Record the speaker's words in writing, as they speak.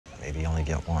baby. You only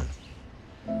get one.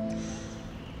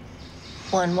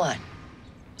 One what?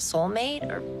 Soulmate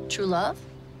or true love?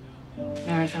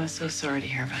 Meredith, I was so sorry to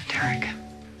hear about Derek.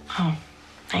 Oh,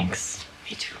 thanks.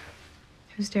 Me too.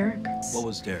 Who's Derek? What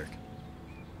was Derek?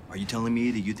 Are you telling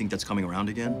me that you think that's coming around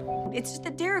again? It's just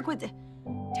that Derek was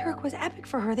epic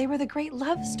for her. They were the great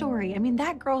love story. I mean,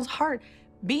 that girl's heart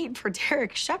beat for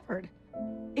Derek Shepherd.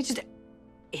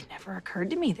 It never occurred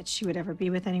to me that she would ever be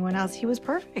with anyone else. He was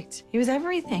perfect. He was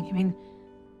everything. I mean,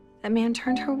 that man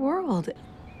turned her world.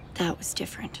 That was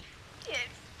different.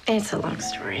 It's a long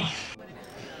story.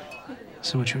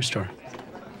 So what's your story?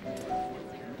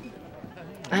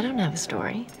 I don't have a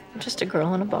story. I'm just a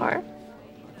girl in a bar.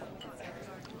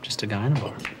 Just a guy in a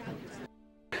bar.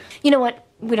 You know what?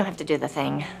 We don't have to do the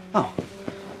thing. Oh,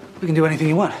 we can do anything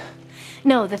you want.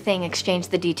 No, the thing. Exchange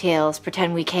the details.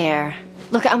 Pretend we care.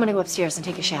 Look, I'm gonna go upstairs and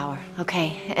take a shower,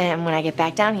 okay? And when I get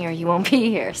back down here, you won't be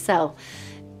here. So,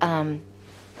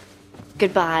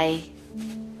 goodbye.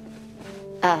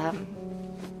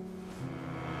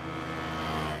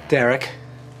 Derek.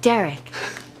 Derek.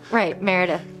 Right,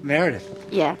 Meredith. Meredith.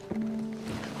 Yeah.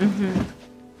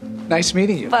 Nice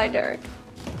meeting you. Bye, Derek.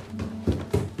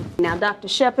 Now, Dr.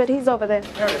 Shepherd, he's over there.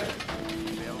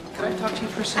 Meredith, can I talk to you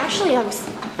for a second? Actually, I was...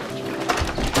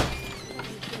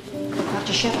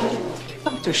 Dr. Shepherd?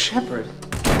 Dr. Shepherd?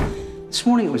 This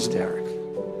morning it was Derek.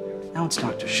 Now it's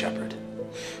Dr. Shepherd.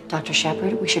 Dr.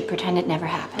 Shepherd, we should pretend it never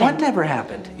happened. What never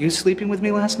happened? You sleeping with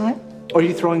me last night? Or are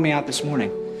you throwing me out this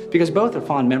morning? Because both are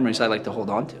fond memories I like to hold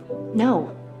on to.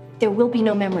 No, there will be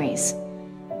no memories.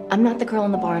 I'm not the girl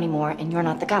in the bar anymore, and you're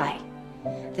not the guy.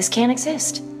 This can't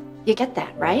exist. You get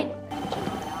that, right?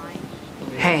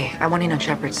 Hey, I want in on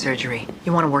Shepard's surgery.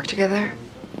 You want to work together?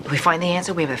 If we find the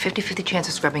answer, we have a 50-50 chance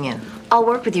of scrubbing in. I'll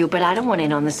work with you, but I don't want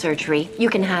in on the surgery. You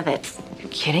can have it. You're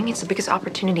kidding? It's the biggest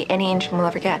opportunity any engine will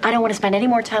ever get. I don't want to spend any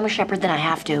more time with Shepard than I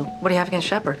have to. What do you have against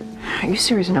Shepard? Are you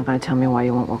serious? You're not going to tell me why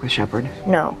you won't work with Shepard?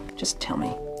 No. Just tell me.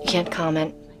 You can't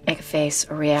comment, make a face,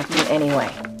 or react in any way.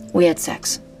 We had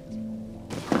sex.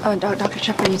 Dr.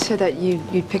 Shepard, you said that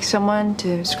you'd pick someone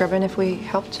to scrub in if we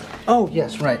helped? Oh,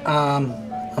 yes, right.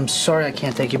 I'm sorry I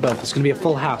can't take you both. It's gonna be a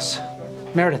full house.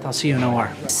 Meredith, I'll see you in OR.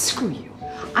 Screw you.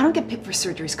 I don't get picked for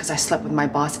surgeries because I slept with my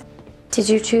boss. Did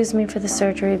you choose me for the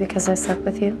surgery because I slept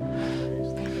with you?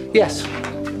 Yes.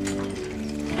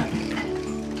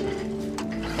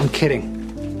 I'm kidding.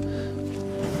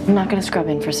 I'm not gonna scrub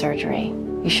in for surgery.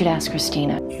 You should ask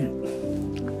Christina.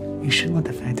 You shouldn't let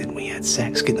the fact that we had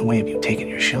sex get in the way of you taking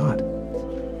your shot.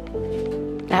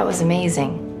 That was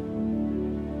amazing.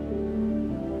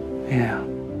 Yeah.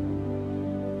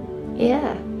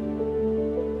 Yeah.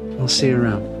 I'll see you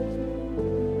around.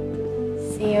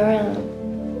 See you around.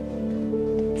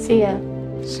 See ya.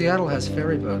 Seattle has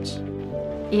ferry boats.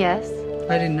 Yes.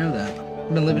 I didn't know that.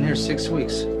 I've been living here 6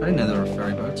 weeks. I didn't know there were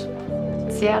ferry boats.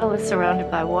 Seattle is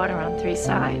surrounded by water on 3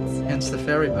 sides. Hence the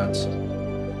ferry boats.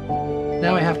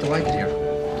 Now I have to like it here.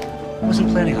 I wasn't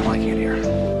planning on liking it here.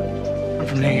 I'm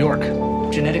from New York.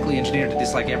 Genetically engineered to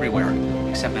dislike everywhere,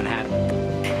 except Manhattan.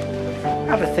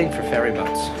 I have a thing for ferry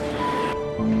boats.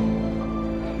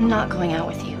 I'm not going out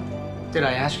with you. Did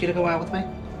I ask you to go out with me?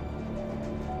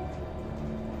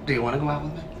 Do you want to go out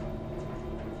with me?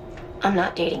 I'm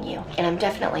not dating you, and I'm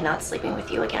definitely not sleeping with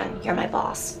you again. You're my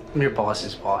boss. I'm your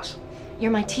boss's boss.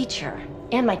 You're my teacher,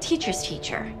 and my teacher's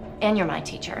teacher, and you're my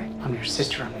teacher. I'm your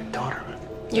sister, I'm your daughter.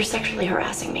 You're sexually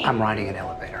harassing me. I'm riding an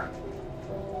elevator.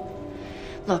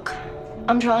 Look,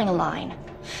 I'm drawing a line.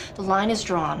 The line is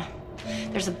drawn.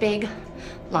 There's a big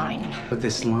line. But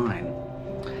this line,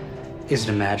 is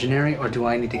it imaginary, or do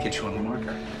I need to get you on the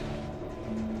marker?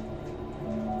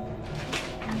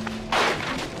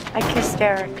 I kissed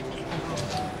Derek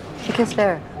You kissed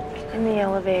Derek. in the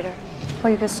elevator. Oh,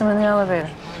 you kissed him in the elevator.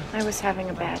 I was having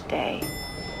a bad day.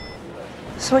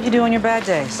 So what you do on your bad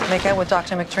days? Make out with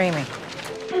Dr. McDreamy.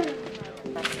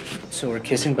 So we're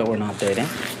kissing, but we're not dating?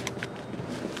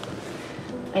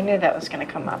 I knew that was going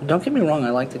to come up. Don't get me wrong, I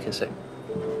like the kissing.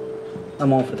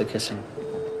 I'm all for the kissing.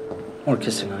 Or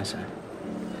kissing, I say.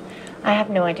 I have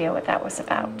no idea what that was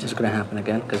about. Is it gonna happen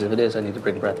again? Because if it is, I need to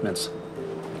bring breath mints.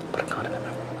 Put a condom in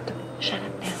my wallet. Shut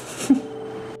up now.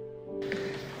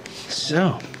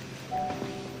 So,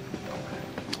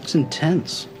 it's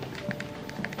intense.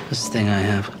 This thing I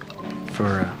have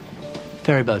for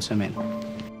ferry boats, I mean.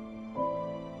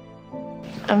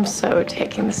 I'm so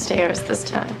taking the stairs this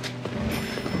time.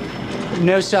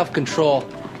 No self-control.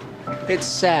 It's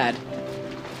sad.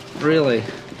 Really.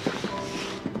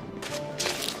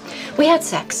 We had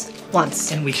sex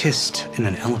once. And we kissed in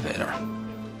an elevator.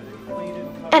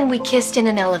 And we kissed in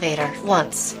an elevator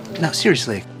once. No,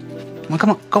 seriously. Well,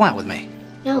 come on, go out with me.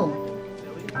 No.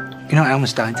 You know, I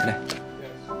almost died today.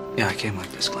 Yeah, I came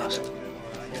like this close.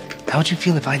 How would you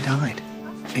feel if I died?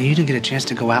 And you didn't get a chance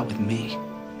to go out with me?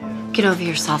 Get over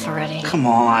yourself already. Come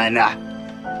on.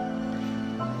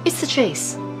 It's the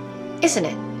chase, isn't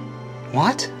it?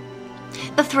 What?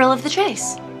 The thrill of the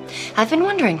chase. I've been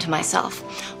wondering to myself,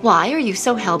 why are you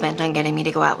so hell-bent on getting me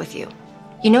to go out with you?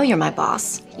 You know you're my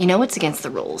boss. You know it's against the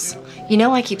rules. You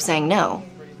know I keep saying no.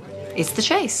 It's the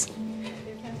chase.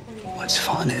 Well, it's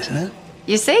fun, isn't it?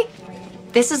 You see?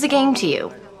 This is a game to you,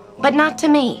 but not to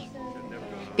me.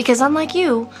 Because unlike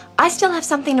you, I still have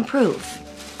something to prove.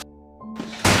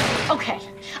 Okay,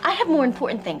 I have more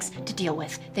important things to deal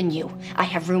with than you. I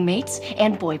have roommates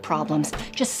and boy problems.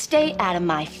 Just stay out of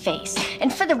my face.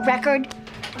 And for the record,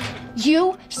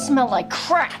 you smell like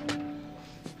crap.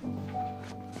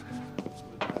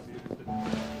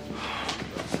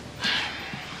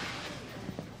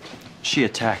 She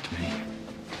attacked me.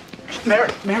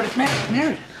 Meredith.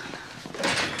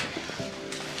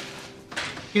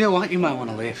 You know what? You might want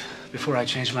to leave before I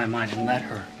change my mind and let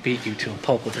her beat you to a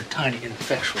pulp with her tiny,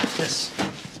 ineffectual fists.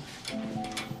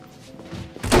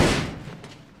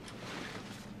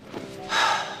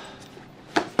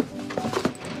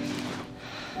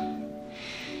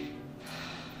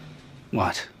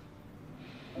 What?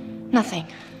 Nothing.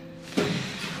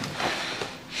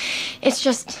 It's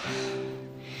just...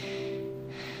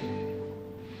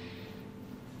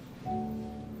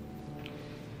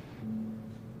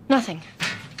 nothing.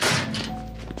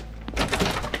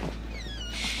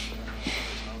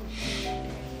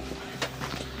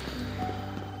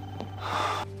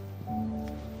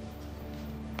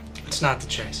 It's not the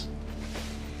chase.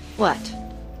 What?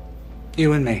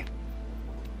 You and me.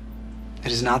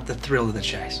 It is not the thrill of the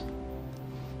chase.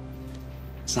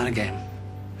 It's not a game.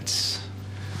 It's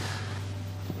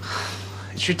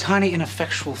your tiny,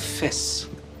 ineffectual fists.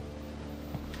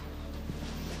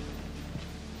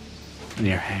 And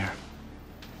your hair.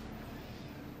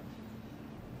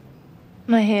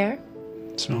 My hair?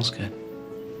 It smells good.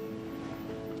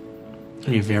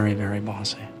 And you're very, very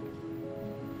bossy.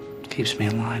 Keeps me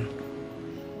in line.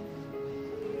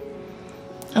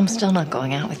 I'm still not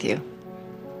going out with you.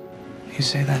 You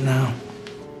say that now.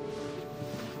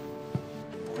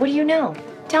 What do you know?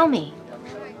 Tell me.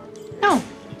 No.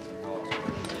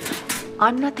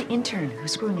 I'm not the intern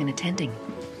who's screwing and attending.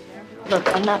 Look,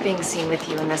 I'm not being seen with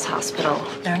you in this hospital.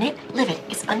 Learn it, live it.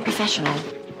 It's unprofessional.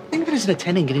 Think of it as an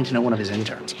attending getting to know one of his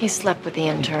interns. He slept with the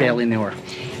intern. Barely knew her.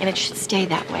 And it should stay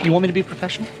that way. You want me to be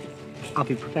professional? I'll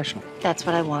be professional. That's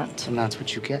what I want. And that's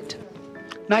what you get.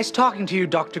 Nice talking to you,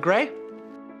 Dr. Gray.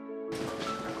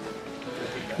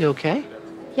 You okay?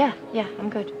 Yeah, I'm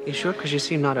good. You sure? Because you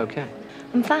seem not okay.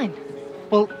 I'm fine.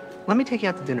 Well, let me take you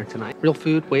out to dinner tonight. Real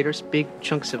food, waiters, big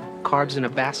chunks of carbs in a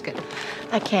basket.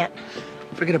 I can't.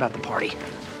 Forget about the party.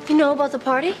 You know about the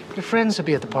party? Your friends will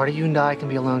be at the party. You and I can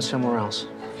be alone somewhere else.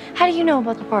 How do you know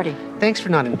about the party? Thanks for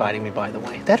not inviting me, by the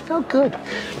way. That felt good.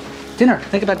 Dinner.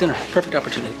 Think about dinner. Perfect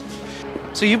opportunity.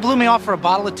 So you blew me off for a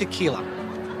bottle of tequila.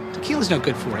 Tequila's no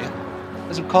good for you.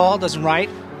 Doesn't call, doesn't write.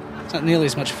 It's not nearly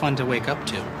as much fun to wake up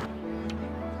to.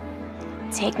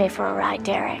 Take me for a ride,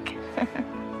 Derek.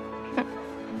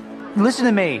 Listen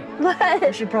to me. What?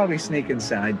 You should probably sneak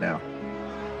inside now.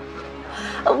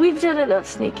 Oh, we've done enough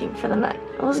sneaking for the night.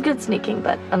 It was good sneaking,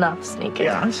 but enough sneaking.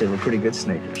 Yeah, I'd say we're pretty good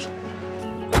sneakers.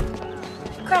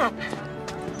 Crap.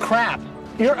 Crap.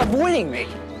 You're avoiding me.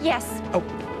 Yes. Oh,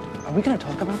 are we going to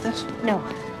talk about this? No.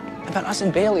 About us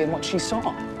and Bailey and what she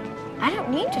saw? I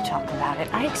don't need to talk about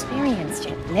it. I experienced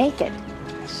it. Naked.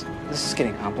 This is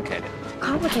getting complicated.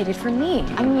 Complicated for me.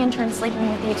 I'm the intern sleeping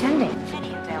with the attending.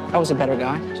 I was a better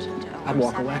guy. I'd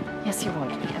walk away. Yes, you would.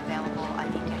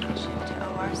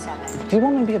 Do you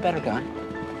want me to be a better guy?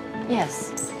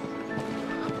 Yes.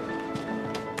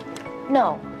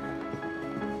 No.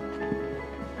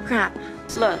 Crap.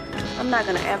 Look, I'm not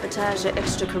gonna advertise your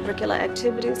extracurricular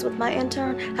activities with my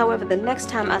intern. However, the next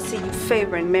time I see you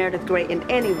favoring Meredith Grey in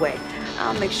any way,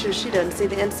 I'll make sure she doesn't see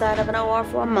the inside of an OR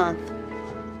for a month.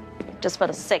 Just for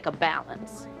the sake of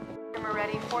balance. Number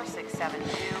ready,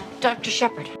 4672. Dr.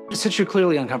 Shepard. Since you're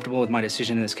clearly uncomfortable with my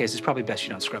decision in this case, it's probably best you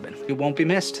don't scrub in. You won't be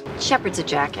missed. Shepard's a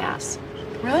jackass.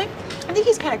 Really? I think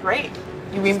he's kind of great.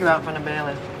 You reamed her out in front of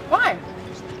Bailey. Why?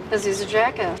 Because he's a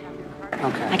jackass.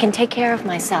 Okay. I can take care of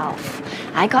myself.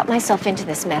 I got myself into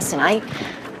this mess, and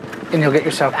And you'll get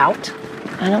yourself out?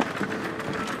 I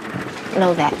don't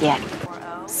know that yet.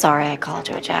 Sorry I called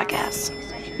you a jackass.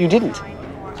 You didn't.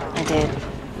 I did.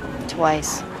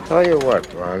 Twice. Tell you what,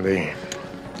 Blondie.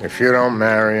 If you don't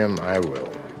marry him, I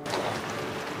will.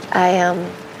 I,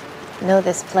 know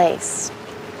this place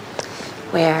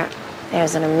where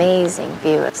there's an amazing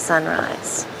view of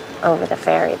sunrise. over the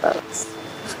ferry boats.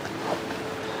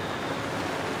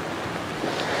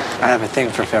 I have a thing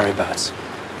for ferry boats.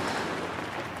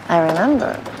 I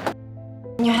remember.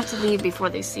 You have to leave before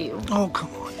they see you. Oh,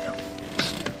 come on now.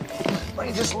 Why don't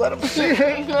you just let him see?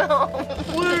 No.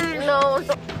 No.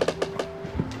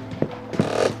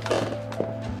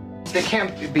 They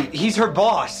can't be. He's her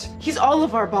boss. He's all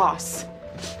of our boss.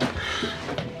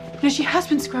 You know, she has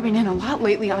been scrubbing in a lot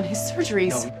lately on his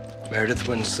surgeries. No, Meredith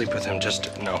wouldn't sleep with him,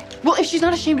 just no. Well, if she's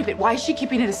not ashamed of it, why is she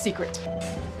keeping it a secret?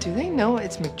 Do they know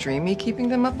it's McDreamy keeping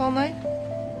them up all night?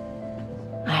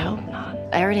 I hope not.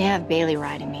 I already have Bailey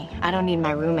riding me. I don't need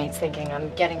my roommates thinking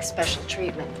I'm getting special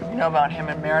treatment. You know about him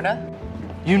and Merder?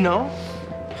 You know?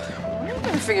 I'm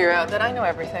gonna figure out that I know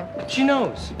everything. She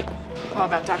knows. All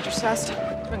about Dr. Sest.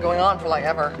 It's been going on for like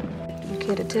ever. You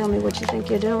care to tell me what you think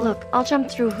you're doing? Look, I'll jump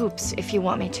through hoops if you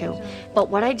want me to. But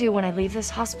what I do when I leave this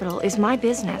hospital is my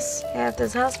business. Half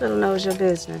this hospital knows your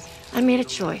business. I made a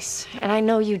choice, and I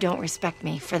know you don't respect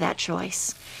me for that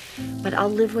choice. But I'll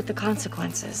live with the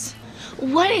consequences.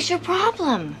 What is your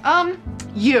problem?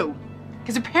 You.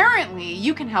 Because apparently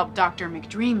you can help Dr.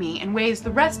 McDreamy in ways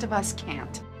the rest of us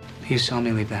can't. You saw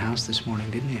me leave the house this morning,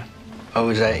 didn't you? Oh,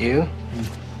 is that you?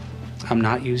 I'm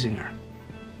not using her.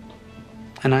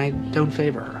 And I don't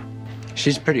favor her.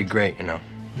 She's pretty great, you know.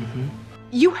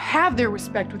 You have their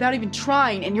respect without even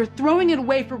trying, and you're throwing it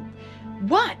away for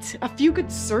what? A few good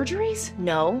surgeries?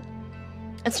 No.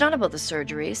 It's not about the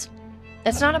surgeries.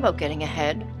 It's not about getting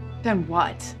ahead. Then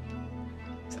what?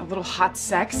 A little hot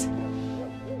sex?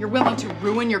 You're willing to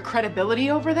ruin your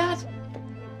credibility over that?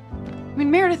 I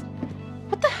mean, Meredith,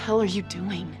 what the hell are you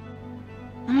doing?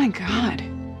 Oh my God.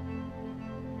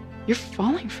 You're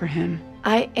falling for him.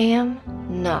 I am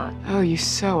not. Oh, you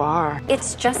so are.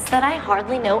 It's just that I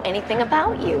hardly know anything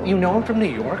about you. You know I'm from New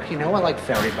York. You know I like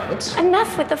ferry boats.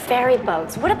 Enough with the ferry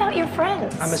boats. What about your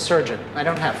friends? I'm a surgeon. I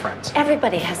don't have friends.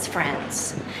 Everybody has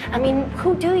friends. I mean,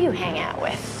 who do you hang out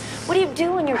with? What do you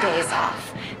do on your days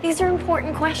off? These are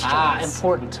important questions.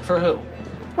 Important. For who?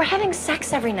 We're having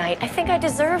sex every night. I think I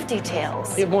deserve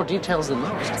details. You have more details than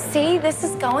most. See, this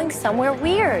is going somewhere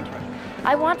weird.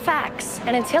 I want facts,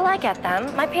 and until I get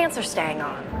them, my pants are staying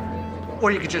on. Or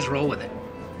you could just roll with it.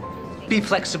 Be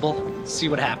flexible, see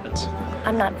what happens.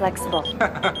 I'm not flexible. There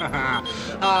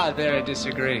I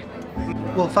disagree.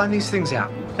 We'll find these things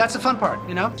out. That's the fun part,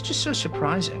 you know? It's just so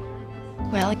surprising.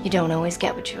 Well, you don't always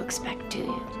get what you expect, do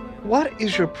you? What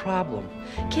is your problem?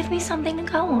 Give me something to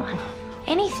go on.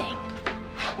 Anything.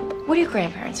 What are your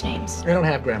grandparents' names? I don't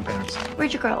have grandparents.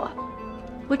 Where'd you grow up?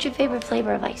 What's your favorite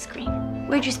flavor of ice cream?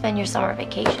 Where'd you spend your summer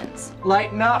vacations?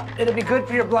 Lighten up. It'll be good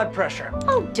for your blood pressure.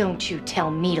 Oh, don't you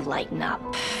tell me to lighten up.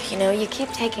 You know, you keep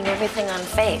taking everything on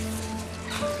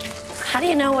faith. How do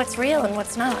you know what's real and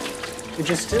what's not? You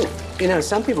just do. You know,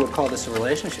 some people would call this a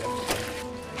relationship.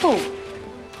 Who?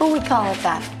 Who would call it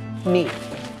that? Me.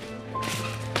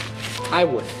 I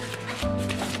would.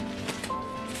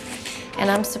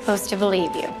 And I'm supposed to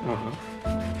believe you.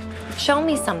 Show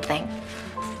me something.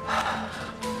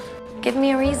 Give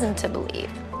me a reason to believe.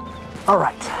 All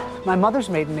right. My mother's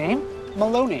maiden name,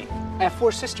 Maloney. I have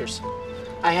 4 sisters.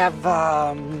 I have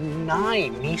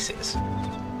 9 nieces.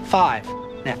 5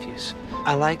 nephews.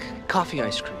 I like coffee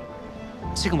ice cream,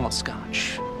 single malt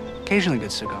scotch, occasionally a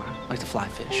good cigar, like the fly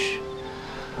fish.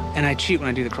 And I cheat when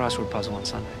I do the crossword puzzle on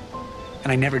Sunday.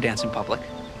 And I never dance in public.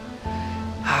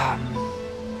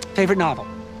 Favorite novel,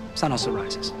 Sun Also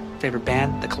Rises. Favorite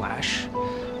band, The Clash.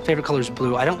 Favorite color is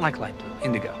blue. I don't like light blue,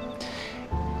 indigo.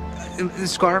 The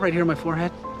scar right here on my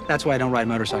forehead, that's why I don't ride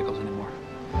motorcycles anymore.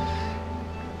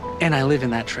 And I live in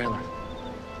that trailer.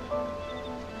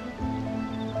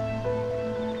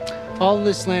 All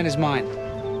this land is mine.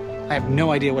 I have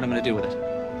no idea what I'm gonna do with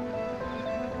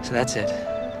it. So that's it.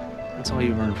 That's all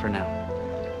you've earned for now.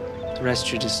 The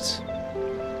rest you're just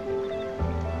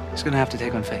gonna have to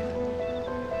take on faith.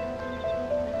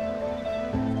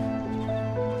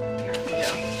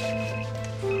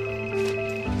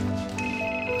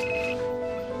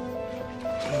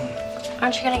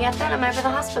 Aren't you gonna get that? I'm over the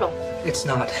hospital. It's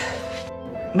not.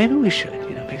 Maybe we should,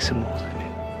 you know, make some moves. I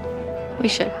mean, We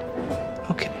should.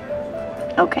 okay.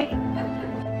 Okay.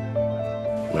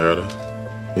 Meredith,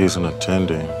 he's an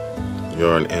attending.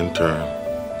 You're an intern.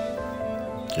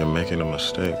 You're making a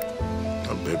mistake.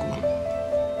 A big one.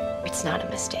 It's not a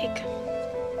mistake.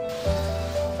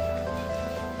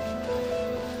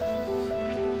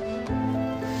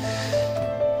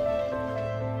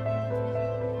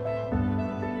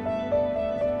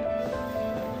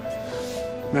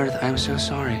 Meredith, I'm so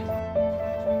sorry.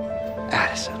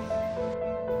 Addison,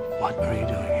 what are you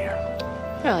doing here?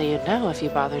 Well, you'd know if you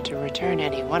bothered to return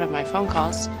any one of my phone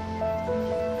calls.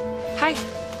 Hi,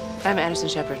 I'm Addison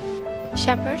Shepherd.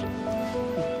 Shepherd?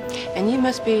 And you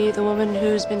must be the woman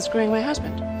who's been screwing my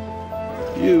husband.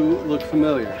 You look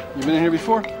familiar. You been in here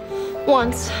before?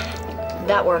 Once.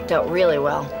 That worked out really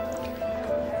well.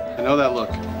 I know that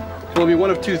look. It'll be one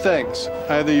of two things.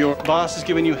 Either your boss is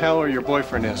giving you hell or your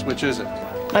boyfriend is. Which is it?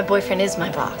 My boyfriend is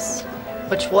my boss,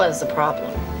 which was a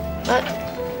problem. But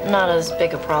not as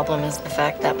big a problem as the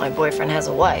fact that my boyfriend has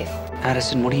a wife.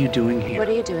 Addison, what are you doing here? What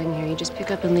are you doing here? You just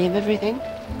pick up and leave everything?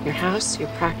 Your house, your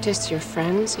practice, your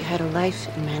friends. You had a life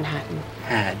in Manhattan.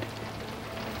 Had.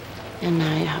 And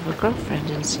now you have a girlfriend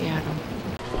in Seattle.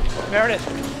 Meredith,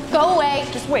 Go away.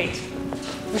 just wait.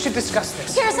 We should discuss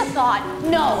this. Here's a thought.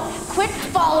 No. Quit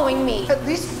following me. At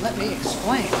least let me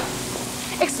explain.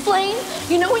 Explain?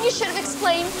 You know when you should have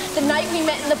explained? The night we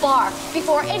met in the bar,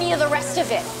 before any of the rest of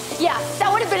it. Yeah,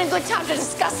 that would have been a good time to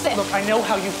discuss this. Look, I know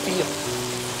how you feel.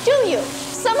 Do you?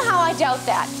 Somehow I doubt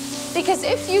that. Because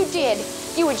if you did,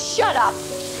 you would shut up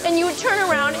and you would turn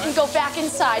around and go back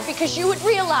inside because you would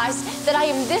realize that I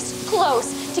am this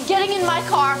close to getting in my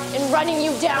car and running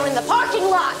you down in the parking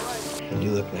lot. You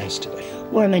look nice today.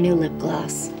 Wore my new lip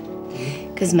gloss.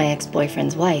 Because my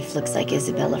ex-boyfriend's wife looks like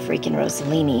Isabella freaking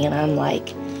Rossellini, and I'm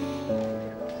like,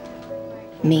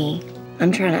 me.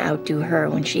 I'm trying to outdo her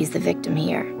when she's the victim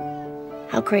here.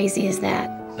 How crazy is that?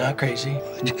 Not crazy.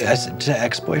 As an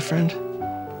ex-boyfriend?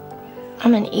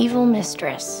 I'm an evil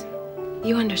mistress.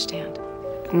 You understand?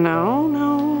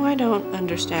 No, I don't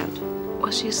understand.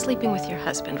 Well, she's sleeping with your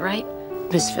husband, right?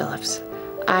 Miss Phillips,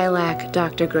 I lack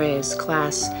Dr. Gray's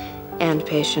class and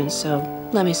patience, so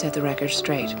let me set the record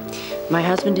straight. My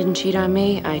husband didn't cheat on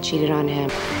me, I cheated on him.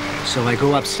 So I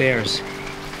go upstairs.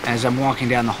 As I'm walking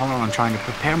down the hall, I'm trying to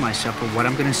prepare myself for what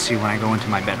I'm going to see when I go into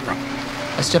my bedroom.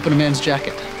 I step in a man's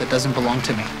jacket that doesn't belong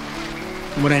to me.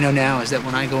 And what I know now is that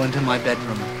when I go into my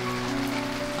bedroom,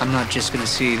 I'm not just going to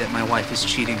see that my wife is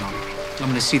cheating on me. I'm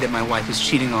going to see that my wife is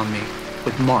cheating on me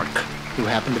with Mark, who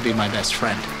happened to be my best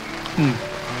friend.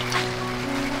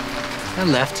 I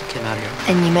left, came out here.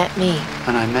 And you met me.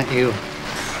 And I met you.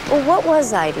 Well, what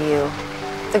was I to you?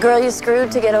 The girl you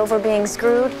screwed to get over being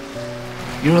screwed?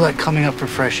 You were like coming up for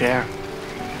fresh air.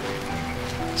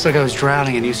 It's like I was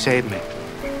drowning and you saved me.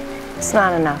 It's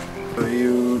not enough. So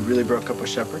you really broke up with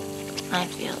Shepherd? I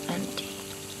feel empty.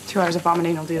 2 hours of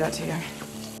vomiting will do that to you.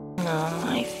 No,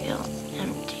 I feel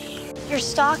empty. You're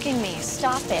stalking me.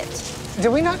 Stop it.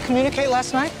 Did we not communicate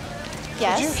last night?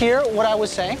 Yes? Did you hear what I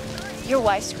was saying? Your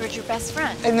wife screwed your best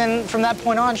friend. And then from that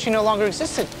point on, she no longer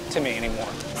existed to me anymore.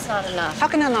 It's not enough. How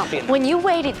can that not be enough? When you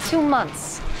waited 2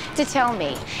 months to tell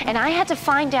me, and I had to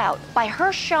find out by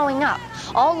her showing up,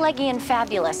 all leggy and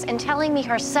fabulous, and telling me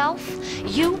herself,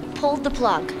 you pulled the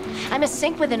plug. I'm a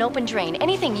sink with an open drain.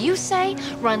 Anything you say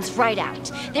runs right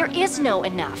out. There is no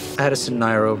enough. Addison and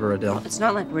I are over, Adele. It's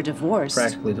not like we're divorced.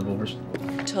 Practically divorced.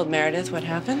 I told Meredith what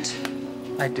happened.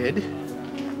 I did?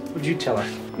 What'd you tell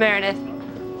her? Meredith.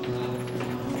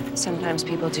 Sometimes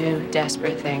people do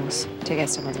desperate things to get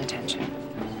someone's attention.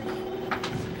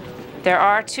 There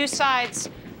are 2 sides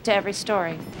to every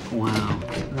story. Wow,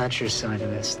 that's your side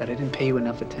of this, that I didn't pay you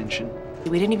enough attention.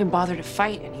 We didn't even bother to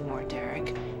fight anymore,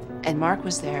 Derek. And Mark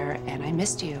was there, and I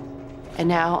missed you. And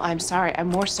now I'm sorry. I'm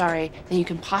more sorry than you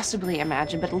can possibly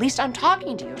imagine, but at least I'm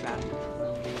talking to you about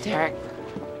it. Derek.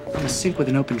 I'm a sink with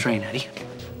an open drain, Eddie.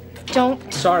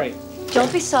 Don't. Sorry.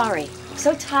 Don't be sorry. I'm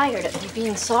so tired of you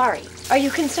being sorry. Are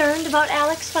you concerned about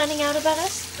Alex finding out about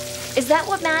us? Is that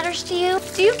what matters to you?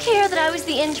 Do you care that I was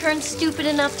the intern stupid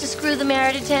enough to screw the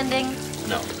merit attending?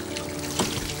 No.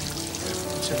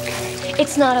 It's okay.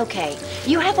 It's not okay.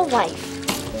 You have a wife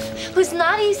who's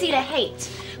not easy to hate,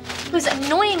 who's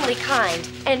annoyingly kind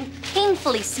and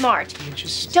painfully smart. You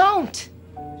just... Don't.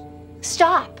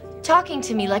 Stop talking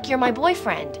to me like you're my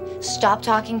boyfriend. Stop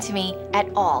talking to me at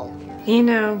all. You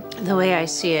know, the way I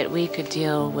see it, we could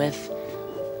deal with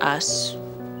us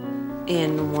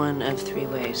in one of 3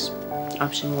 ways.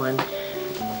 Option 1,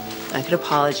 I could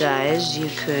apologize, you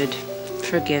could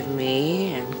forgive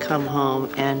me and come home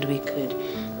and we could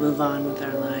move on with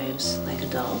our lives like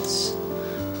adults.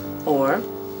 Or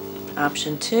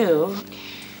option 2,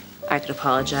 I could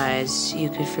apologize, you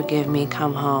could forgive me,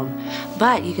 come home,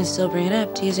 but you can still bring it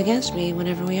up to use against me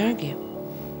whenever we argue.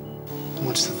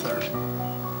 What's the third?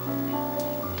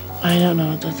 I don't know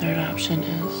what the third option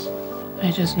is. I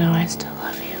just know I still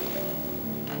love you.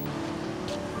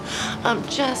 I'm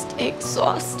just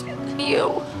exhausted.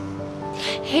 You.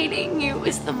 Hating you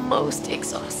is the most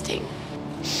exhausting.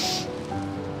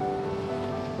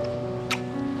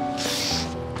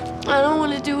 I don't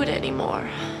want to do it anymore.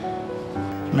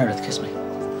 Meredith, kiss me.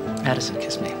 Addison,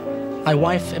 kiss me. My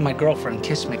wife and my girlfriend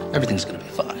kiss me. Everything's gonna be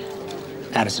fine.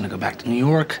 Addison will go back to New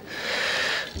York.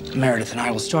 Meredith and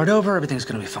I will start over. Everything's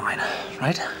gonna be fine,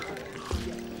 right?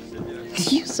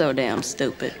 You so damn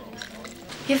stupid.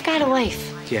 You've got a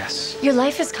wife. Yes. Your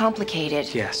life is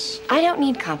complicated. Yes. I don't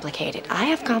need complicated. I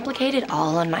have complicated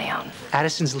all on my own.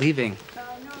 Addison's leaving.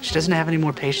 She doesn't have any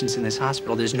more patients in this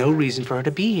hospital. There's no reason for her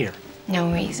to be here.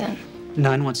 No reason.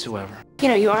 None whatsoever. You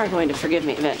know, you are going to forgive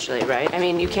me eventually, right? I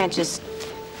mean, you can't just...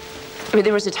 I mean,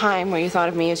 there was a time where you thought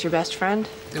of me as your best friend.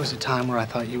 There was a time where I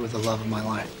thought you were the love of my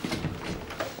life.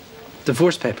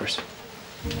 Divorce papers.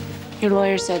 Your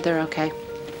lawyer said they're okay.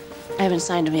 I haven't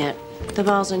signed them yet. The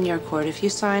ball's in your court. If you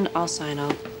sign, I'll sign.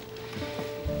 I'll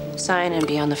sign and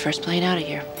be on the first plane out of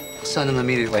here. I'll sign them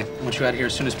immediately. I want you out of here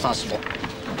as soon as possible.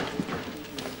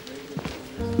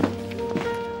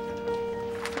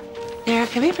 Derek,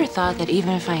 have you ever thought that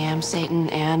even if I am Satan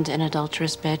and an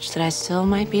adulterous bitch, that I still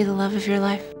might be the love of your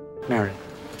life? Merder,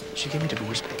 she gave me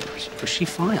divorce papers, which she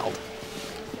filed.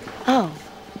 Oh.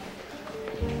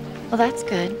 Well, that's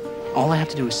good. All I have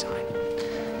to do is sign,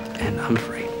 and I'm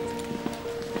free.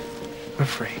 We're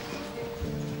free.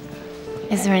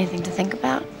 Is there anything to think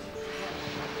about?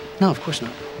 No, of course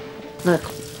not. Look,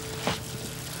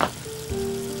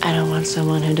 I don't want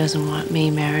someone who doesn't want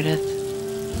me, Meredith.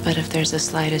 But if there's the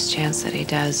slightest chance that he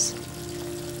does,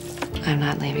 I'm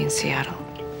not leaving Seattle.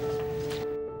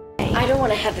 I don't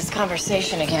want to have this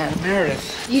conversation again.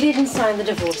 Meredith. You didn't sign the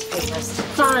divorce papers.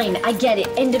 Fine, I get it.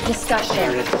 End of discussion.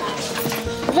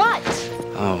 Meredith. What?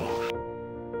 Oh.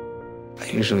 I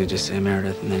usually just say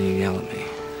Meredith and then you yell at me.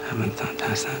 I haven't thought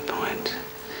past that point.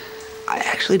 I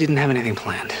actually didn't have anything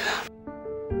planned.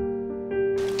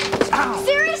 Ow!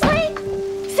 Seriously?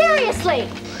 Seriously?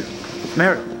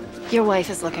 Meredith. Your wife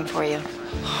is looking for you.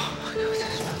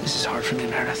 This is hard for me,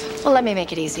 Meredith. Well, let me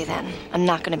make it easy then. I'm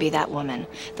not going to be that woman,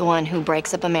 the one who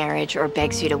breaks up a marriage or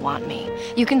begs you to want me.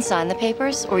 You can sign the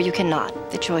papers or you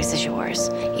cannot. The choice is yours.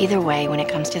 Either way, when it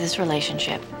comes to this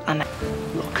relationship, I'm...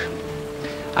 Look,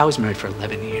 I was married for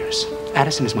 11 years.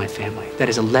 Addison is my family. That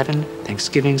is 11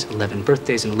 Thanksgivings, 11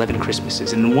 birthdays, and 11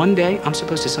 Christmases. And in one day, I'm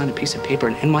supposed to sign a piece of paper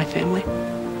and end my family?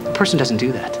 A person doesn't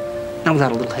do that. Not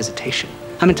without a little hesitation.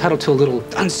 I'm entitled to a little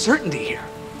uncertainty here.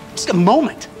 Just a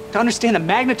moment to understand the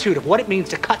magnitude of what it means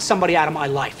to cut somebody out of my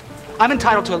life. I'm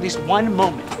entitled to at least one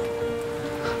moment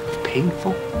of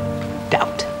painful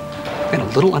doubt. And a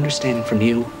little understanding from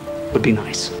you would be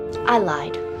nice. I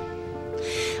lied.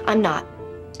 I'm not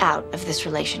out of this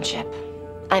relationship.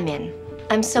 I'm in.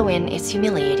 I'm so in, it's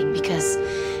humiliating because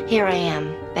here I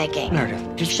am begging.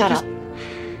 Meredith, just shut up.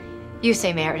 You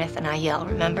say Meredith and I yell,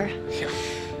 remember? Here.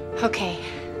 Okay.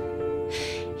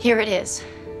 Here it is.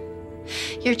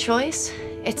 Your choice,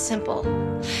 it's simple.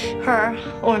 Her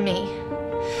or me.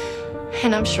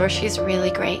 And I'm sure she's really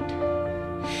great.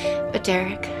 But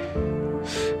Derek,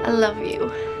 I love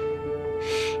you.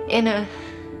 In a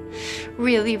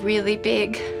really, really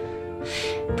big,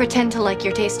 pretend to like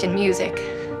your taste in music.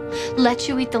 Let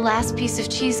you eat the last piece of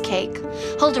cheesecake.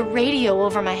 Hold a radio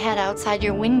over my head outside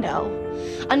your window.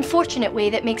 Unfortunate way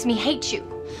that makes me hate you.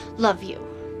 Love you.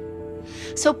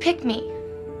 So pick me.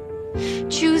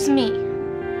 Choose me.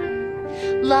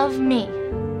 Love me.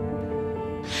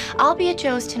 I'll be at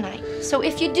Joe's tonight, so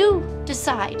if you do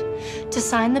decide to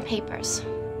sign the papers,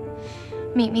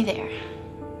 meet me there.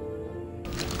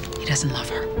 He doesn't love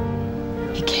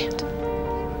her. He can't.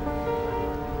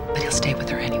 But he'll stay with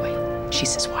her anyway.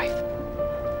 She's his wife.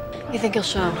 You think he'll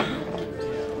show?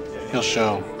 He'll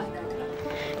show.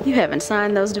 You haven't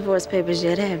signed those divorce papers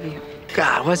yet, have you?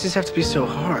 God, why does this have to be so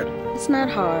hard? It's not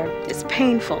hard. It's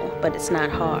painful, but it's not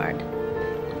hard.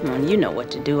 Well, you know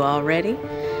what to do already.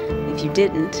 If you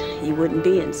didn't, you wouldn't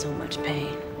be in so much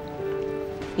pain.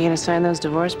 You gonna sign those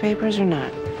divorce papers or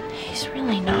not? He's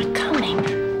really not coming.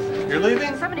 You're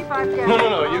leaving?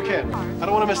 No, you can't. I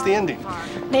don't want to miss the ending.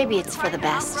 Maybe it's for the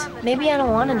best. Maybe I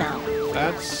don't want to know.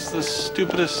 That's the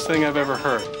stupidest thing I've ever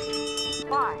heard.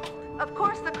 Why? Of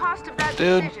course, the cost of that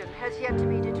Dude, decision has yet to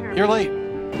be determined. you're late.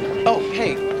 Oh,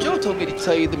 hey, Joe told me to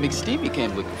tell you that McSteamy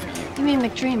came looking for you. You mean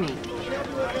McDreamy?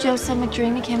 Joe said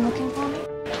McDreamy came looking for me?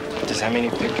 Does that mean he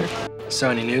picked her? So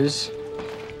any news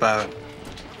about...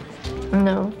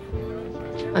 No.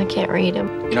 I can't read him.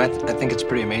 You know, I think it's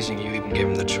pretty amazing you even gave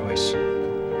him the choice.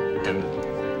 And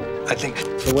I think,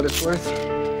 for what it's worth,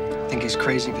 I think he's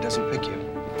crazy if he doesn't pick you.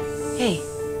 Hey.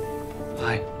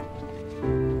 Hi.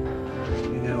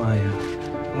 You know,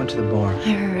 I went to the bar.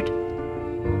 I heard.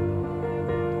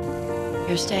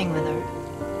 You're staying with her.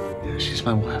 Yeah, she's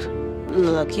my wife.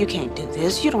 Look, you can't do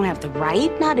this. You don't have the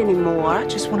right. Not anymore. I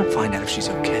just want to find out if she's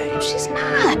okay. She's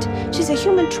not. She's a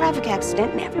human traffic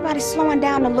accident, and everybody's slowing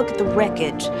down to look at the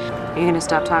wreckage. Are you gonna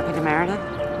stop talking to Meredith?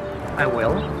 I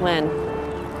will. When?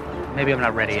 Maybe I'm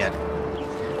not ready yet.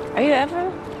 Are you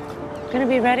ever gonna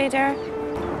be ready, Derek?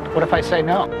 What if I say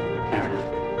no? Meredith.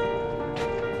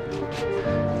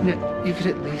 You could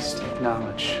at least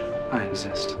acknowledge I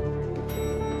exist.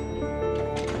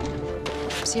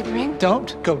 See the ring?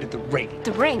 Don't go to the ring.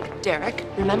 The ring, Derek,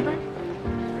 remember?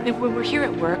 When we're here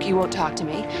at work, you won't talk to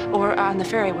me. Or on the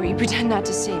ferry where you pretend not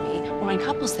to see me. Or in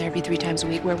couples therapy 3 times a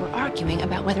week where we're arguing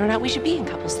about whether or not we should be in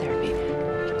couples therapy.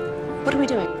 What are we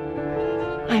doing?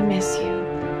 I miss you.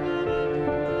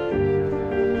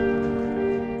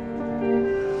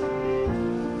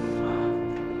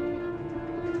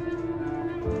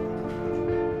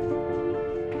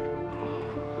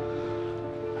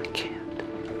 I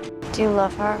can't. Do you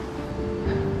love her?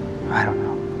 I don't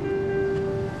know.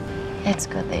 It's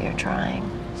good that you're trying.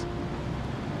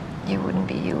 You wouldn't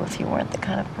be you if you weren't the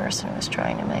kind of person who was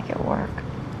trying to make it work.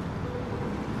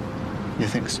 You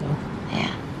think so?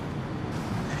 Yeah.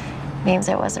 Means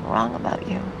I wasn't wrong about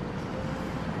you.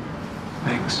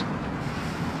 Thanks.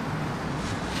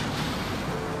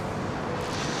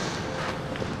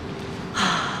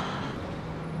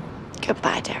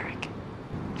 Goodbye, Derek.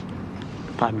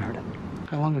 Goodbye, Merder.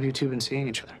 How long have you two been seeing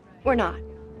each other? We're not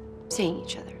seeing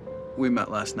each other. We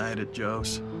met last night at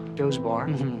Joe's. Joe's bar?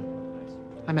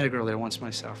 Mm-hmm. I met a girl there once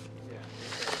myself.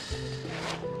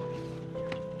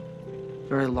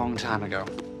 Very long time ago.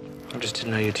 I just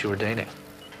didn't know you two were dating.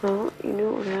 Well, you knew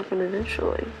what would happen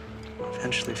eventually.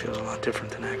 Eventually feels a lot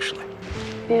different than actually.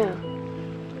 Yeah,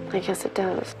 I guess it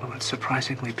does. Well, it's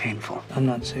surprisingly painful. I'm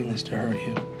not saying this to hurt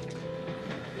you.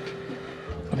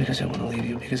 Or because I want to leave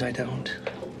you, because I don't.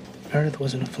 Meredith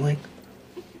wasn't a fling.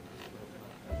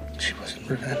 She wasn't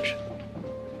revenge.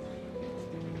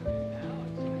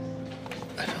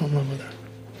 I fell in love with her.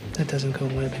 That doesn't go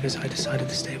away because I decided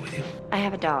to stay with you. I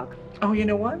have a dog. Oh, you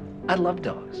know what? I love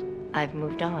dogs. I've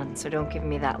moved on, so don't give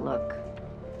me that look.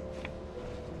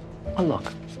 A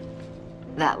look.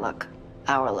 That look.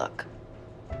 Our look.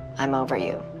 I'm over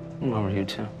you. I'm over you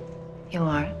too. You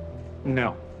are?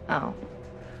 No. Oh.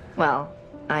 Well,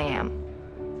 I am.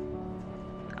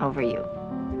 Over you.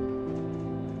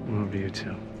 I'm over you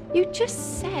too. You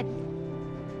just said.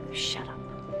 Shut up.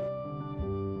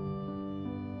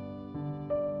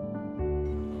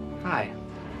 Hi.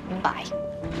 Bye.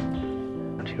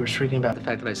 You were shrieking about the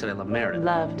fact that I said I love Meredith.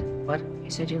 Loved. What? You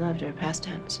said you loved her, past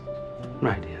tense.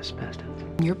 Right, yes, past tense.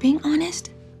 You're being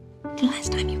honest? The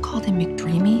last time you called him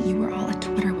McDreamy, you were all at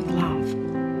Twitter with love.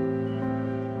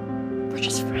 We're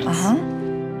just friends. Uh-huh.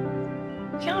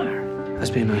 We are. I was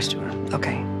being nice to her.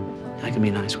 Okay. I can be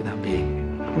nice without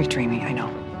being. McDreamy, I know.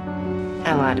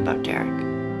 I lied about Derek.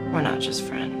 We're not just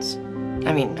friends.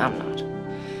 I mean, I'm not.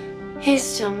 He's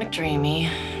still McDreamy.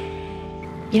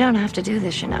 You don't have to do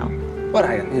this, you know. What?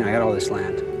 I got all this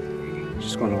land. It's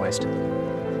just going to waste.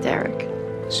 Derek.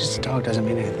 It's just a dog doesn't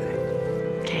mean anything.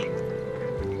 Okay.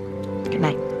 Good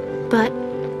night. But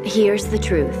here's the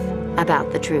truth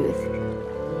about the truth.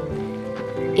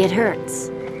 It hurts.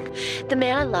 The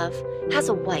man I love has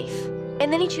a wife,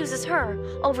 and then he chooses her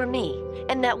over me.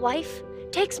 And that wife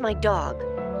takes my dog.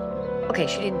 Okay,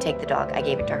 she didn't take the dog. I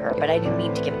gave it to her, but I didn't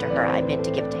mean to give it to her. I meant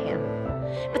to give it to him.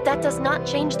 But that does not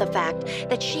change the fact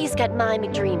that she's got my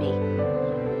McDreamy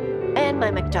and my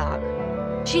McDog.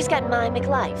 She's got my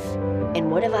McLife.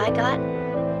 And what have I got?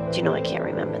 Do you know I can't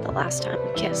remember the last time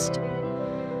we kissed?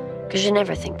 Because you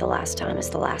never think the last time is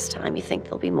the last time. You think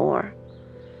there'll be more.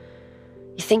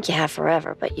 You think you have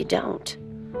forever, but you don't.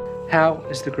 How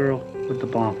is the girl with the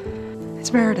bomb?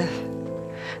 It's Meredith.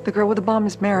 The girl with the bomb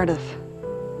is Meredith.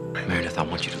 Meredith, I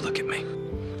want you to look at me.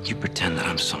 You pretend that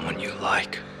I'm someone you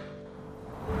like.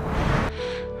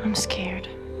 I'm scared.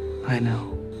 I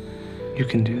know. You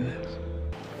can do this.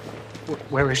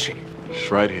 Where is she?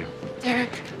 She's right here.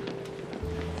 Derek.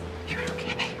 You're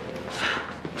okay.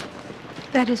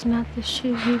 That is not the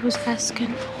shoe he was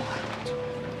asking for.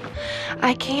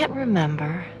 I can't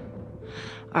remember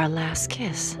our last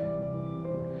kiss.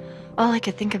 All I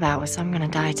could think about was I'm gonna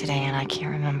die today and I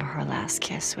can't remember her last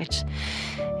kiss, which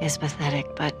is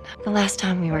pathetic, but the last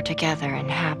time we were together and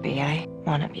happy, I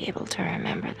want to be able to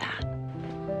remember that.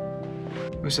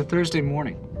 It was a Thursday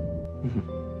morning.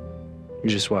 You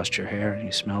just washed your hair and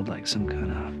you smelled like some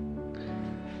kind of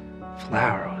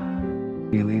flower.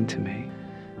 You leaned to me,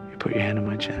 you put your hand on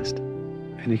my chest,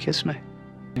 and you kissed me.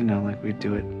 You know, like we'd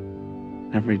do it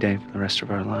every day for the rest of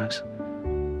our lives.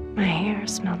 My hair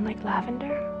smelled like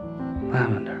lavender.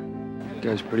 Lavender. You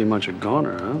guys pretty much a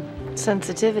goner, huh?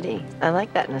 Sensitivity. I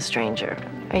like that in a stranger.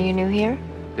 Are you new here?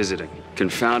 Visiting.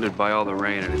 Confounded by all the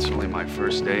rain, and it's only my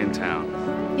first day in town.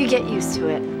 You get used to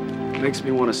it. Makes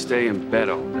me want to stay in bed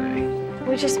all day.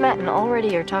 We just met and already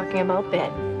you're talking about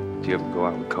bed. Do you ever go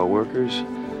out with coworkers?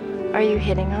 Are you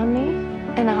hitting on me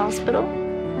in a hospital?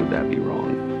 Would that be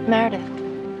wrong? Meredith.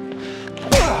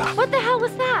 What the hell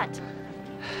was that?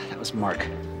 That was Mark.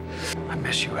 I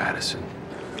miss you, Addison.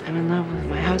 I'm in love with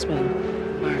my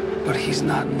husband, Mark. But he's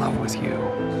not in love with you.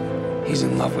 He's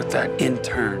in love with that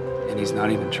intern, and he's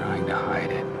not even trying to hide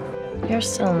it. You're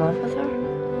still in love with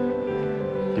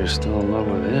her? You're still in love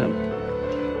with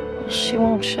him. She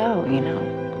won't show, you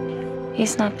know.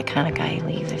 He's not the kind of guy you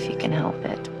leave if you can help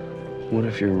it. What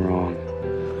if you're wrong?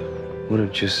 What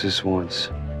if just this once,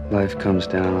 life comes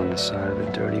down on the side of the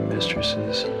dirty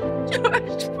mistresses?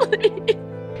 George, please.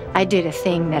 I did a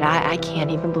thing that I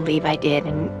can't even believe I did,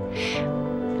 and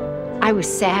I was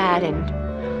sad, and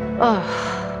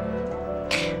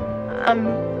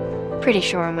I'm pretty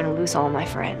sure I'm gonna lose all my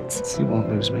friends. You won't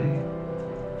lose me.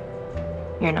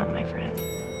 You're not my friend.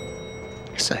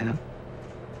 Yes, I am.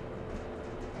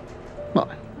 Well,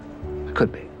 I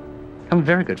could be. I'm a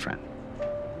very good friend.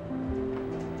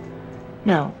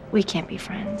 No, we can't be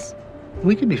friends.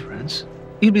 We could be friends.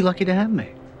 You'd be lucky to have me.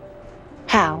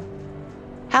 How?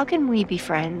 How can we be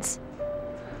friends?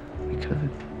 We could.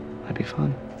 That'd be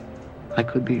fun. I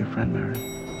could be your friend,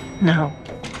 Merder. No,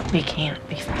 we can't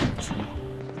be friends.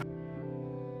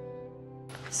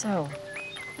 So,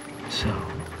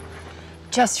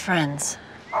 just friends.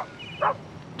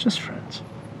 Just friends.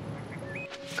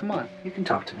 Come on, you can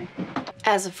talk to me.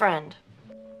 As a friend.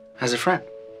 As a friend.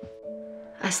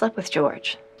 I slept with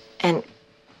George, and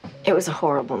it was a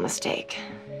horrible mistake.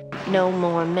 No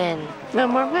more men. No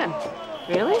more men.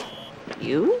 Really?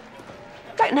 You?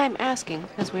 And I'm asking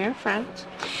because we're friends.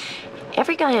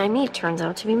 Every guy I meet turns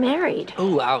out to be married.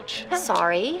 Ooh, ouch.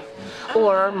 Sorry.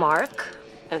 Or Mark.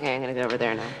 Okay, I'm gonna go over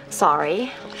there now.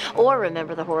 Sorry. Or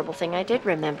remember the horrible thing I did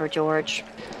remember, George.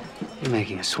 You're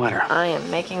making a sweater. I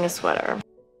am making a sweater.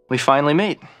 We finally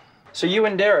meet. So you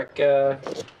and Derek, you're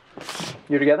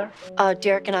together?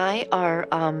 Derek and I are,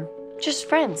 just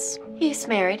friends. He's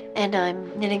married, and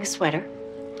I'm knitting a sweater.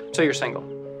 So you're single?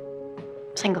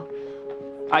 Single.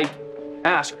 I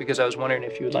asked because I was wondering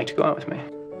if you would like to go out with me.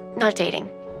 Not dating.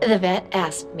 The vet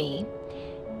asked me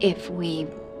if we...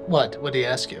 What? What did he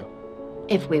ask you?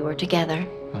 If we were together.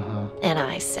 Uh-huh. And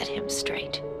I set him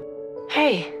straight.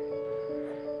 Hey.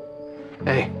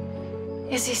 Hey.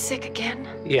 Is he sick again?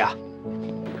 Yeah.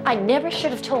 I never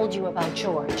should have told you about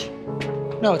George.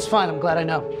 No, it's fine. I'm glad I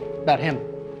know. About him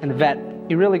and the vet.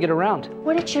 You really get around.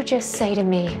 What did you just say to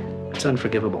me? It's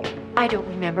unforgivable. I don't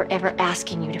remember ever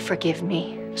asking you to forgive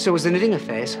me. So was the knitting a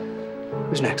phase?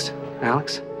 Who's next?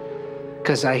 Alex?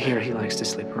 Because I hear he likes to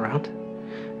sleep around.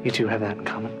 You two have that in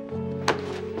common.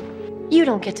 You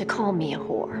don't get to call me a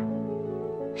whore.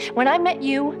 When I met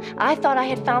you, I thought I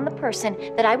had found the person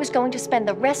that I was going to spend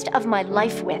the rest of my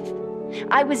life with.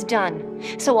 I was done.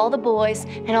 So all the boys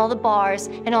and all the bars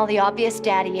and all the obvious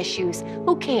daddy issues,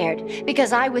 who cared?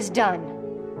 Because I was done.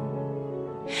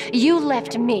 You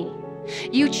left me.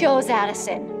 You chose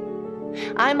Addison.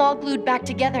 I'm all glued back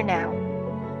together now.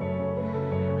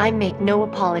 I make no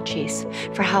apologies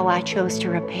for how I chose to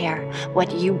repair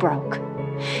what you broke.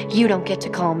 You don't get to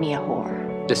call me a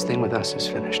whore. This thing with us is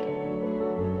finished.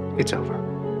 It's over.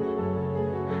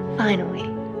 Finally.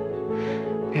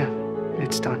 Yeah,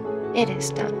 it's done. It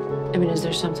is done. I mean, is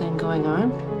there something going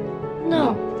on?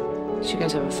 No. Did you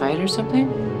guys have a fight or something?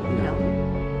 No.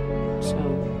 So,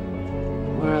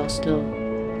 we're all still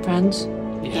friends?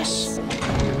 Yes.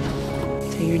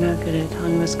 So you're not gonna tell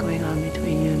me what's going on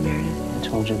between you and Meredith? I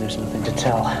told you there's nothing to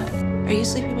tell. Are you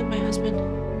sleeping with my husband?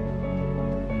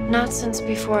 Not since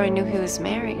before I knew he was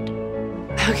married.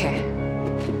 Okay.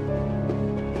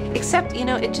 Except, you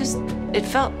know, it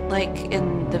felt like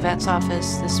in the vet's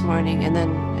office this morning and then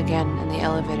again in the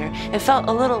elevator. It felt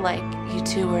a little like you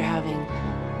two were having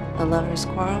a lover's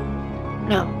quarrel.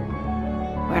 No,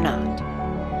 we're not.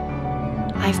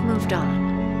 I've moved on.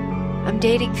 I'm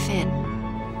dating Finn.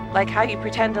 Like how you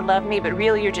pretend to love me, but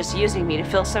really you're just using me to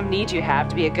fill some need you have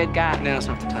to be a good guy. Now's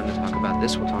not the time to talk about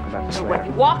this. We'll talk about this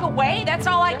later. Walk away? That's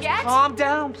all I get? Calm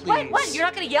down, please. What? You're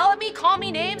not gonna yell at me, call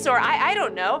me names, or I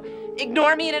don't know,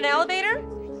 ignore me in an elevator?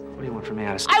 What do you want from me,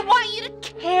 Addison? I want you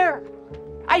to care.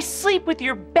 I sleep with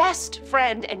your best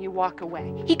friend and you walk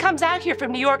away. He comes out here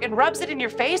from New York and rubs it in your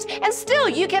face, and still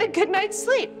you get a good night's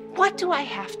sleep. What do I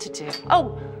have to do?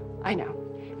 Oh, I know.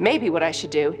 Maybe what I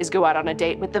should do is go out on a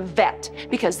date with the vet,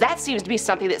 because that seems to be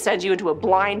something that sends you into a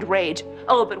blind rage.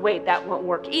 Oh, but wait, that won't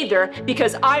work either,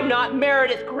 because I'm not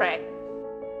Meredith Grey.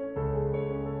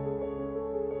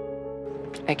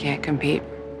 I can't compete.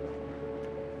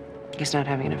 He's not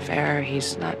having an affair.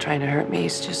 He's not trying to hurt me.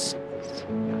 He's just...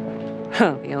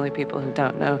 the only people who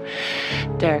don't know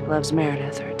Derek loves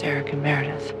Meredith are Derek and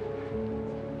Meredith.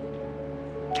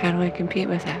 How do I compete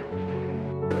with that?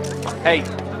 Hey.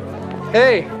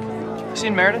 Hey. You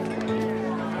seen Meredith?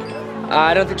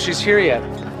 I don't think she's here yet.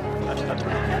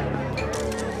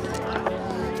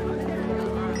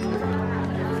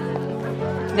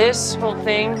 This whole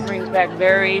thing brings back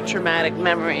very traumatic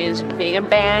memories of being a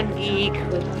band geek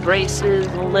with braces,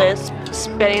 lisp,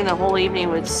 spending the whole evening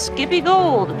with Skippy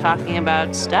Gold talking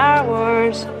about Star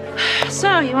Wars.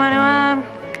 So, you want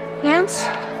to, dance?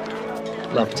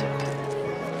 Love to.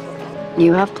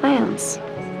 You have plans.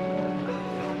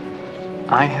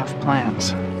 I have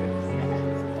plans.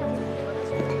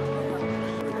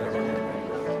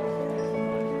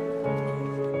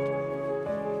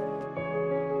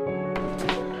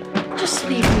 Just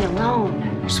leave me alone.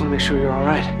 I just want to make sure you're all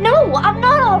right. No, I'm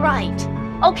not all right.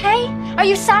 Okay? Are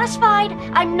you satisfied?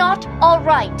 I'm not all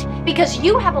right. Because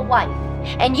you have a wife,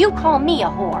 and you call me a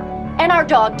whore. And our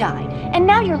dog died. And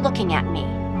now you're looking at me.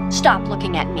 Stop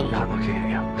looking at me. I'm not looking at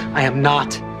you. I am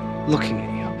not looking at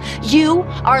you. You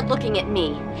are looking at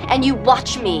me, and you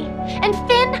watch me. And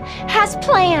Finn has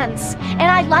plans. And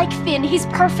I like Finn. He's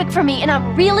perfect for me, and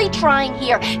I'm really trying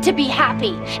here to be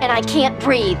happy. And I can't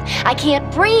breathe. I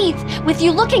can't breathe with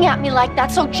you looking at me like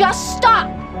that, so just stop.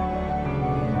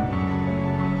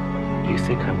 You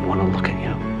think I want to look at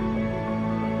you?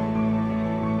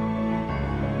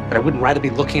 That I wouldn't rather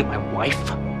be looking at my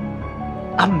wife?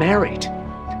 I'm married.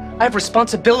 I have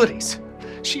responsibilities.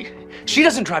 She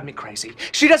doesn't drive me crazy.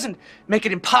 She doesn't make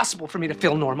it impossible for me to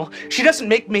feel normal. She doesn't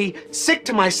make me sick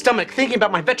to my stomach thinking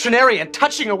about my veterinarian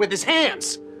touching her with his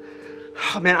hands.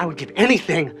 Oh man, I would give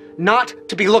anything not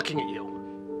to be looking at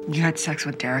you. You had sex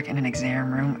with Derek in an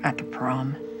exam room at the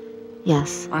prom?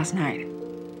 Yes. Last night.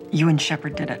 You and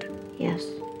Shepard did it? Yes.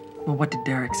 Well, what did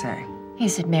Derek say? He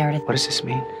said, Meredith. What does this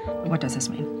mean? What does this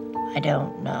mean? I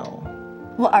don't know.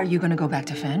 Well, are you gonna go back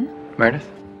to Finn? Meredith?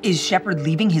 Is Shepard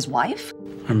leaving his wife?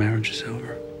 Our marriage is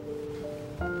over.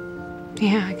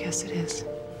 Yeah, I guess it is.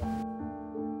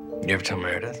 You ever tell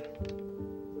Meredith?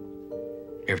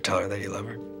 You ever tell her that you love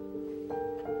her?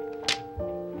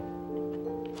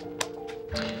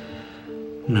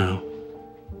 No.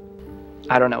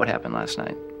 I don't know what happened last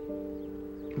night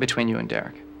between you and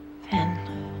Derek. Finn.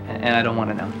 And I don't want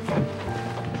to know.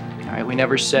 All right, we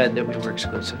never said that we were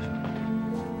exclusive.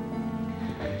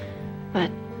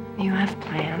 But you have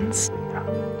plans.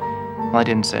 Well, I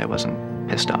didn't say I wasn't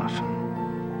pissed off.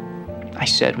 I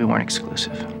said we weren't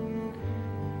exclusive.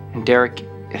 And Derek,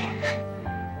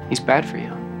 he's bad for you.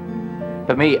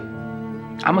 But me,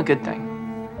 I'm a good thing.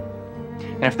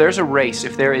 And if there's a race,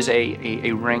 if there is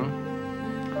a ring,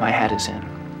 my hat is in.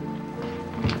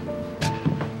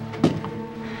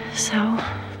 So,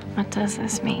 what does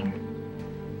this mean?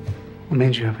 It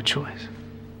means you have a choice.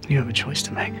 You have a choice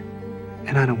to make.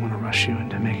 And I don't want to rush you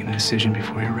into making a decision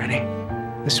before you're ready.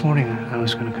 This morning, I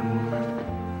was going to come over,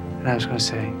 and I was going to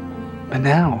say, but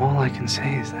now all I can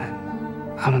say is that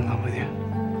I'm in love with you.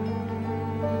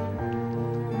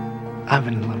 I've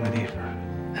been in love with you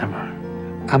forever.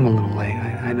 I'm a little late.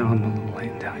 I know I'm a little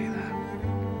late in telling you that.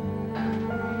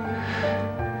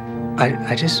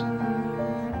 I just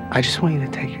want you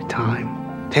to take your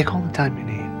time. Take all the time you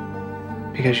need,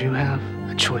 because you have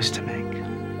a choice to make.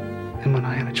 And when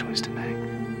I had a choice to make,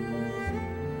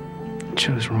 I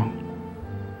chose wrong.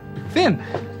 Finn!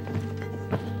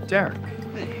 Derek.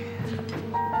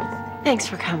 Thanks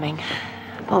for coming.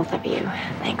 Both of you,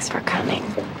 thanks for coming.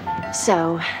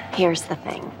 So, here's the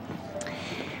thing.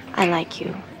 I like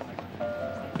you.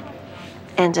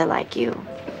 And I like you.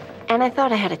 And I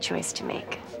thought I had a choice to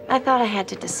make. I thought I had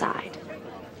to decide.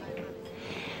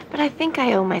 But I think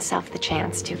I owe myself the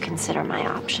chance to consider my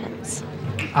options.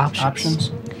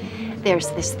 Options? There's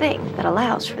this thing that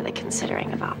allows for the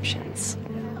considering of options.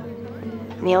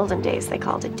 In the olden days, they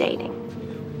called it dating.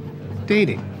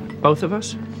 Dating? Both of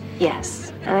us?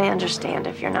 Yes, and I understand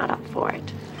if you're not up for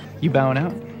it. You bowing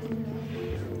out?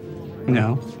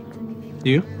 No.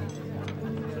 You?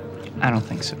 I don't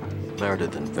think so.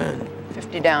 Meredith and Finn.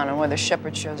 50 down on whether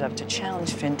Shepard shows up to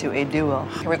challenge Finn to a duel.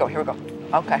 Here we go.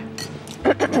 Okay.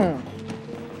 Come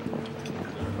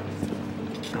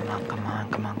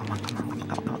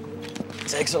on.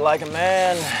 Takes it like a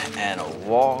man and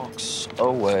walks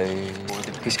away.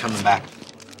 He's coming back.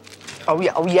 Oh,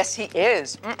 yeah. Oh, yes, he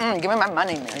is. Give me my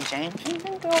money, Mary Jane.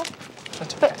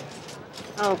 That's okay.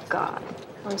 Oh, God.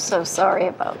 I'm so sorry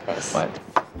about this. What?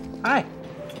 Hi.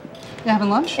 You having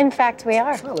lunch? In fact, we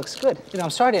are. Oh, looks good. You know,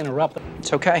 I'm sorry to interrupt, but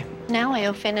It's okay. Now I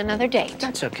owe Finn another date.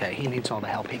 that's okay. He needs all the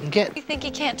help he can get. You think he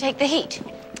can't take the heat?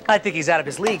 I think he's out of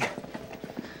his league.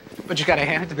 But you gotta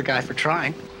hand it to the guy for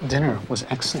trying. Dinner was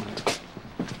excellent.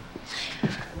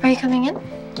 Are you coming in?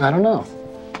 I don't know.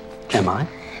 Am I?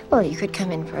 Well, you could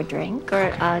come in for a drink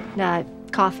or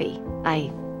coffee.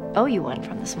 I owe you one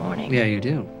from this morning. Yeah, you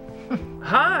do.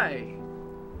 Hi!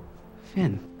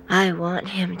 Finn. I want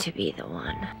him to be the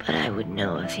one, but I would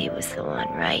know if he was the one,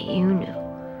 right? You knew,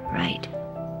 right?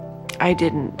 I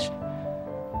didn't.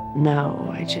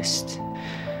 No,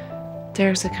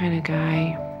 Derek's the kind of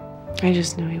guy, I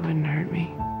just knew he wouldn't hurt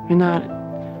me. And not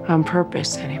on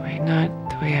purpose, anyway, not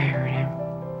the way I hurt him.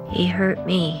 He hurt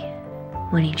me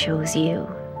when he chose you.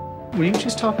 Were you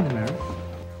just talking to Merder?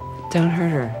 Don't hurt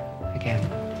her again.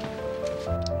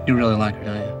 You really like her,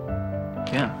 don't you?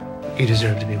 Yeah. You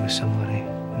deserve to be with somebody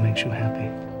who makes you happy.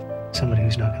 Somebody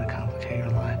who's not going to complicate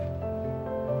your life.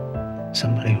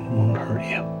 Somebody who won't hurt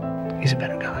you. He's a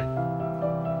better guy.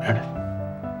 Meredith.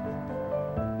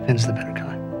 Finn's the better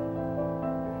guy.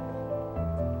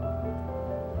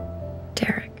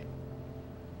 Derek.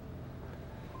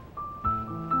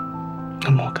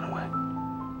 I'm walking away.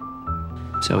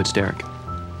 So it's Derek.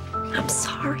 I'm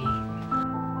sorry.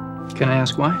 Can I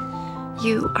ask why?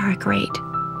 You are a great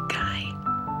guy.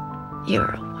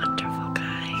 You're a wonderful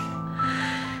guy.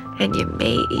 And you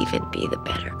may even be the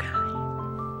better guy.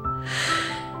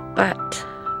 But...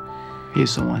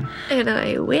 He's the one. And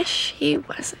I wish he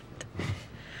wasn't.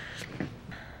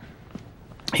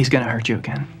 He's gonna hurt you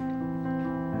again.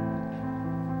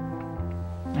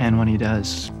 And when he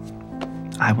does,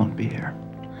 I won't be here.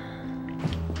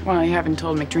 Well, you haven't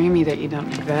told McDreamy that you don't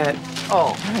do that.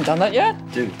 Oh, I haven't done that yet?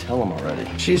 Dude, tell him already.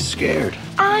 She's scared.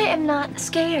 I am not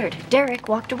scared. Derek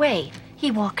walked away.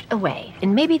 He walked away.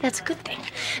 And maybe that's a good thing.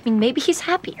 I mean, maybe he's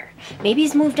happier. Maybe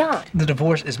he's moved on. The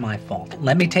divorce is my fault.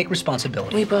 Let me take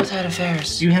responsibility. We both had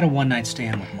affairs. You had a one-night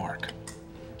stand with Mark.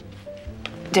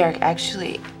 Derek,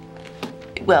 actually,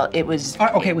 well, it was...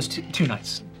 Okay, it was two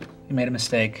nights. You made a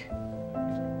mistake.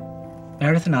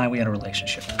 Meredith and I, we had a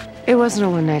relationship. It wasn't a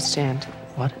one-night stand.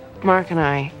 What? Mark and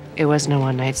I, it wasn't a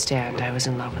one-night stand. I was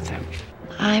in love with him.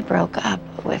 I broke up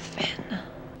with Finn.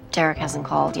 Derek hasn't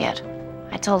called yet.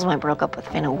 I told him I broke up with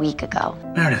Finn a week ago.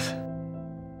 Meredith.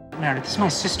 Meredith, this is my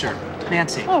sister,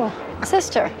 Nancy. Oh,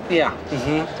 sister. Yeah.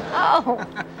 Oh,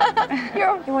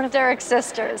 you're one of Derek's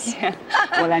sisters. Yeah.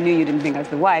 Well, I knew you didn't think I was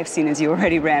the wife, seeing as you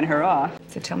already ran her off.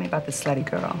 So tell me about the slutty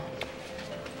girl.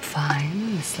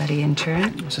 Fine, the slutty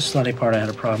intern. It's the slutty part I had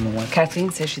a problem with. Kathleen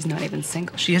says she's not even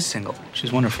single. She is single.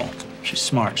 She's wonderful. She's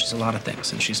smart. She's a lot of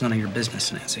things, and she's none of your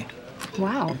business, Nancy.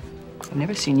 Wow. I've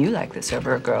never seen you like this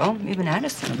over a girl, even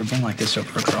Addison. Never been like this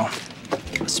over a girl.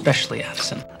 Especially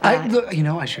Addison. You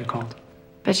know, I should have called.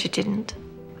 But you didn't.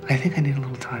 I think I need a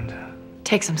little time to...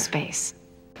 Take some space.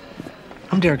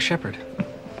 I'm Derek Shepherd.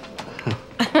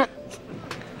 What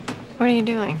are you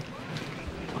doing?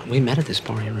 We met at this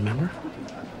bar, you remember?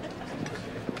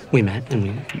 We met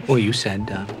and you said,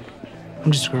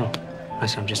 I'm just a girl. I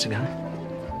said, I'm just a guy.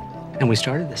 And we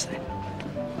started this thing.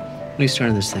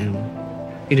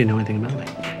 You didn't know anything about me.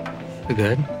 The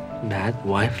good, bad,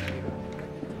 wife.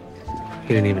 You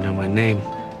didn't even know my name.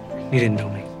 You didn't know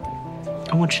me.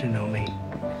 I want you to know me.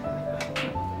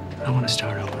 I want to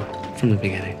start over from the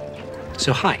beginning.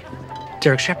 So hi,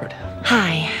 Derek Shepherd.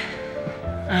 Hi,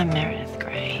 I'm Meredith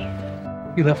Grey.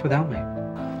 You left without me.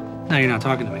 Now you're not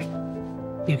talking to me.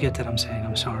 You get that I'm saying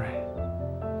I'm sorry,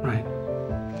 right?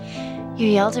 You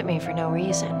yelled at me for no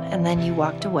reason, and then you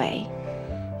walked away,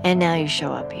 and now you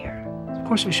show up here. Of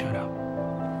course we showed up.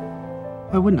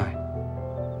 Why wouldn't I?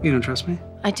 You don't trust me?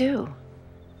 I do.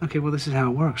 Okay, well, this is how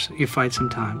it works. You fight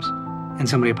sometimes, and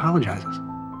somebody apologizes.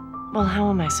 Well, how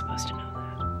am I supposed to know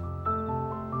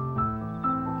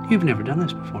that? You've never done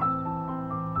this before.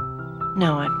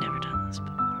 No, I've never done this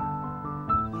before.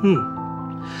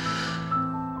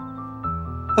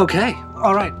 Okay,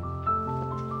 all right.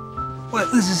 Well,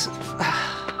 this is...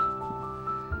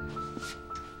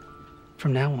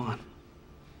 From now on,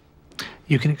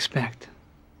 you can expect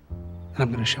that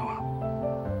I'm going to show up.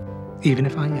 Even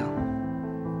if I yell.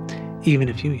 Even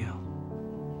if you yell.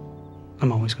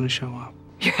 I'm always going to show up.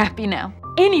 You're happy now?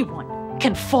 Anyone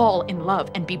can fall in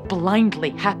love and be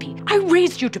blindly happy. I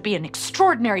raised you to be an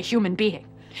extraordinary human being.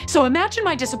 So imagine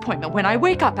my disappointment when I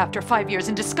wake up after 5 years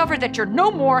and discover that you're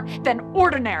no more than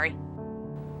ordinary.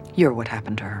 You're what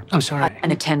happened to her. I'm sorry.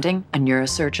 An attending, a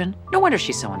neurosurgeon. No wonder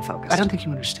she's so unfocused. I don't think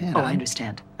you understand. Oh, I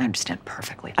understand. I understand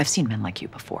perfectly. I've seen men like you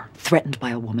before. Threatened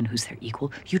by a woman who's their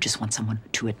equal. You just want someone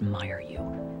to admire you.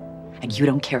 And you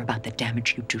don't care about the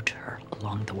damage you do to her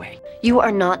along the way. You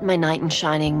are not my knight in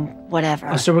shining whatever.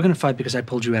 Oh, so we're going to fight because I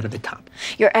pulled you out of the top.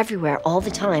 You're everywhere all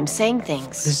the time saying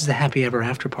things. This is the happy ever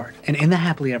after part. And in the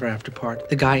happily ever after part,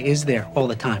 the guy is there all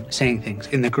the time saying things.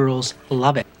 And the girls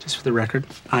love it. Just for the record,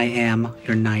 I am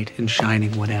your knight in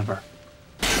shining whatever.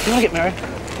 You want to get married?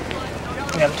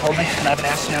 You haven't told me, and I haven't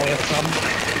asked, now we have a problem.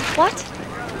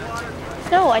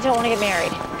 What? No, I don't want to get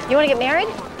married. You want to get married?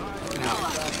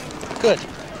 No. Good.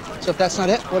 So if that's not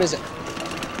it, what is it?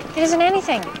 It isn't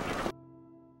anything.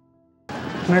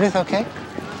 Meredith, okay?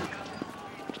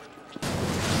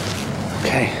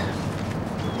 Okay.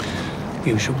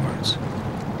 Use your words.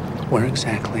 Where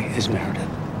exactly is Meredith?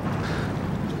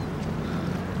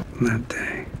 That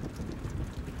day,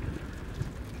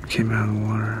 came out of the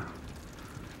water.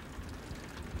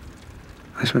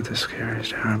 I spent the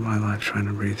scariest hour of my life trying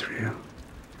to breathe through you.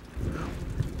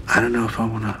 I don't know if I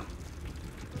want to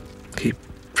keep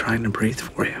trying to breathe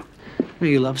for you.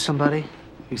 You love somebody?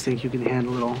 You think you can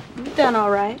handle it all? You've done all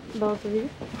right, both of you.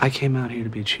 I came out here to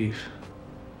be chief.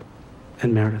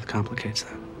 And Meredith complicates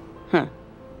that. Huh.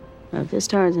 Now, if this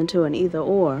turns into an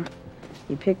either-or,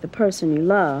 you pick the person you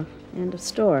love. End of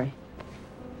story.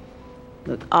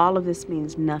 Look, all of this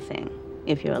means nothing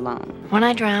if you're alone. When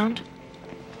I drowned,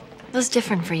 it was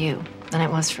different for you than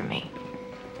it was for me.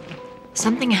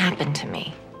 Something happened to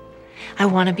me. I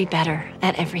want to be better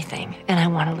at everything, and I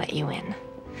want to let you in.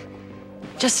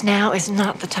 Just now is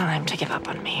not the time to give up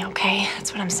on me, okay?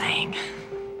 That's what I'm saying.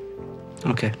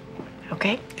 Okay.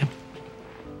 Okay? Yep.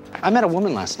 I met a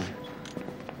woman last night.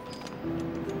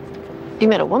 You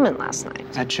met a woman last night?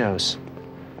 At Joe's.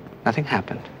 Nothing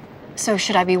happened. So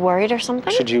should I be worried or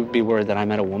something? Should you be worried that I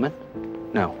met a woman?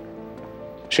 No.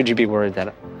 Should you be worried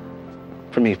that,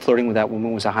 for me, flirting with that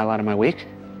woman was a highlight of my week?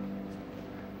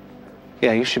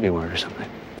 Yeah, you should be worried or something.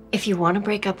 If you want to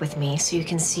break up with me so you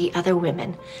can see other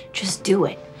women, just do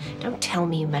it. Don't tell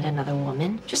me you met another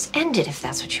woman. Just end it if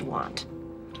that's what you want.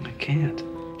 I can't.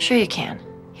 Sure you can.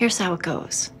 Here's how it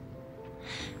goes.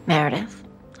 Meredith,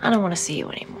 I don't want to see you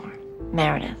anymore.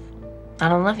 Meredith, I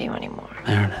don't love you anymore.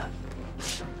 Meredith.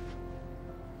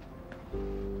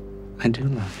 I do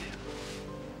love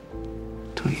you.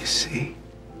 Don't you see?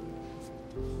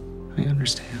 I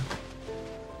understand.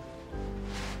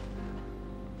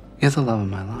 You're the love of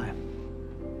my life.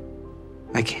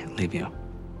 I can't leave you.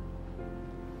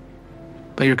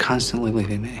 But you're constantly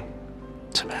leaving me.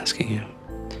 So I'm asking you,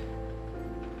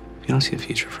 if you don't see a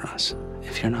future for us,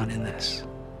 if you're not in this,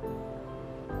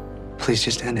 please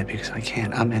just end it because I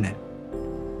can't. I'm in it.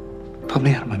 Put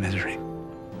me out of my misery.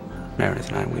 Meredith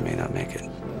and I, we may not make it.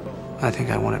 I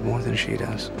think I want it more than she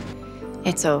does.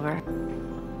 It's over.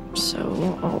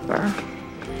 So over.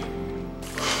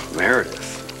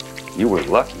 Meredith, you were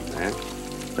lucky, man.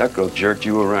 That girl jerked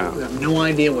you around. I have no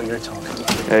idea what you're talking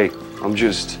about. Hey, I'm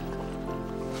just...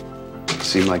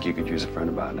 Seemed like you could use a friend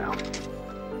about now.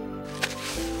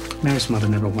 Mary's mother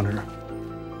never wanted her.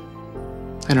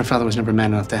 And her father was never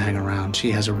man enough to hang around.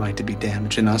 She has a right to be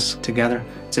damaged, and us, together,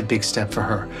 it's a big step for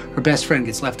her. Her best friend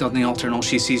gets left on the altar, and all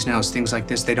she sees now is things like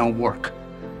this. They don't work.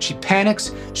 She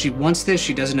panics, she wants this,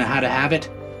 she doesn't know how to have it.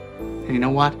 And you know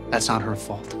what? That's not her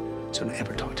fault. So don't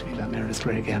ever talk to me about Meredith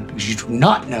Gray again, because you do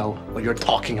not know what you're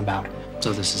talking about.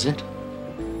 So this is it.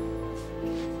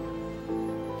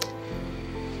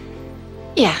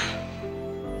 Yeah,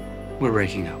 We're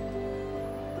breaking up.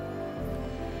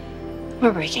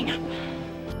 we're breaking up.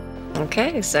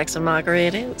 Okay, sex and mockery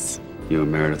it is. You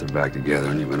and Meredith are back together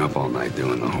and you've been up all night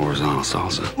doing the horizontal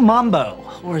salsa. Mambo.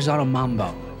 Horizontal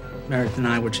mambo. Meredith and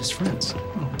I were just friends.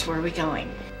 Where are we going?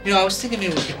 You know, I was thinking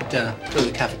maybe we could go to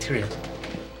the cafeteria.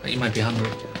 You might be hungry.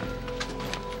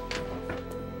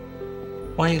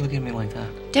 Why are you looking at me like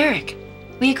that? Derek,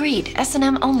 we agreed.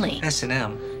 S&M only.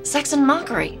 S&M? Sex and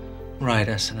mockery. Right,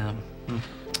 S&M.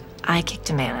 I kicked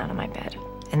a man out of my bed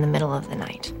in the middle of the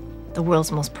night. The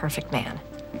world's most perfect man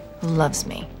who loves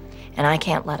me, and I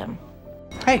can't let him.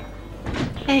 Hey.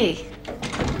 Hey.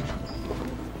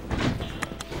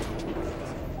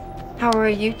 How are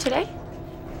you today?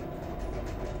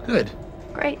 Good.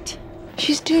 Great.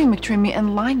 She's doing McDreamy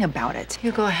and lying about it.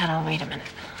 You go ahead, I'll wait a minute.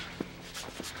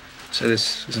 So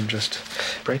this isn't just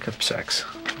breakup sex.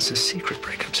 This is secret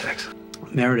breakup sex.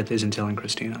 Meredith isn't telling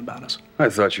Christina about us. I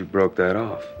thought you broke that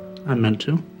off. I meant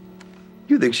to.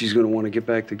 You think she's gonna want to get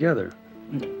back together?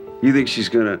 You think she's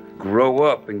gonna grow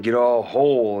up and get all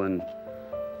whole and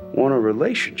want a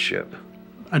relationship?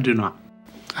 I do not.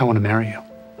 I want to marry you.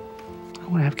 I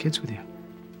want to have kids with you.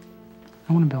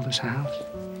 I want to build us a house.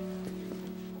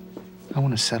 I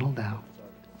want to settle down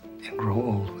and grow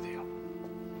old with you.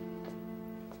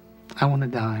 I want to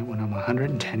die when I'm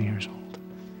 110 years old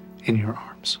in your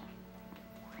arms.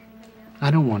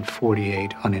 I don't want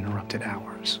 48 uninterrupted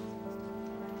hours.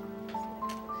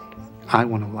 I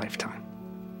want a lifetime.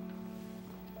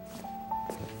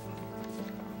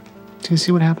 Do you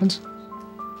see what happens?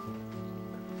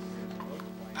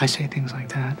 I say things like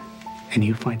that, and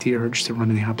you fight the urge to run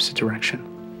in the opposite direction.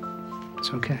 It's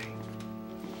okay.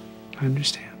 I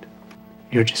understand.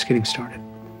 You're just getting started.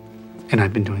 And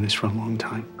I've been doing this for a long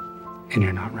time. And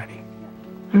you're not ready.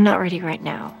 I'm not ready right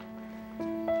now.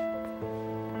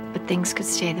 But things could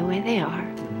stay the way they are,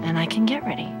 and I can get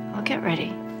ready. I'll get ready.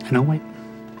 And I'll wait.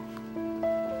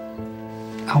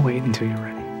 I'll wait until you're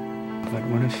ready. But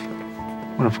what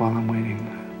if while I'm waiting,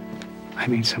 I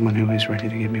meet someone who is ready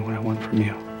to give me what I want from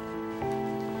you?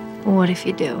 What if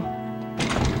you do?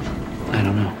 I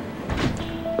don't know.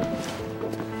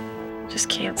 Just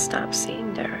can't stop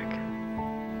seeing Derek.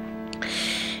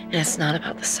 And it's not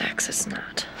about the sex, it's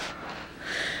not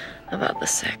about the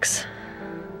sex.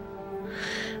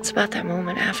 It's about that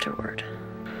moment afterward.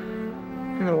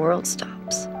 And the world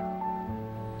stops.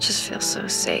 It just feels so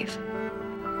safe.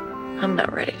 I'm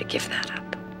not ready to give that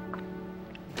up.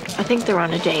 I think they're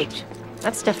on a date.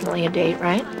 That's definitely a date,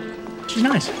 right? She's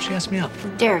nice. She asked me out.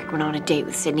 Derek went on a date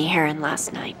with Sydney Heron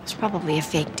last night. It was probably a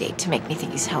fake date to make me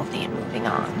think he's healthy and moving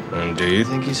on. And do you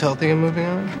think he's healthy and moving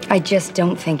on? I just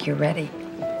don't think you're ready.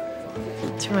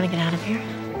 Do you want to get out of here?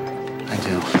 I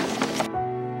do.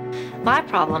 My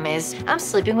problem is I'm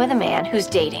sleeping with a man who's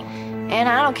dating. And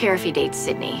I don't care if he dates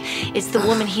Sydney. It's the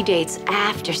woman he dates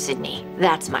after Sydney.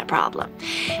 That's my problem.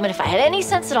 But if I had any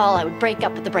sense at all, I would break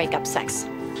up with the breakup sex.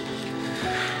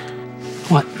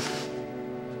 What?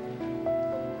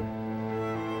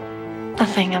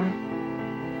 Nothing. I'm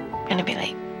gonna be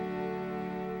late.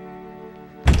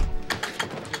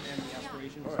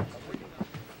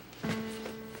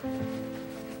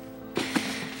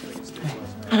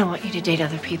 I don't want you to date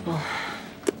other people.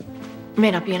 It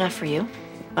may not be enough for you,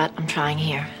 but I'm trying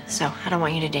here. So I don't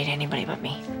want you to date anybody but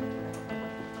me.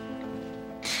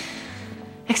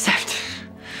 Except,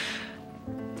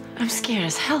 I'm scared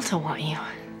as hell to want you.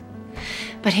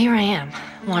 But here I am,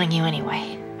 wanting you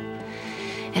anyway.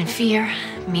 And fear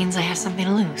means I have something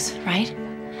to lose, right?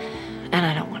 And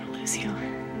I don't want to lose you.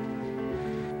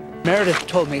 Meredith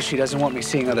told me she doesn't want me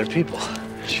seeing other people.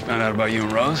 She found out about you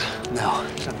and Rose? No,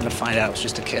 nothing to find out. It was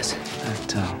just a kiss.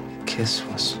 That kiss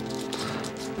was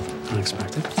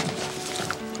unexpected.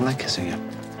 I like kissing you.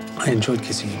 I enjoyed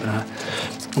kissing you, but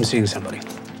I'm seeing somebody.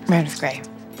 Meredith Grey.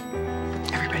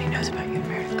 Everybody knows about you and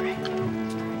Meredith Grey.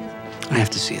 I have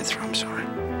to see it through. I'm sorry.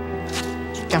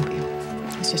 Don't be.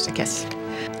 It's just a kiss.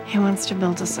 He wants to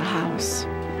build us a house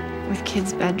with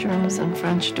kids' bedrooms and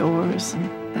French doors,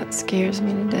 and that scares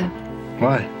me to death.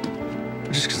 Why?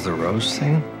 Just because of the Rose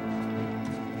thing?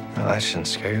 Well, that shouldn't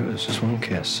scare you. It was just one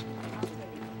kiss.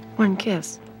 One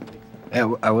kiss.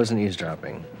 Yeah, I wasn't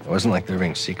eavesdropping. It wasn't like they were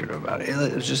being secretive about it.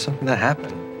 It was just something that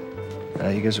happened.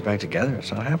 You guys are back together.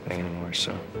 It's not happening anymore,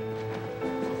 so.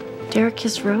 Derek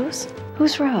kissed Rose?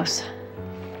 Who's Rose?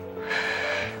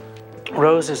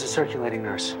 Rose is a circulating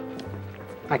nurse.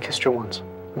 I kissed her once.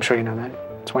 I'm sure you know that.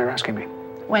 That's why you're asking me.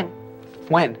 When?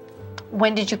 When?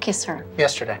 When did you kiss her?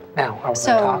 Yesterday. Now, are we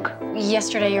So, gonna talk?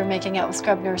 yesterday you're making out with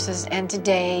scrub nurses, and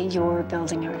today you're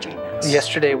building her dream house.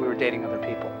 Yesterday we were dating other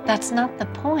people. That's not the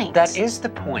point. That is the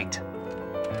point.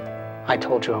 I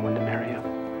told you I wanted to marry you.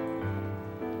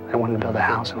 I wanted to build a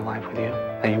house and a life with you,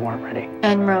 that you weren't ready.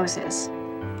 And Roses.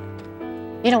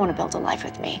 You don't want to build a life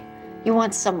with me. You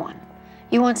want someone.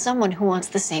 You want someone who wants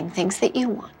the same things that you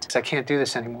want. I can't do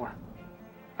this anymore.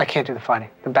 I can't do the fighting,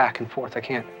 the back and forth. I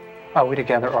can't. Are we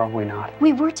together or are we not?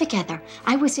 We were together.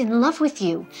 I was in love with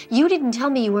you. You didn't tell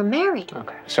me you were married.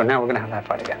 Okay, so now we're gonna have that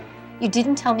fight again. You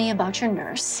didn't tell me about your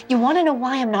nurse. You want to know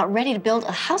why I'm not ready to build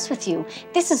a house with you.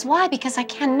 This is why, because I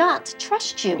cannot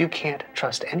trust you. You can't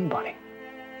trust anybody.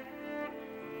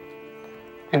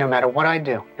 And no matter what I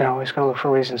do, you're always gonna look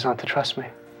for reasons not to trust me.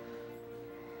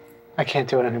 I can't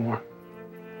do it anymore.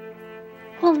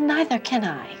 Well, neither can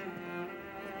I.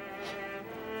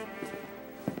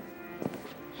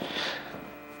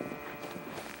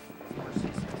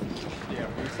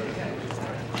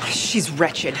 She's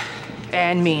wretched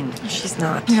and mean. She's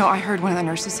not. You know, I heard one of the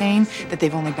nurses saying that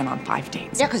they've only been on 5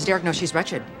 dates. Yeah, because Derek knows she's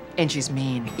wretched and she's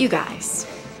mean. You guys,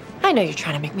 I know you're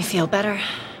trying to make me feel better,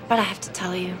 but I have to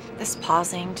tell you, this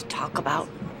pausing to talk about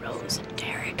Rose and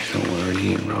Derek. Don't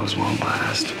worry, Rose won't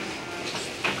last.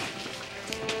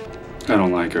 I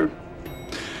don't like her.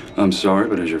 I'm sorry,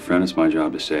 but as your friend, it's my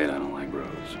job to say it. I don't like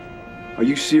Rose. Are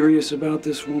you serious about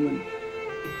this woman?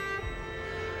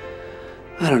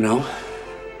 I don't know.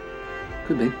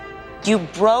 Could be. You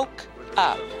broke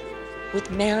up with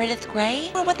Meredith Grey?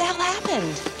 What the hell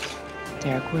happened?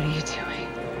 Derek, what are you doing?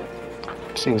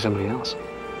 I'm seeing somebody else.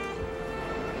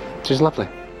 She's lovely.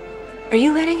 Are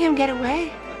you letting him get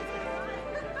away?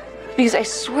 Because I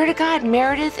swear to God,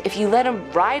 Meredith, if you let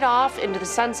him ride off into the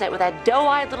sunset with that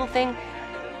doe-eyed little thing.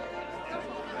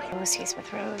 Rose, he's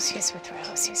with Rose, he's with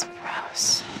Rose, he's with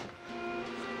Rose.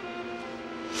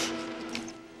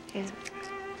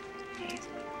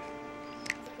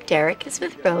 Derek is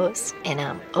with Rose, and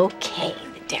I'm okay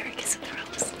that Derek is with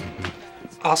Rose.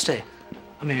 I'll stay.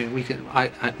 I mean, we can.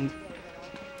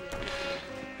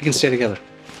 We can stay together.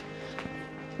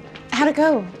 How'd it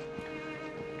go?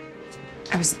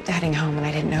 I was heading home and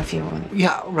I didn't know if you wanted.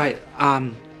 Yeah, right.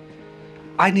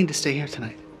 I need to stay here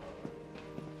tonight.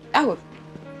 Oh,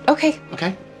 okay.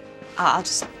 Okay. I'll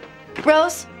just.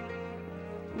 Rose,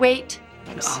 wait.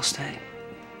 I'll stay.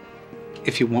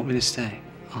 If you want me to stay,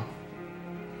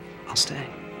 I'll stay.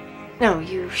 No,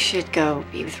 you should go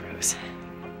be with Rose.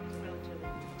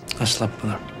 I slept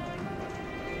with her.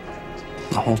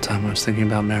 The whole time I was thinking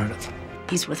about Meredith.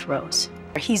 He's with Rose.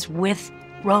 He's with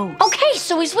Rose. Okay,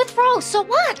 so he's with Rose, so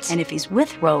what? And if he's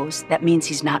with Rose, that means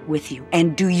he's not with you.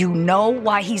 And do you know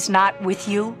why he's not with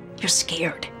you? You're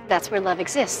scared. That's where love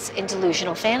exists, in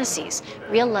delusional fantasies.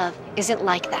 Real love isn't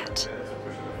like that.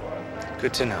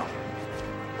 Good to know.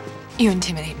 You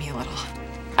intimidate me a little.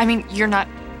 I mean, you're not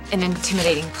an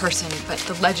intimidating person, but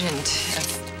the legend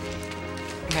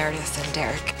of Meredith and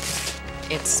Derek,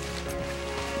 it's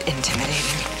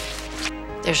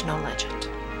intimidating. There's no legend.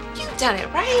 You've done it,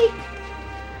 right?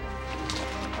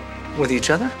 With each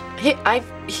other?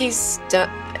 He's done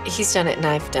it and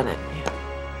I've done it.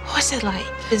 What's it like?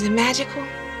 Is it magical?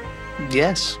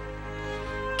 Yes.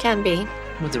 Can be.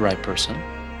 With the right person.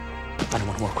 I don't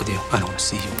want to work with you. I don't want to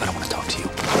see you. I don't want to talk to you.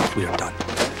 We are done.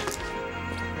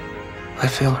 I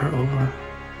fail her over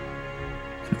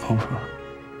and over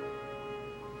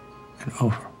and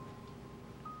over.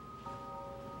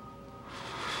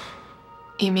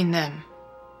 You mean them?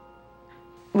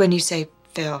 When you say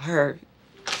fail her.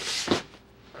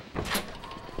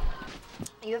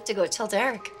 You have to go tell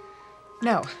Derek.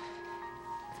 No.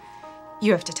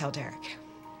 You have to tell Derek.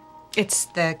 It's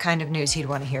the kind of news he'd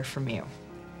want to hear from you.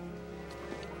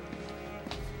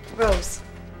 Rose.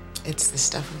 It's the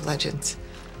stuff of legends.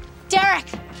 Derek!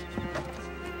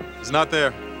 He's not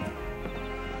there.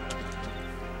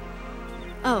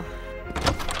 Oh.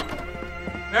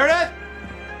 Meredith?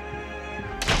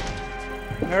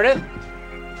 Meredith?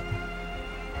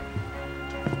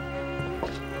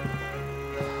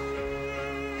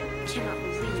 I cannot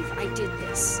believe I did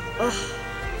this. Ugh.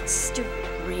 Stupid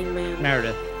Green Man.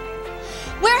 Meredith.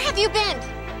 Where have you been?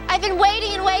 I've been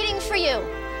waiting and waiting for you.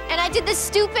 And I did this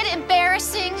stupid,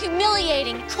 embarrassing,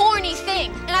 humiliating, corny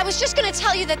thing. And I was just gonna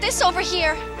tell you that this over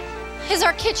here is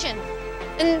our kitchen.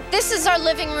 And this is our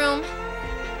living room.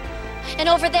 And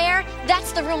over there,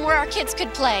 that's the room where our kids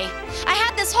could play. I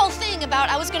had this whole thing about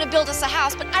I was gonna build us a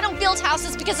house, but I don't build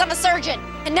houses because I'm a surgeon.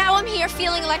 And now I'm here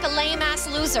feeling like a lame-ass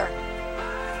loser.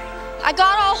 I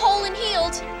got all whole and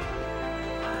healed.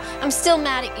 I'm still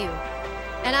mad at you.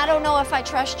 And I don't know if I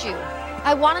trust you.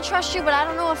 I want to trust you, but I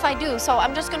don't know if I do, so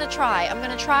I'm just going to try. I'm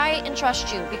going to try and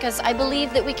trust you because I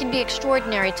believe that we can be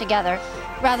extraordinary together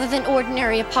rather than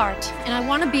ordinary apart. And I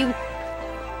want to be...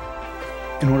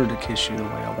 In order to kiss you the way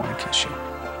I want to kiss you,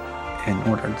 in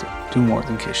order to do more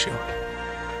than kiss you,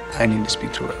 I need to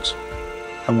speak to Rose.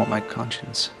 I want my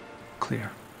conscience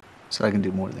clear so I can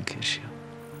do more than kiss you.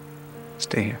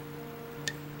 Stay here.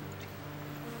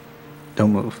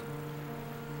 Don't move.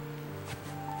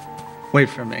 Wait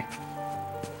for me.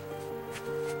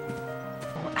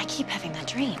 I keep having that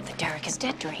dream, the Derek is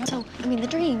dead dream. So, I mean, the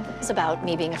dream is about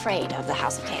me being afraid of the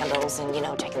House of Candles and, you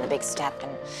know, taking the big step.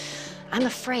 And I'm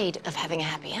afraid of having a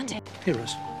happy ending. Hey,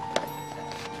 Rose.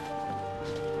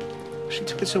 She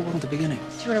took it so well at the beginning.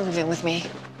 Do you want to move in with me?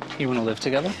 You want to live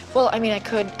together? Well, I mean, I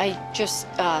could. I just,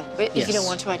 if Yes. you don't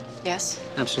want to, yes?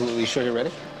 Absolutely. You sure you're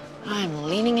ready? I'm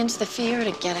leaning into the fear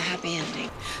to get a happy ending.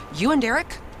 You and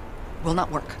Derek will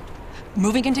not work.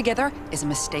 Moving in together is a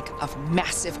mistake of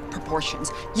massive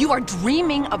proportions. You are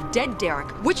dreaming of dead Derek,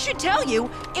 which should tell you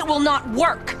it will not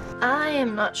work. I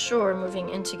am not sure moving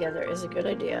in together is a good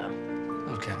idea.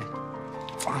 Okay.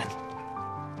 Fine.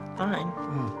 Fine.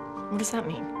 What does that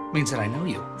mean? Means that I know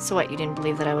you. So what, you didn't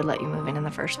believe that I would let you move in the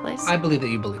first place? I believe that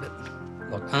you believe it.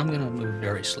 Look, I'm gonna move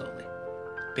very slowly.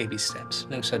 Baby steps,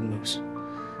 no sudden moves.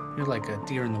 You're like a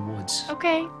deer in the woods.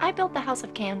 Okay, I built the House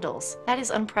of Candles. That is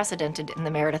unprecedented in the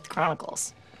Meredith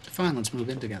Chronicles. Fine, let's move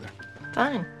in together.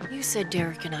 Fine. You said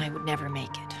Derek and I would never make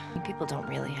it. People don't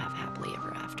really have happily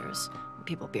ever afters.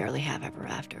 People barely have ever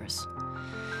afters.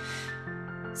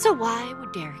 So why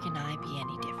would Derek and I be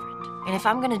any different? And if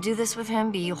I'm gonna do this with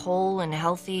him, be whole and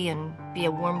healthy and be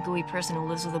a warm, gooey person who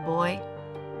lives with a boy,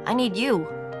 I need you.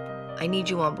 I need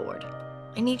you on board.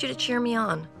 I need you to cheer me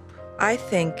on. I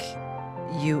think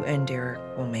you and Derek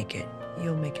will make it.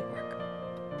 You'll make it work.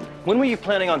 When were you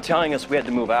planning on telling us we had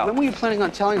to move out? When were you planning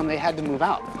on telling them they had to move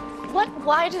out? What?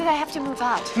 Why did I have to move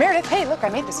out? Meredith, hey, look, I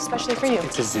made this especially for you.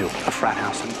 It's a zoo, a frat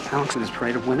house, and Alex and his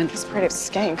parade of women. This parade of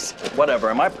skanks. Whatever.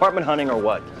 Am I apartment hunting or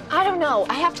what? I don't know.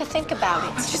 I have to think about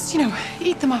it. Just,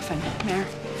 eat the muffin, Mare.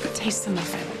 Taste the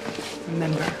muffin.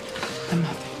 Remember the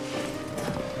muffin.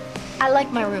 I like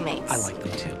my roommates. I like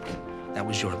them too. That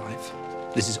was your life.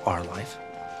 This is our life.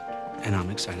 And I'm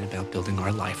excited about building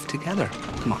our life together.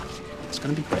 Come on, it's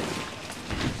gonna be great.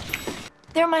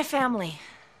 They're my family.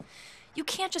 You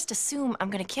can't just assume I'm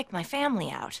gonna kick my family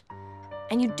out.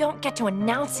 And you don't get to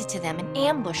announce it to them and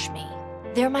ambush me.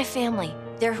 They're my family.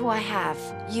 They're who I have.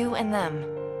 You and them.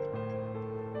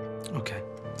 Okay.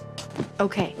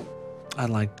 Okay. I'd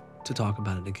like to talk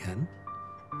about it again,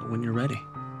 but when you're ready.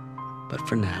 But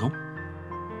for now,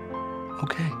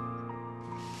 okay.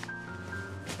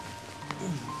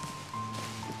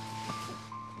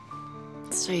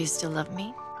 So you still love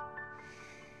me?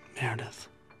 Meredith.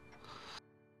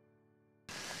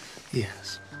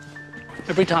 Yes.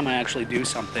 Every time I actually do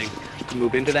something to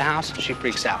move into the house, she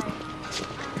freaks out.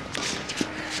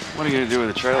 What are you gonna do with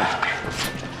the trailer?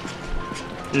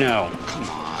 No, come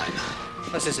on.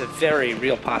 This is a very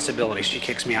real possibility she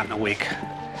kicks me out in a week.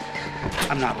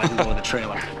 I'm not letting go of the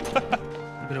trailer.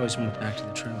 You could always move back to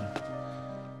the trailer.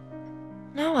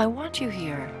 No, I want you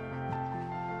here.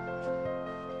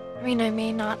 I mean, I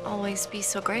may not always be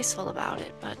so graceful about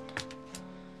it, but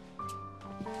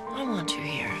I want you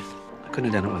here. I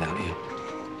couldn't have done it without you.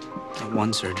 Not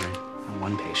one surgery, not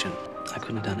one patient. I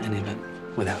couldn't have done any of it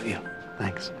without you.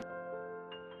 Thanks.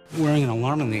 Wearing an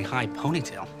alarmingly high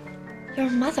ponytail. Your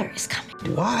mother is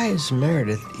coming. Why is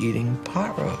Meredith eating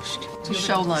pot roast? It's a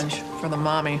show lunch for the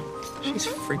mommy. She's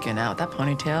freaking out. That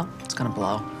ponytail, it's gonna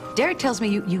blow. Derek tells me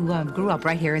you grew up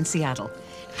right here in Seattle.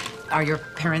 Are your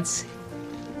parents?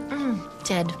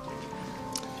 Dead.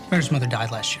 Meredith's mother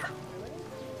died last year.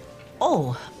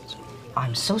 Oh,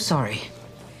 I'm so sorry.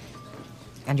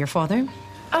 And your father?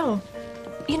 Oh,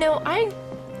 I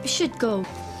should go.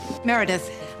 Meredith,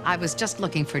 I was just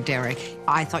looking for Derek.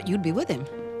 I thought you'd be with him.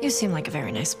 You seem like a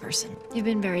very nice person. You've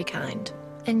been very kind,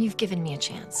 and you've given me a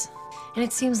chance. And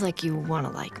it seems like you want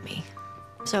to like me.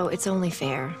 So it's only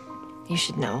fair. You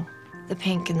should know. The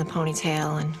pink and the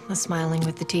ponytail and the smiling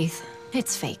with the teeth.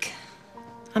 It's fake.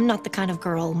 I'm not the kind of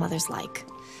girl mothers like.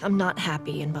 I'm not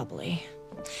happy and bubbly.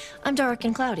 I'm dark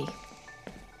and cloudy.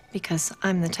 Because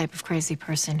I'm the type of crazy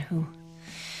person who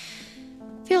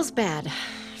feels bad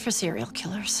for serial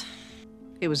killers.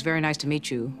 It was very nice to meet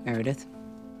you, Meredith.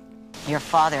 Your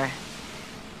father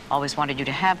always wanted you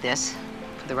to have this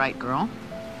for the right girl.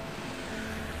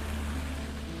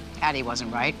 Addie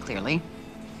wasn't right, clearly.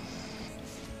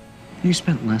 You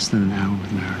spent less than an hour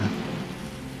with Merder.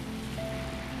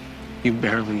 You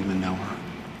barely even know her.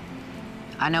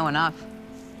 I know enough.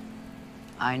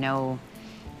 I know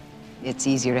it's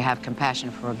easier to have compassion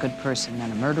for a good person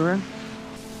than a murderer.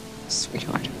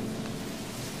 Sweetheart.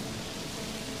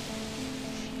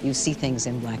 You see things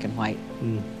in black and white.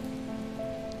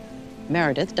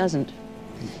 Meredith doesn't.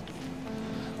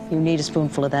 You need a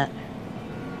spoonful of that.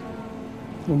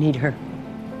 You need her.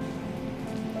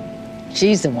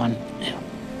 She's the one. Yeah.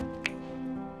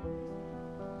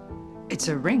 It's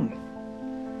a ring.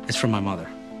 It's from my mother.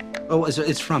 Oh,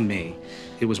 it's from me.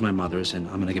 It was my mother's, and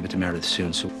I'm gonna give it to Meredith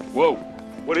soon, so... Whoa,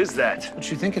 what is that? What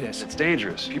you think it is? It's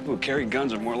dangerous. People who carry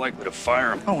guns are more likely to fire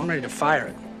them. Oh, I'm ready to fire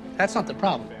it. That's not the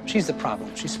problem. She's the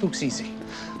problem. She spooks easy.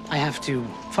 I have to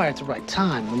fire at the right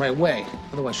time, the right way.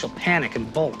 Otherwise, she'll panic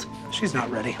and bolt. She's not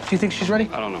ready. Do you think she's ready?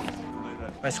 I don't know.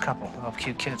 Nice couple. I love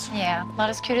cute kids. Yeah, not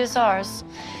as cute as ours,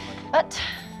 but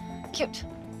cute.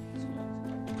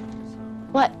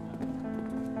 What?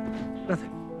 Nothing.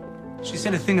 She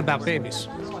said a thing about babies.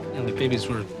 And the babies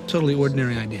were a totally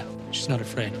ordinary idea. She's not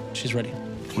afraid. She's ready.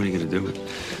 What are you gonna do?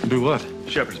 Do what?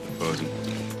 Shepard's proposing.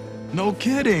 No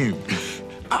kidding.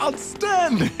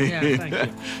 Outstanding. Yeah, thank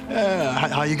you.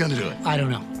 How are you gonna do it? I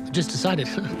don't know. I just decided.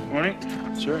 Morning,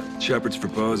 sir. Shepard's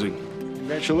proposing.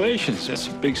 Congratulations. That's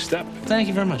a big step. Thank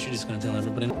you very much. You're just gonna tell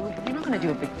everybody. You're not gonna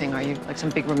do a big thing, are you? Like some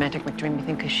big romantic dreamy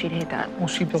thing, because she'd hate that. Well,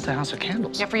 she built a house of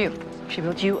candles. Yeah, for you. She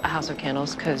built you a house of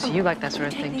candles, because you like that sort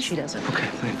of thing. She doesn't. Okay,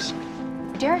 thanks.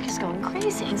 Derek is going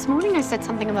crazy. This morning I said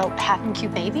something about having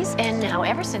cute babies, and now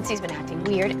ever since he's been acting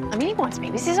weird. I mean, he wants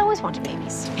babies. He's always wanted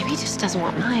babies. Maybe he just doesn't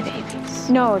want my babies.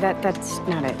 No, that's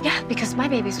not it. Yeah, because my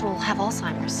babies will have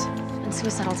Alzheimer's and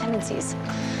suicidal tendencies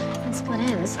and split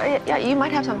ends. Yeah, you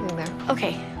might have something there.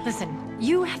 Okay, listen.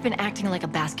 You have been acting like a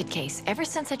basket case ever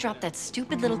since I dropped that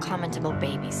stupid little comment about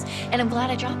babies. And I'm glad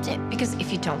I dropped it, because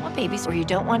if you don't want babies, or you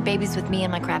don't want babies with me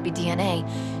and my crappy DNA,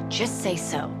 just say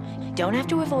so. You don't have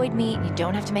to avoid me, and you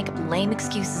don't have to make up lame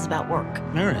excuses about work.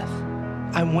 Meredith,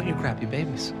 I want your crappy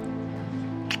babies.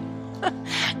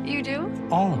 you do?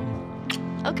 All of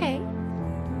them. Okay.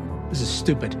 This is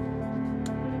stupid.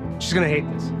 She's gonna hate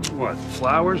this. What?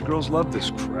 Flowers? Girls love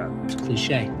this crap. It's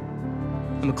cliche.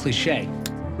 I'm a cliche.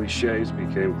 Cliches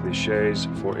became cliches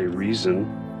for a reason.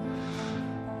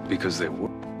 Because they were.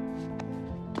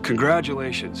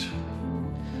 Congratulations.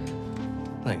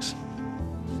 Thanks.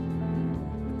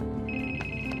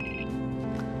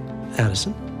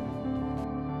 Addison?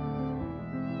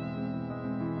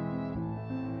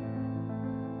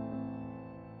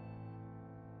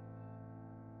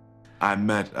 I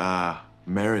met,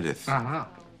 Meredith. Uh-huh.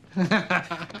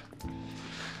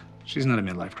 She's not a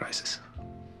midlife crisis.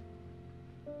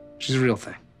 She's a real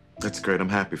thing. That's great. I'm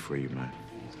happy for you, man.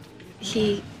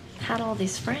 He had all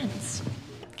these friends.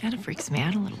 Kind of freaks me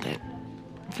out a little bit.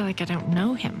 I feel like I don't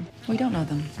know him. We don't know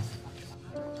them.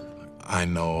 I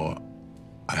know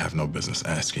I have no business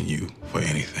asking you for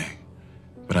anything,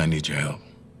 but I need your help.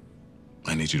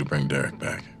 I need you to bring Derek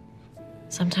back.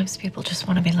 Sometimes people just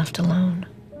want to be left alone.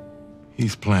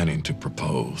 He's planning to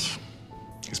propose.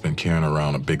 He's been carrying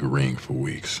around a big ring for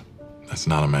weeks. That's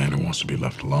not a man who wants to be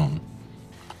left alone.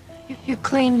 You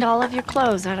cleaned all of your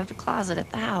clothes out of the closet at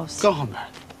the house. Go home, man.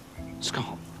 Just go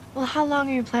home. Well, how long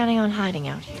are you planning on hiding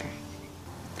out here?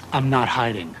 I'm not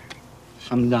hiding.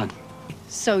 I'm done.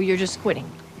 So you're just quitting?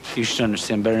 You should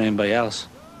understand better than anybody else.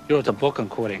 You wrote the book on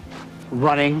quitting.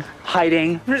 Running,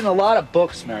 hiding. I've written a lot of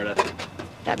books, Meredith.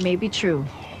 That may be true,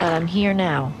 but I'm here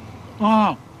now.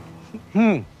 Oh.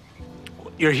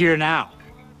 You're here now.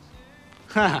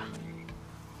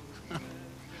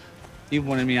 You've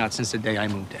wanted me out since the day I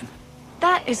moved in.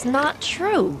 That is not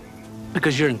true.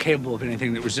 Because you're incapable of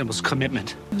anything that resembles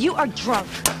commitment. You are drunk.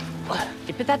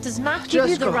 But that does not give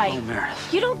you the go right. home,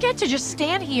 Meredith. You don't get to just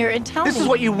stand here and tell me. This is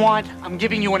what you want. I'm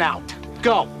giving you an out.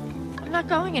 Go. I'm not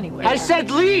going anywhere. I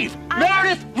said leave!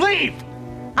 Meredith, leave!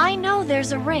 I know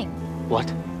there's a ring.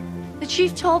 What? The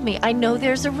chief told me I know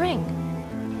there's a ring.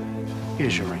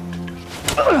 Here's your ring.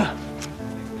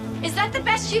 Is that the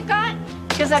best you've got?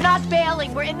 Because I'm not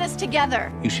bailing. We're in this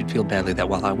together. You should feel badly that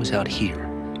while I was out here,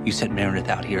 you sent Meredith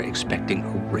out here expecting a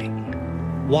ring.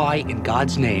 Why in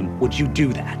God's name would you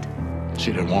do that?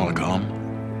 She didn't want to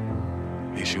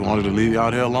come. She wanted to leave you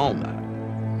out here alone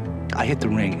now. I hid the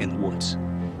ring in the woods.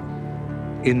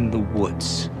 In the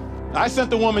woods. I sent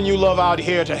the woman you love out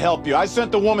here to help you. I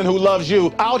sent the woman who loves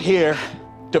you out here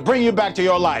to bring you back to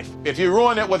your life. If you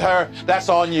ruin it with her, that's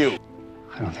on you.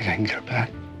 I don't think I can get her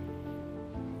back.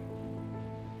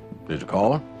 Did you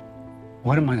call her?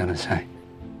 What am I gonna say?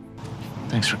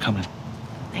 Thanks for coming.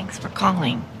 Thanks for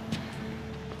calling.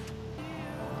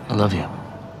 I love you.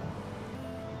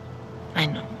 I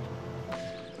know.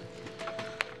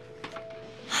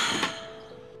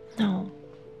 No,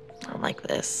 not like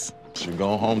this. You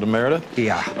going home to Merder?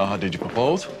 Yeah. Did you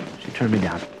propose? She turned me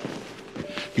down.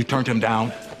 You turned him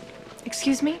down?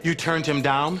 Excuse me? You turned him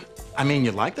down? I mean,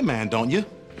 you like the man, don't you?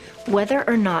 Whether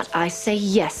or not I say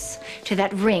yes to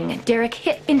that ring Derek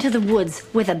hit into the woods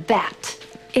with a bat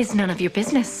is none of your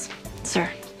business, sir.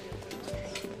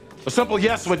 A simple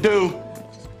yes would do.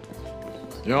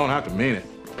 You don't have to mean it.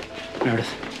 Meredith,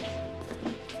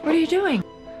 What are you doing?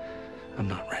 I'm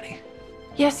not ready.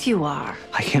 Yes, you are.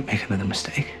 I can't make another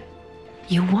mistake.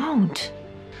 You won't.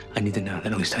 I need to know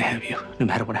that at least I have you. No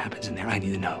matter what happens in there, I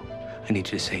need to know. I need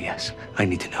you to say yes. I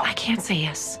need to know. I can't say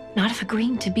yes. Not if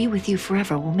agreeing to be with you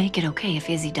forever will make it okay if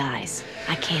Izzy dies.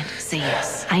 I can't say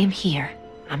yes. I am here.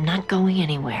 I'm not going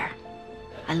anywhere.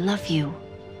 I love you.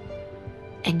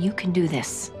 And you can do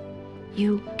this.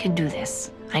 You can do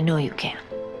this. I know you can.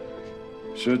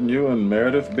 Shouldn't you and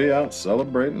Meredith be out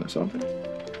celebrating or something?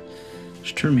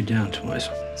 She turned me down twice.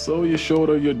 So you showed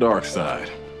her your dark side.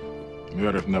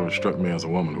 Meredith never struck me as a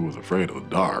woman who was afraid of the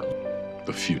dark.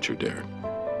 The future, Derek.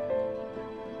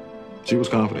 She was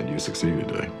confident you succeeded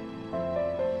today.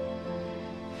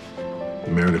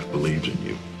 Meredith believed in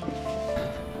you.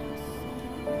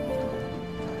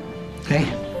 Hey,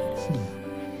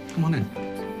 come on in.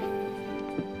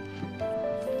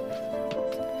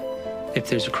 If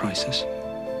there's a crisis,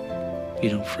 you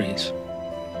don't freeze.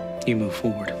 You move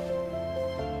forward.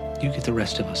 You get the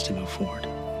rest of us to move forward.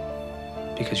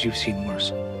 Because you've seen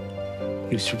worse.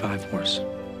 You've survived worse.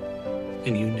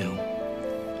 And you know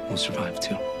we'll survive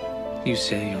too. You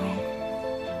say you're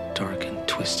all dark and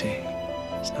twisty.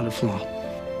 It's not a flaw.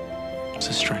 It's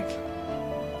a strength.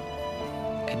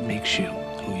 It makes you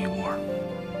who you are.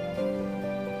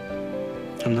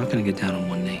 I'm not gonna get down on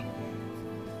one knee.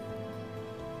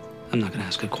 I'm not gonna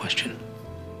ask a question.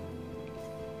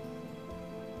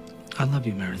 I love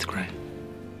you, Meredith Grey.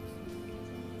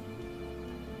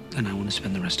 And I want to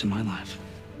spend the rest of my life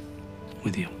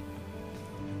with you.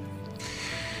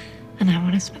 And I want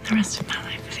want to spend the rest of my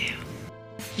life with you.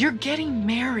 You're getting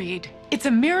married. It's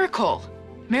a miracle.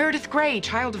 Meredith Grey,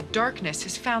 child of darkness,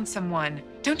 has found someone.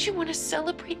 Don't you want to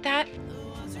celebrate that?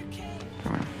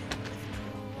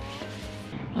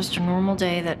 Just a normal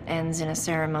day that ends in a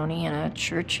ceremony in a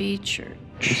churchy church.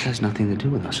 This has nothing to do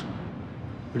with us.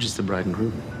 We're just the bride and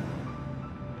groom.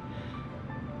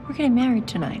 We're getting married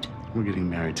tonight. We're getting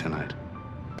married tonight.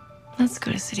 Let's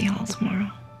go to City Hall tomorrow.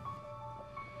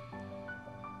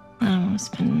 I don't want to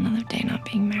spend another day not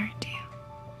being married to you.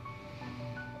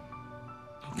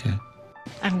 Okay.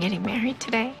 I'm getting married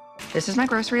today. This is my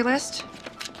grocery list.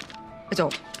 It's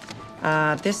old.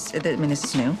 This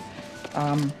is new.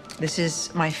 This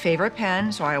is my favorite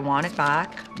pen, so I want it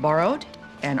back, borrowed,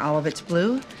 and all of it's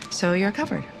blue, so you're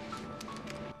covered.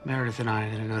 Meredith and I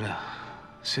are gonna go to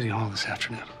City Hall this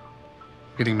afternoon.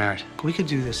 We're getting married. We could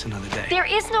do this another day. There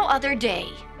is no other day.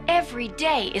 Every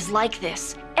day is like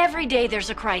this. Every day there's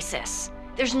a crisis.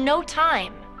 There's no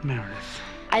time. Meredith.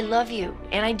 I love you,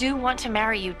 and I do want to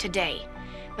marry you today,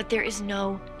 but there is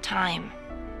no time.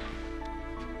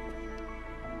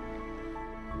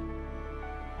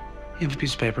 You have a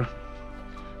piece of paper?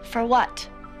 For what?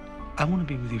 I want to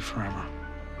be with you forever.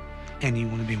 And you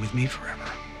want to be with me forever.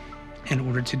 In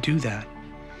order to do that,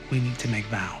 we need to make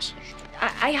vows.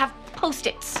 I have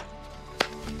Post-its.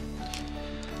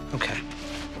 Okay.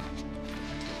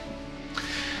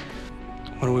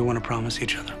 What do we want to promise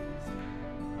each other?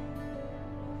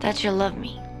 That you'll love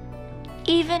me,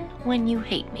 even when you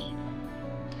hate me.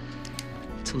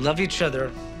 To love each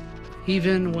other,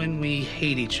 even when we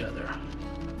hate each other.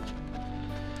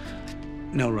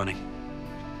 No running.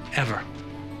 Ever.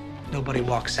 Nobody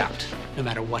walks out, no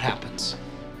matter what happens.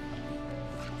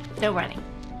 No running.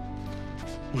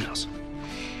 What else?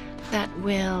 That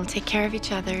we'll take care of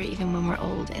each other even when we're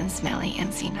old and smelly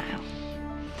and senile.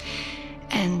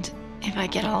 And if I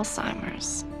get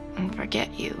Alzheimer's and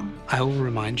forget you, I will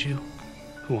remind you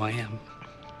who I am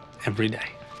every day.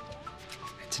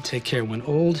 And to take care when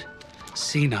old,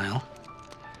 senile,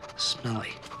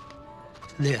 smelly.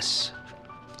 This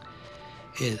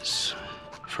is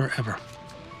forever.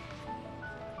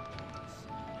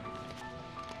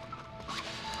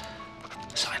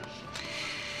 Sign.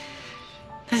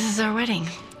 this is our wedding.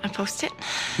 A Post-it?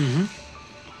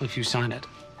 Mm-hmm. If you sign it.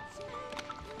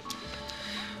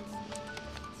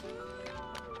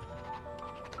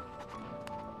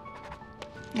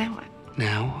 Now what?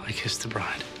 Now I kiss the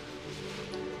bride.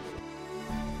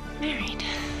 Married.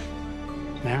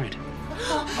 Married.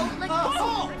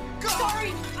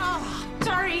 Sorry.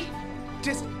 Sorry.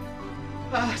 Just.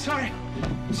 Sorry.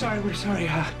 Sorry, we're sorry.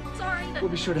 Sorry. We'll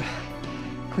be sure to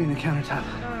clean the countertop.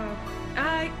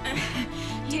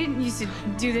 You didn't used to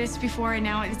do this before, and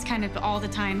now it's kind of all the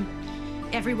time,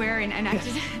 everywhere, and I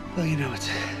just... Well, you know,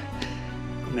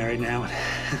 we're married now, and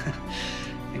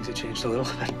things have changed a little,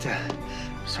 but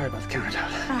sorry about the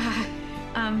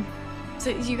countertop. So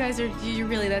you guys are, you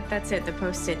really, that's it, the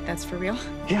Post-it, that's for real?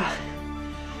 Yeah,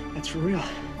 that's for real.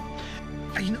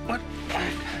 You know what?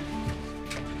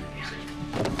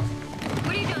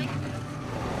 What are you doing?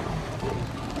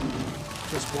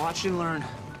 Just watch and learn.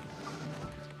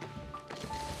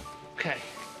 Okay.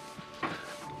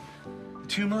 The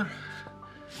tumor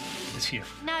is here.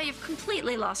 Now you've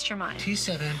completely lost your mind.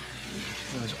 T7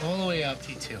 goes all the way up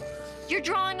T2. You're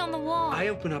drawing on the wall. I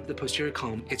open up the posterior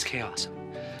column, it's chaos.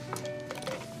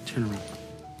 Turn around.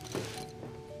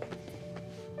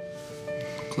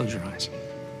 Close your eyes.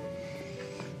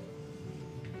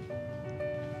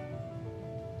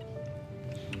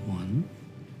 One,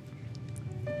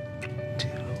 2,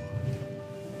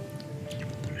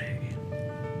 3,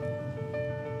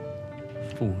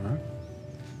 4,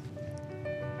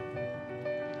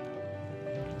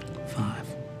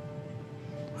 5.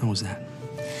 How was that?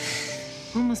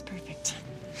 Almost perfect.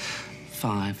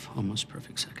 5 almost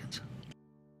perfect seconds.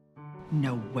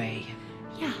 No way.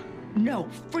 Yeah. No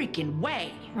freaking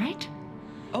way. Right?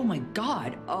 Oh my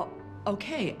God.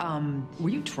 Okay. Were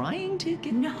you trying to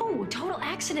get? No, total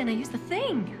accident. I used the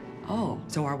thing. Oh,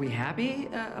 so are we happy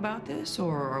about this,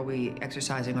 or are we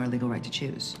exercising our legal right to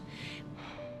choose?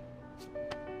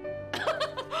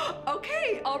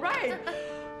 Okay, all right.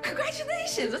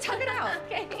 Congratulations. Let's hug it out.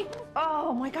 Okay.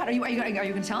 Oh my God. Are you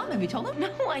gonna tell him? Have you told him?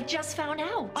 No, I just found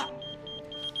out.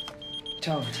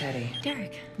 Oh, Teddy.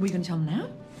 Derek. Were you gonna tell him now?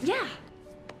 Yeah.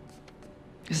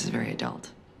 This is very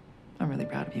adult. I'm really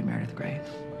proud of you, Meredith Grey.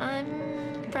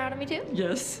 I'm proud of me too.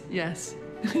 Yes, yes.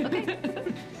 Okay.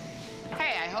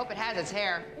 Hey, I hope it has its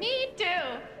hair. Me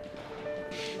too.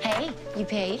 Hey, you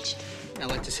Paige? I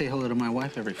like to say hello to my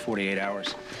wife every 48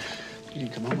 hours. You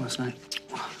didn't come home last night.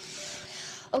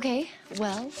 Okay,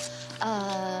 well,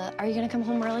 are you gonna come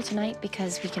home early tonight?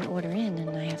 Because we can order in and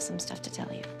I have some stuff to tell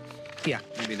you. Yeah,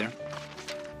 I'll be there.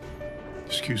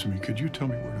 Excuse me, could you tell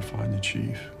me where to find the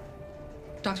chief?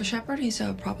 Dr. Shepard, he's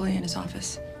probably in his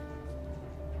office.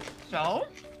 So?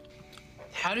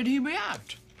 How did he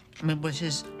react? I mean, was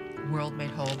his world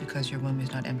made whole because your womb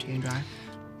is not empty and dry?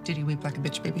 Did he weep like a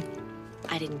bitch baby?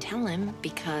 I didn't tell him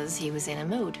because he was in a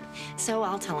mood. So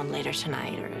I'll tell him later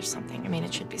tonight or something. I mean,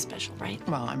 it should be special, right?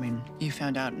 Well, I mean, you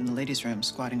found out in the ladies' room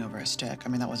squatting over a stick. I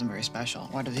mean, that wasn't very special.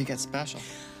 Why did he get special?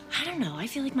 I don't know. I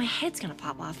feel like my head's gonna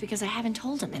pop off because I haven't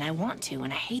told him and I want to,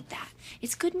 and I hate that.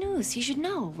 It's good news. He should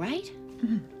know, right?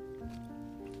 Mm-hmm.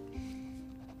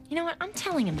 You know what? I'm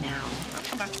telling him now.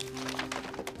 Okay.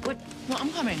 What? Well,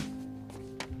 I'm coming.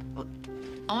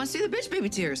 I want to see the bitch baby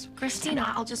tears.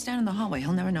 Christina. I'll just stand in the hallway.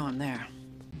 He'll never know I'm there.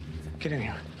 Get in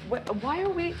here. Why are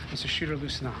we? There's a shooter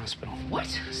loose in the hospital. What?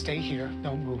 Stay here.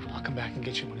 Don't move. I'll come back and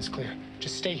get you when it's clear.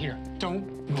 Just stay here. Don't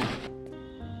move.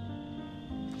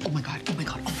 Oh my God. Oh my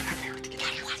God. Oh my God, Meredith.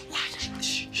 What?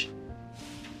 Shh, shh.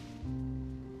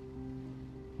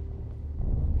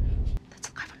 That's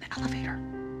the guy from the elevator.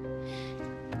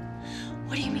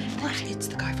 What do you mean? What? It's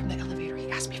the guy from the elevator.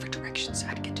 He asked me for directions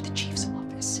how to get to the chief's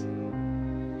office.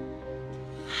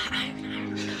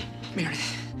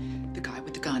 Meredith, the guy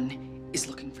with the gun is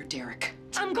looking for Derek.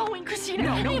 I'm going,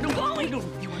 Christina. No, I'm going. No,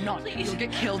 you are not. Please. You'll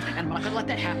get killed, and I'm not gonna let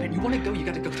that happen. You want to go, you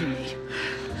gotta go through me.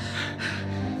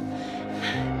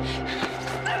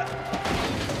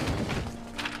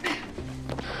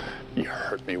 You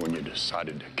hurt me when you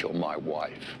decided to kill my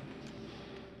wife.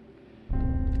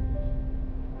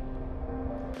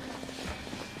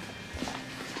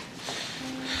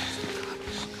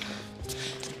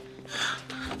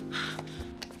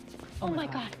 Oh my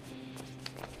God.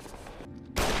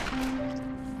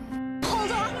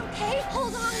 Hold on, okay?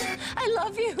 Hold on. I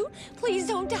love you. Please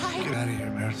don't die. Get out of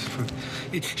here, Meredith.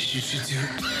 You should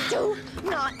Do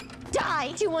not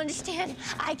die. Do you understand?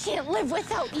 I can't live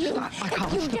without you.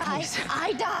 If you die,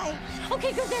 I die.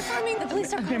 Okay, good. They're coming. The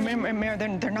police are coming. Mayor,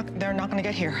 they're not gonna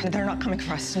get here. They're not coming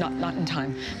for us. Not in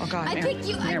time. Oh God. I Mayor, picked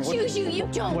you. Mayor, I choose you. You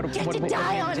don't get to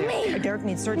die on me. Derek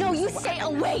needs surgery. No, you stay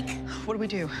awake. What do we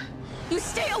do? You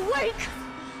stay awake.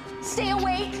 Stay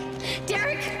awake.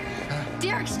 Derek.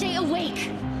 Derek, stay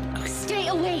awake. Stay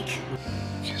awake.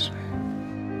 Kiss me.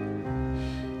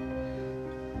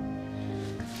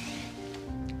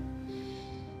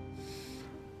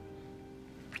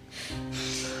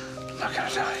 I'm not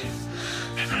gonna die.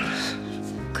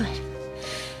 Good.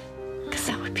 Because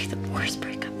that would be the worst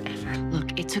breakup ever.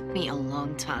 Look, it took me a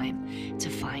long time to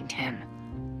find him.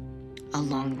 A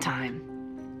long time.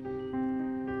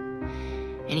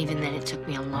 And even then, it took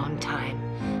me a long time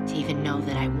to even know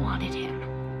that I wanted him.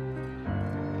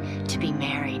 To be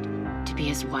married, to be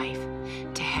his wife,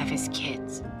 to have his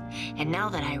kids. And now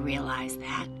that I realize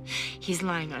that, he's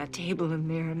lying on a table in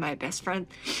there, and my best friend's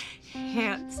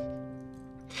hands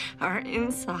are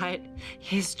inside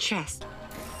his chest.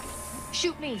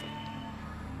 Shoot me.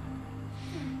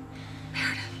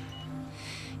 Meredith.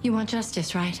 You want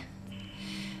justice, right?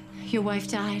 Your wife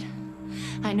died.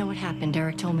 I know what happened.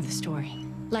 Derek told me the story.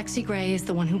 Lexi Gray is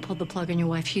the one who pulled the plug on your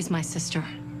wife. She's my sister.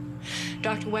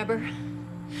 Dr. Weber,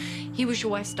 he was your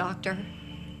wife's doctor.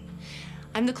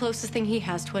 I'm the closest thing he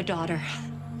has to a daughter.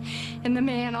 And the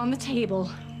man on the table,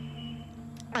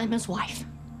 I'm his wife.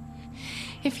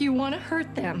 If you want to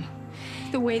hurt them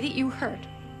the way that you hurt,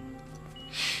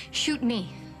 shoot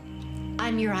me.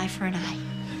 I'm your eye for an eye.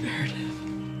 Meredith.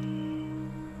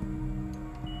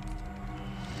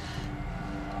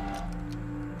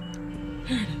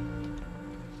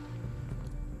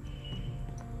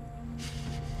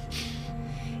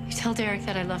 Tell Derek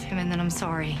that I love him and that I'm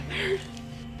sorry.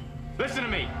 Listen to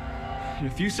me. In a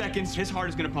few seconds, his heart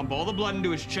is gonna pump all the blood into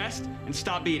his chest and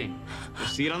stop beating. You'll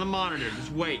see it on the monitor.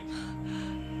 Just wait.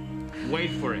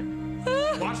 Wait for it.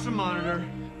 Watch the monitor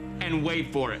and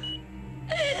wait for it.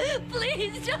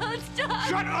 Please don't stop.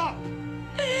 Shut up!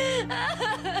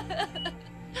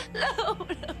 No.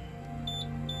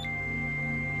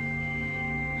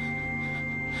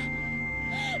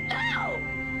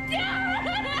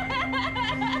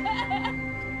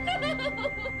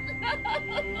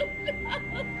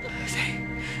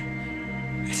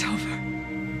 It's over.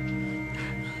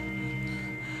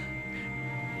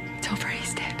 It's over.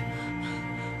 He's dead.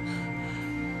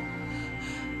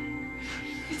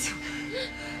 It's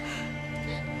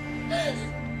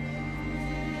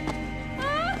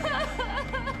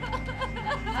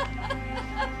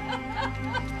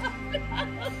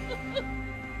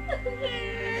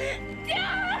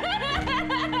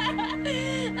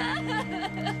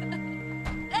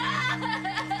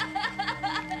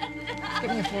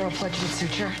Floral pledge with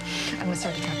suture. I'm gonna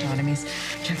start detectotomies.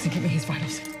 Jackson, give me his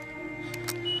vitals.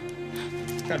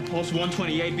 Got pulse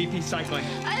 128, BP cycling.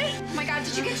 Oh my God,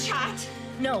 did you get shot?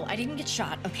 No, I didn't get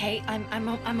shot, okay?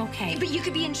 I'm okay. But you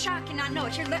could be in shock and not know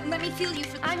it. Here, let me feel you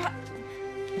for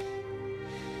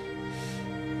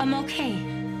I'm okay.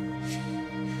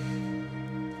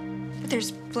 But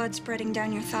there's blood spreading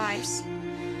down your thighs.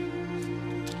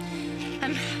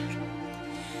 I'm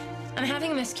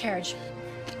having a miscarriage.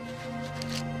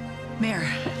 Mare.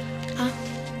 Huh?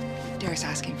 Derek's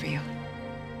asking for you.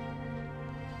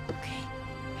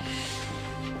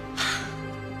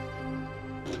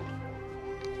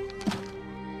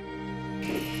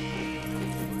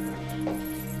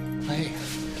 Hey.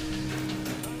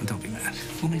 Don't be mad.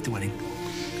 We'll make the wedding.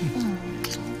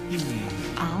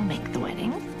 I'll make the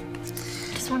wedding.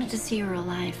 I just wanted to see her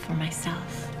alive for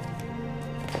myself.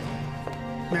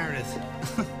 Meredith.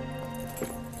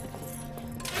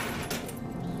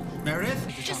 Meredith?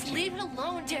 Just leave it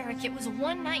alone, Derek. It was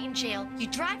one night in jail. You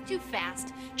drive too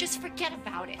fast. Just forget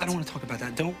about it. I don't want to talk about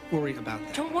that. Don't worry about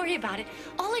that. Don't worry about it.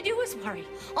 All I do is worry.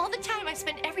 All the time I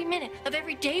spend every minute of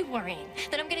every day worrying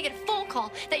that I'm gonna get a phone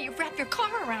call that you've wrapped your car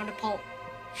around a pole.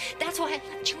 That's why I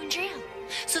left you in jail.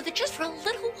 So that just for a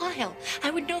little while,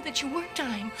 I would know that you weren't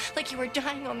dying like you were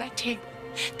dying on that table.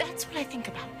 That's what I think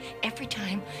about every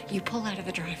time you pull out of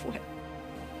the driveway.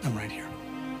 I'm right here.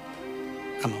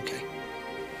 I'm okay.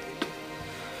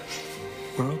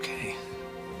 We're okay.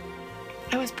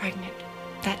 I was pregnant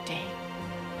that day.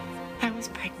 I was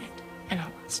pregnant and I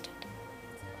lost it.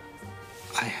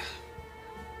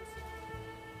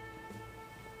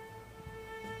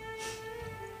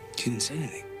 She didn't say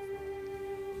anything.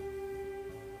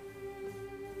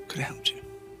 Could have helped you.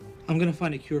 I'm gonna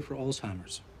find a cure for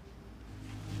Alzheimer's.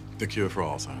 The cure for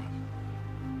Alzheimer's.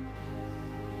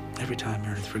 Every time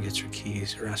Meredith forgets her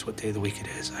keys or asks what day of the week it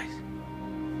is, I...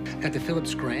 At the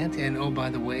Phillips Grant, and oh, by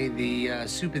the way, the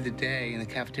soup of the day in the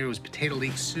cafeteria was potato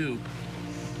leek soup.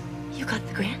 You got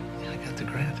the grant? Yeah, I got the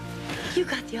grant. You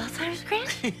got the Alzheimer's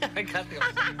grant? Yeah, I got the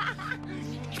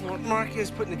Alzheimer's. Well, Mark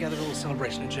is putting together a little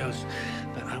celebration of Joe's,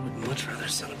 but I would much rather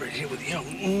celebrate it with you.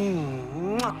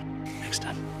 Next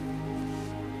time.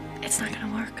 It's not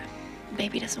gonna work.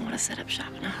 Baby doesn't want to set up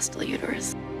shop in a hostile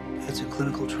uterus. It's a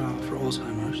clinical trial for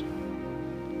Alzheimer's.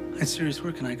 It's serious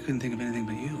work, and I couldn't think of anything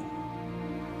but you.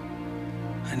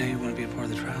 I know you want to be a part of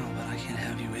the trial, but I can't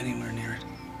have you anywhere near it.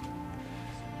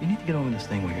 You need to get over this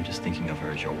thing where you're just thinking of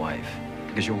her as your wife.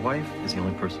 Because your wife is the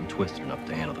only person twisted enough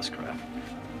to handle this crap.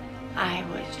 I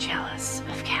was jealous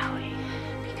of Callie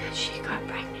because she got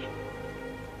pregnant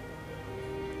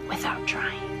without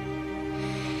trying.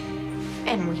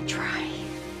 And we try.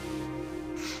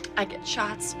 I get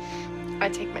shots. I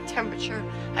take my temperature.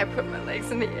 I put my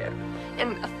legs in the air.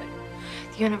 And nothing.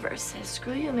 The universe says,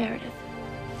 screw you, Meredith,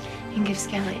 and gives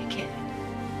Callie a kid.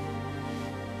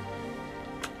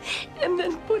 And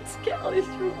then puts Callie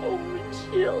through a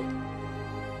windshield.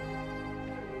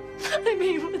 I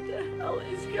mean, what the hell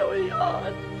is going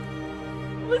on?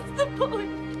 What's the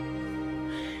point?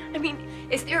 I mean,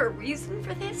 is there a reason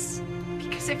for this?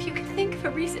 Because if you can think of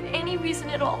a reason, any reason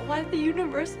at all, why the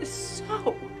universe is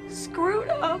so screwed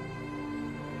up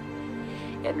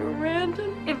and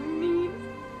random and mean,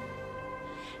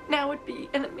 now would be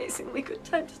an amazingly good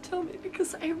time to tell me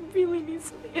because I really need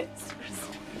some answers.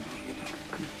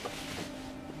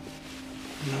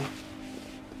 No.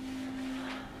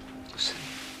 Listen.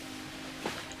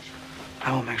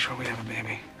 I will make sure we have a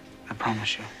baby. I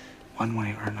promise you. One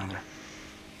way or another.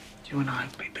 You and I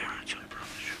will be parents, I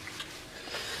promise you.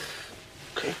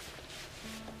 Okay?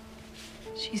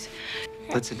 She's...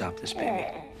 Let's adopt this baby.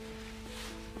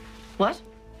 What?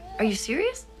 Are you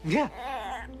serious? Yeah.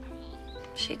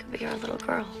 She could be our little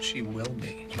girl. She will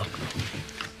be. Look,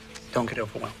 don't get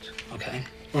overwhelmed, okay?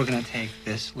 We're gonna take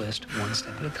this list one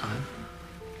step at a time,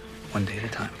 one day at a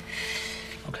time,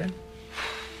 okay?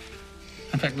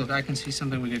 In fact, look, I can see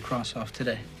something we could cross off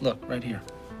today. Look, right here.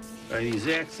 By these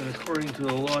acts and according to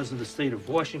the laws of the state of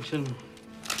Washington,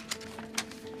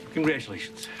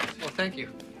 congratulations. Well, thank you.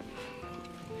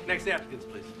 Next applicants,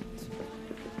 please.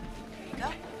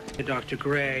 Dr.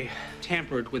 Gray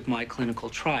tampered with my clinical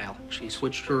trial. She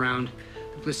switched around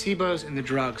the placebos and the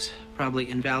drugs, probably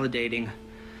invalidating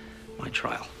my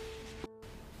trial.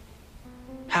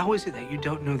 How is it that you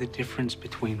don't know the difference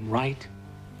between right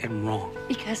and wrong?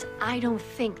 Because I don't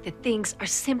think that things are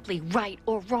simply right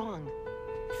or wrong.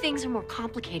 Things are more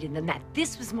complicated than that.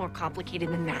 This was more complicated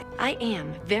than that. I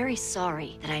am very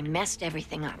sorry that I messed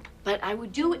everything up, but I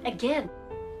would do it again.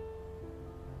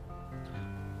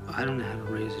 I don't know how to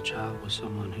raise a child with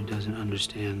someone who doesn't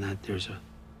understand that there's a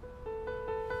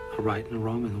right and a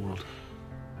wrong in the world.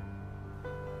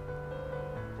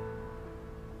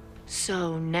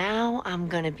 So now I'm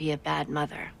gonna be a bad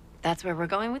mother. That's where we're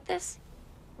going with this?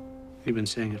 You've been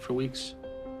saying it for weeks.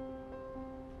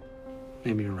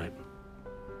 Maybe you're right.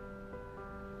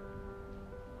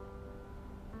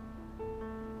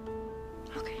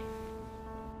 Okay.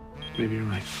 Maybe you're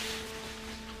right.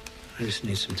 I just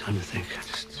need some time to think. I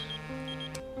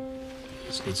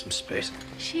just need some space.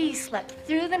 She slept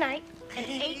through the night and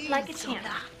ate like a champ.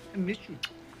 I miss you.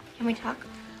 Can we talk?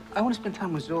 I want to spend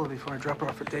time with Zola before I drop her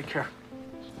off at daycare.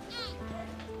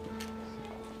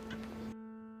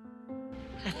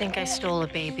 I think I stole a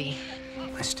baby.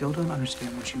 I still don't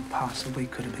understand what you possibly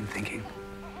could have been thinking.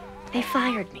 They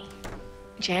fired me.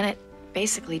 Janet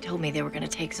basically told me they were going to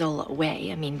take Zola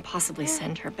away. I mean, possibly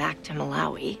send her back to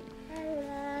Malawi.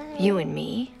 You and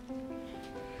me.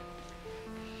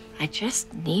 I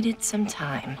just needed some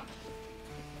time.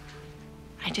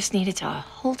 I just needed to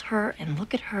hold her and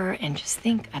look at her and just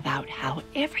think about how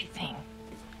everything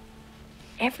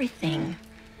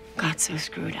got so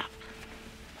screwed up.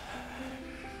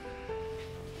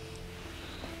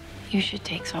 You should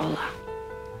take Zola.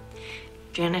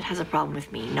 Janet has a problem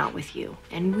with me, not with you.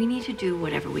 And we need to do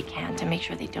whatever we can to make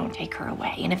sure they don't take her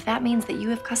away. And if that means that you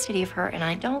have custody of her and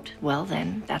I don't, well,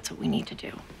 then that's what we need to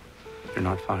do. You're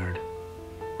not fired.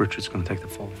 Richard's going to take the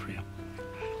fall for you.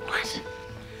 What?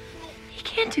 He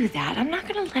can't do that. I'm not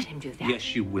going to let him do that.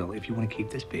 Yes, you will. If you want to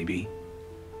keep this baby,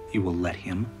 you will let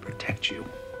him protect you.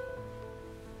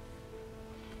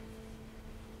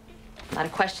 A lot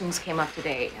of questions came up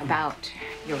today about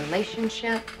your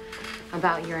relationship,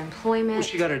 about your employment. Well,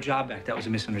 she got her job back. That was a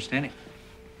misunderstanding.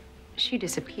 She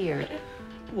disappeared.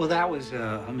 Well, that was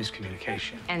a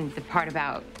miscommunication. And the part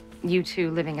about you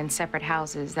two living in separate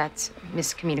houses, that's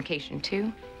miscommunication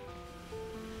too?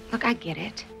 Look, I get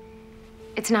it.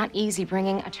 It's not easy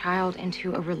bringing a child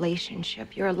into a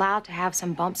relationship. You're allowed to have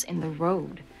some bumps in the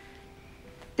road.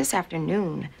 This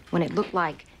afternoon, when it looked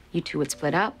like you two had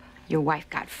split up, your wife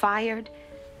got fired,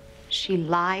 she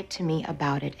lied to me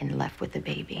about it and left with the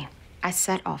baby. I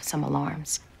set off some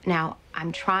alarms. Now,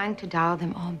 I'm trying to dial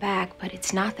them all back, but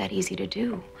it's not that easy to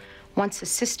do. Once the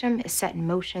system is set in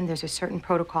motion, there's a certain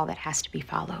protocol that has to be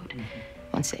followed.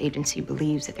 Mm-hmm. Once the agency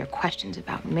believes that there are questions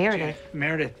about Meredith... Janet,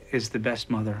 Meredith is the best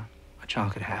mother a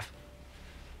child could have.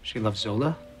 She loves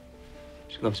Zola.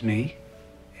 She loves me.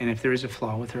 And if there is a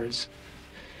flaw with her,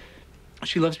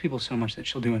 she loves people so much that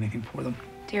she'll do anything for them.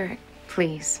 Derek,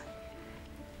 please.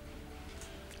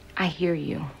 I hear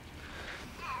you.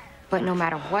 But no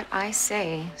matter what I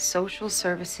say, social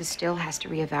services still has to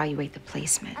reevaluate the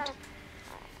placement.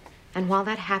 And while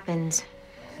that happens,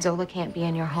 Zola can't be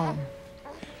in your home.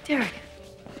 Derek,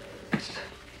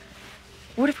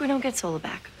 what if we don't get Zola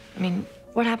back? I mean,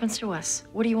 what happens to us?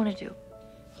 What do you want to do?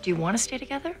 Do you want to stay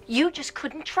together? You just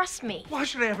couldn't trust me. Why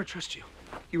should I ever trust you?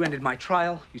 You ended my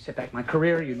trial, you set back my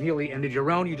career, you nearly ended your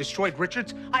own, you destroyed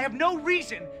Richard's. I have no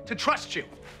reason to trust you.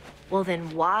 Well, then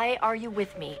why are you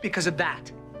with me? Because of that.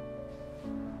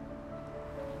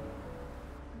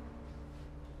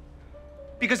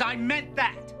 Because I meant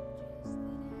that.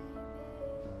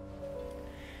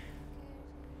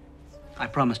 I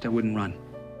promised I wouldn't run.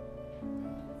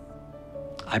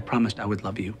 I promised I would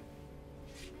love you.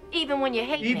 Even when you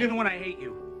hate me? Even when I hate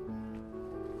you.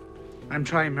 I'm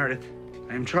trying, Meredith.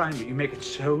 I'm trying, but you make it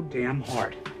so damn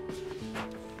hard.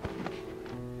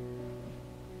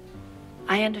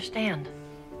 I understand.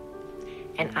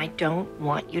 And I don't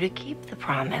want you to keep the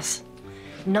promise.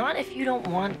 Not if you don't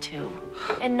want to.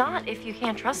 And not if you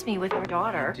can't trust me with our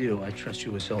daughter. I do. I trust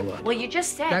you with Zola. Well, you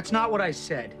just said... That's not what I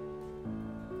said.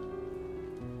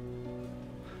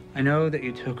 I know that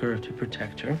you took her to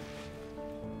protect her.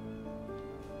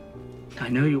 I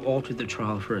know you altered the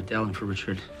trial for Adele and for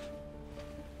Richard.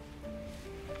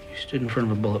 You stood in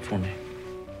front of a bullet for me.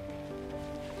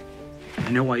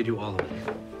 I know why you do all of it.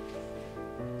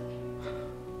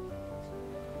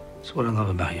 It's what I love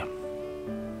about you.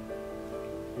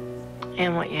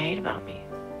 And what you hate about me.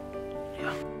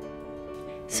 Yeah.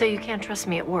 So you can't trust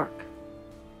me at work?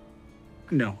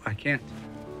 No, I can't.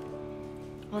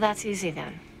 Well, that's easy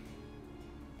then.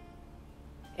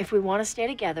 If we want to stay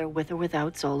together, with or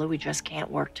without Zola, we just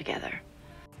can't work together.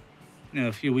 You know,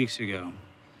 a few weeks ago,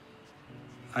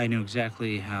 I knew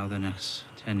exactly how the next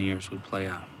 10 years would play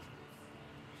out.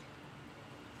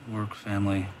 Work,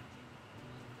 family.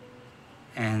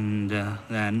 And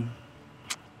then,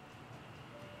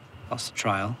 lost the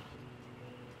trial.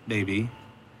 Baby.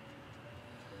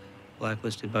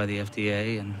 Blacklisted by the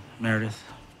FDA and Meredith.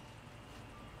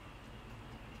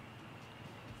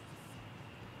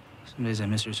 Some days I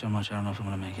miss her so much, I don't know if I'm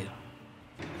gonna make it.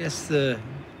 Yes, the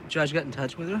judge got in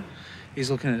touch with her. He's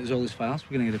looking at Zola's files.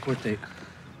 We're gonna get a court date.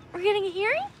 We're getting a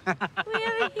hearing?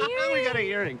 We got a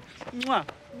hearing. Mwah.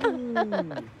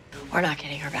 We're not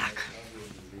getting her back.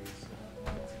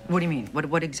 What do you mean?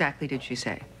 What exactly did she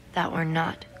say? That we're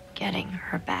not getting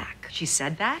her back. She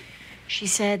said that? She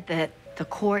said that the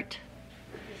court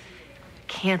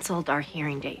canceled our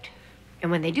hearing date.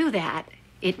 And when they do that,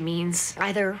 it means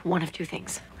either one of two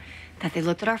things. That they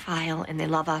looked at our file and they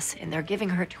love us and they're giving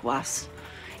her to us,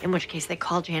 in which case they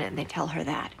call Janet and they tell her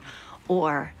that.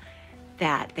 Or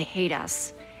that they hate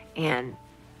us and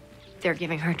they're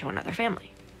giving her to another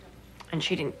family. And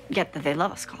she didn't get the they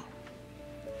love us call.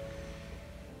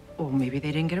 Well, maybe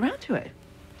they didn't get around to it.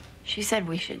 She said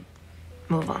we should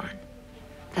move on.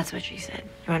 That's what she said.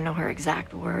 You want to know her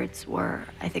exact words were,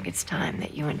 I think it's time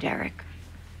that you and Derek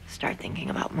start thinking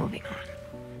about moving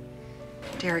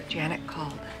on. Derek, Janet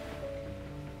called.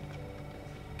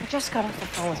 I just got off the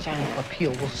phone with Janet.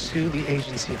 Appeal. We'll sue the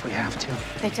agency if we have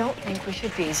to. They don't think we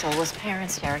should be soulless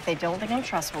parents, Derek. They don't think I'm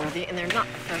trustworthy, and they're not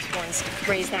the first ones to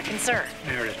raise that concern.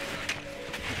 Meredith.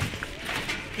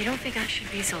 They don't think I should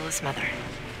be soulless mother.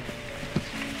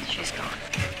 She's gone.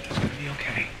 It's gonna be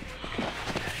okay.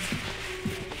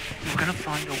 We're gonna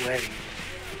find a way.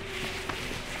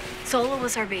 Sola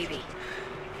was our baby,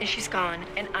 and she's gone,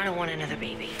 and I don't want another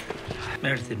baby.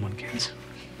 Meredith didn't want kids.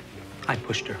 I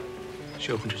pushed her.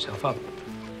 She opened herself up.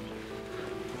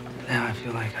 Now I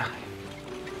feel like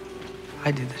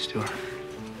I did this to her.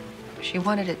 She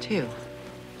wanted it too,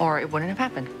 or it wouldn't have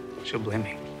happened. She'll blame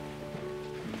me.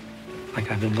 Like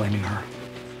I've been blaming her.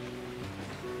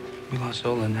 We lost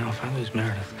Zola, and now if I lose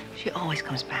Meredith. She always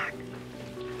comes back.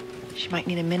 She might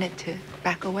need a minute to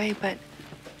back away, but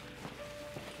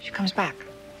she comes back.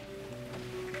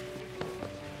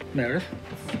 Meredith?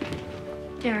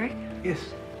 Derek? Yes.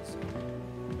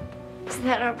 Is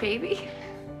that our baby?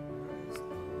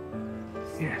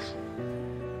 Yes.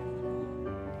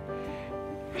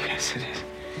 Yes, it is.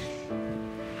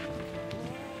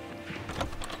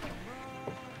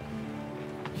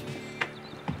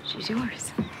 She's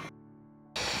yours.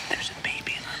 There's a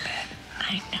baby in her bed.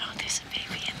 I know there's a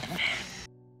baby in the bed.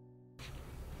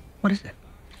 What is it?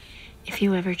 If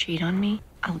you ever cheat on me,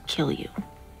 I'll kill you.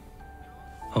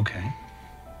 Okay.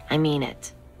 I mean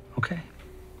it. Okay.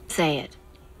 Say it.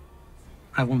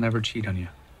 I will never cheat on you.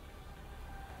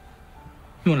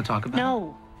 You want to talk about it?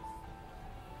 No.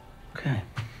 Okay.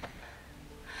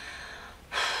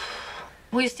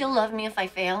 Will you still love me if I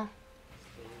fail?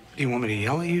 Do you want me to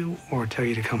yell at you or tell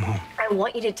you to come home? I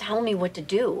want you to tell me what to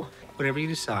do. Whatever you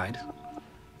decide,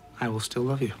 I will still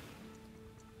love you.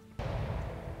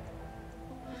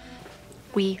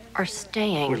 We are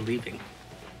staying. We're leaving.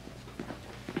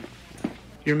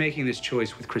 You're making this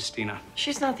choice with Christina.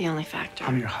 She's not the only factor.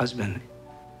 I'm your husband.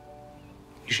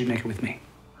 You should make it with me.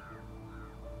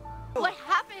 What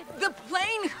happened? The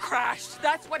plane crashed.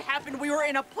 That's what happened. We were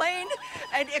in a plane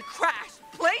and it crashed.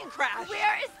 Plane crash.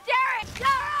 Where is Derek?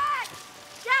 Derek!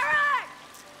 Derek!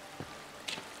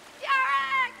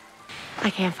 Derek! I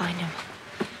can't find him.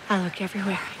 I look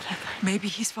everywhere. I can't find him. Maybe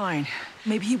he's fine.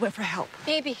 Maybe he went for help.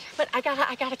 Maybe, but I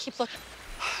gotta keep looking.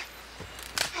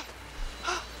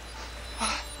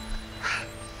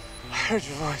 I heard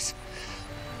your voice.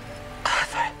 I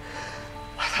thought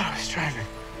I was driving.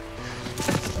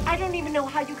 I don't even know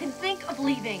how you can think of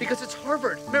leaving. Because it's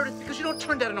Harvard. Meredith, because you don't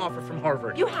turn down an offer from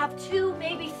Harvard. You have 2,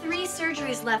 maybe 3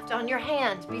 surgeries left on your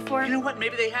hand before... You know what?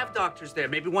 Maybe they have doctors there.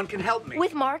 Maybe one can help me.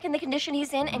 With Mark and the condition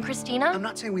he's in and Christina? I'm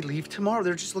not saying we leave tomorrow.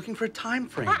 They're just looking for a time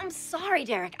frame. I'm sorry,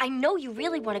 Derek. I know you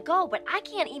really want to go, but I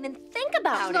can't even think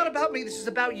about it. This is not about me. This is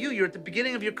about you. You're at the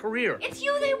beginning of your career. It's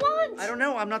you they want. I don't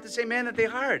know. I'm not the same man that they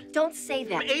hired. Don't say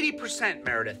that. I'm 80%,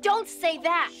 Meredith. Don't say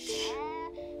that.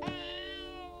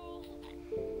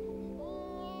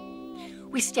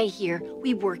 We stay here,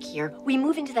 we work here, we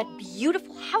move into that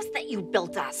beautiful house that you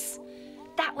built us.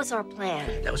 That was our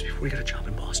plan. That was before we got a job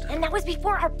in Boston. And that was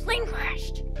before our plane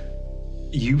crashed.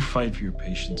 You fight for your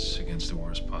patients against the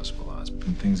worst possible odds.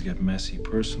 When things get messy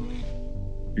personally,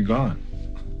 you're gone.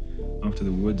 Off to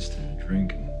the woods to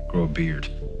drink and grow a beard.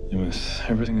 And with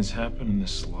everything that's happened and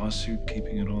this lawsuit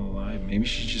keeping it all alive, maybe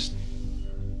she's just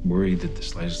worried that the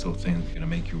slightest little thing is gonna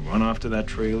make you run off to that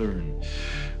trailer and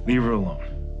leave her alone.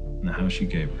 In the house she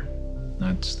gave her.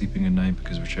 Not sleeping at night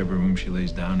because whichever room she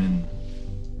lays down in,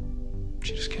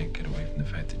 she just can't get away from the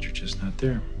fact that you're just not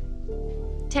there.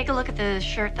 Take a look at the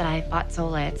shirt that I bought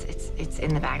Zola. It's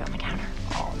in the bag on the counter.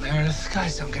 Oh, Meredith,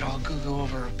 guys don't get all goo-goo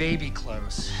over baby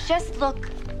clothes. Just look.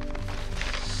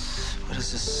 What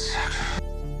is this?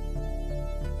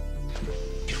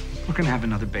 We're gonna have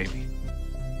another baby.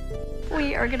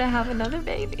 We are gonna have another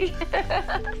baby.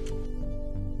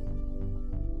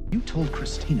 You told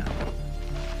Christina.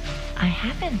 I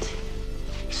haven't.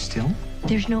 Still?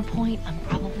 There's no point. I'm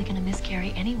probably gonna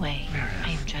miscarry anyway. I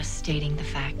am just stating the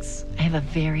facts. I have a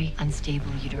very unstable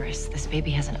uterus. This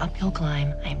baby has an uphill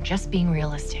climb. I am just being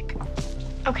realistic.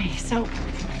 Okay, so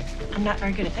I'm not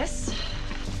very good at this,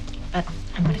 but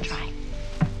I'm gonna try.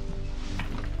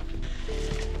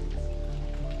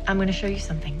 I'm gonna show you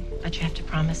something, but you have to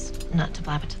promise not to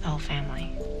blab it to the whole family.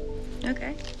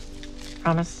 Okay.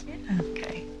 Promise? Yeah.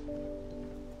 Okay.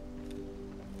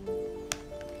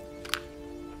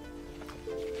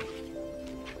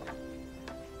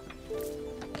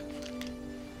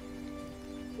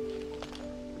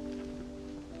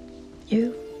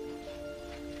 You?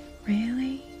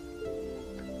 Really?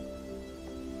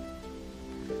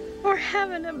 We're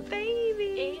having a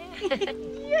baby.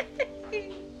 Yay.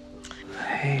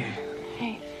 Hey.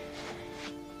 Hey.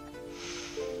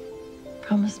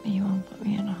 Promise me you won't put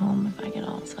me in a home if I get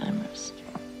Alzheimer's.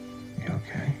 You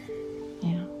okay?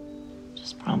 Yeah.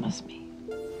 Just promise me.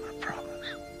 I promise.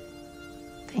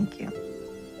 Thank you.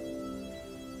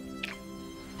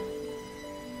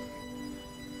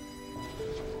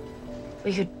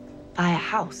 We could buy a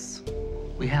house.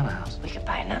 We have a house. We could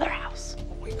buy another house.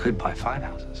 We could buy 5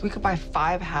 houses. We could buy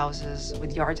 5 houses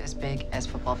with yards as big as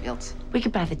football fields. We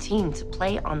could buy the team to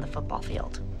play on the football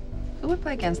field. Who would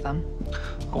play against them?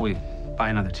 Oh, we buy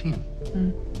another team.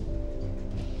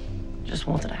 Just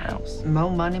wanted a house. More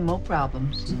money, more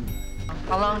problems.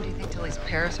 How long do you think till these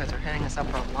parasites are hitting us up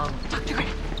for a lung? Dr. Gray.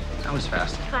 That was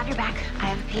fast. Glad you're back. I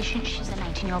have a patient. She's a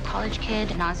 19-year-old college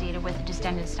kid, nauseated with a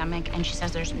distended stomach, and she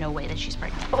says there's no way that she's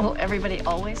pregnant. Well, everybody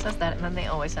always says that, and then they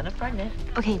always end up pregnant.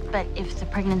 Okay, but if the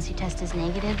pregnancy test is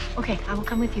negative... Okay, I will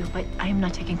come with you, but I am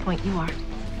not taking point. You are.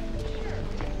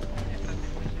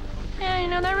 Yeah, you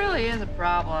know, that really is a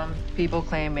problem. People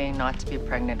claiming not to be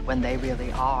pregnant when they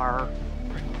really are.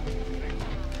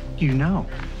 You know.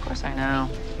 Of course I know.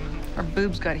 Her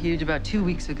boobs got huge about 2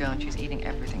 weeks ago, and she's eating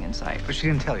everything in sight. But she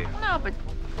didn't tell you. No, but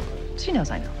she knows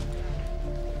I know.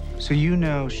 So you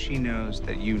know she knows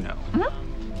that you know.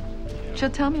 She'll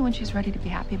tell me when she's ready to be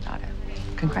happy about it.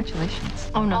 Congratulations.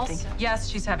 Oh, nothing. Yes,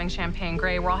 she's having champagne.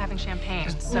 Gray, we're all having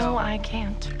champagne. No, I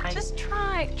can't. Just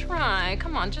try.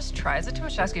 Come on, just try. Is it too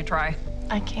much to ask you to try?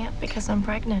 I can't because I'm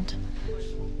pregnant.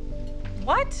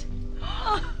 What?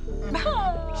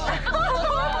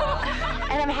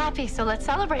 And I'm happy, so let's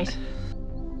celebrate.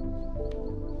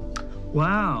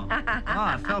 Wow.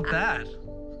 I felt that.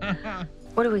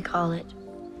 What do we call it?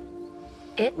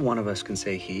 It? One of us can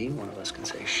say he, one of us can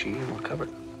say she, and we're covered.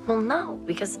 Well, no,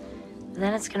 because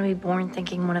then it's gonna be born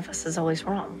thinking one of us is always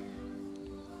wrong.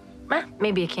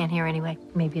 Maybe it can't hear anyway.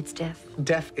 Maybe it's deaf.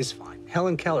 Deaf is fine.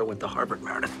 Helen Keller went to Harvard,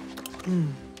 Meredith.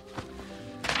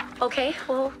 Okay,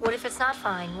 well, what if it's not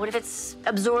fine? What if it's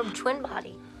absorbed twin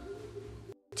body?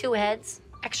 2 heads,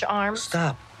 extra arms.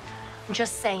 Stop. I'm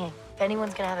just saying, if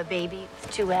anyone's gonna have a baby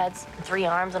with 2 heads, and 3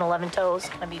 arms, and 11 toes,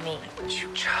 it's gonna be me. Would you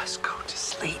just go to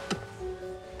sleep?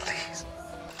 Please.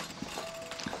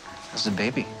 How's the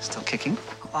baby? Still kicking?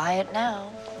 Quiet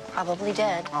now. Probably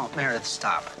dead. Oh, Meredith,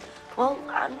 stop. Well,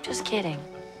 I'm just kidding.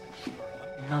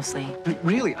 Mostly.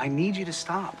 Really, I need you to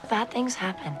stop. Bad things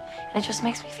happen, and it just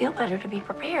makes me feel better to be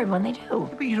prepared when they do.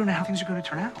 But you don't know how things are going to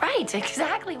turn out. Right,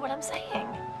 exactly what I'm saying.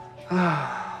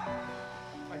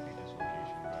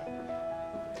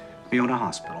 We own a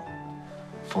hospital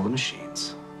full of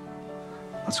machines.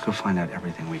 Let's go find out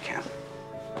everything we can.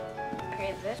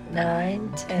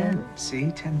 9, 10.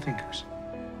 See? 10 fingers.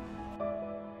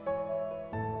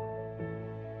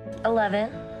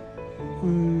 11.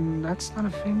 That's not a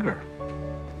finger.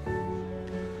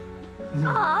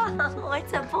 Oh,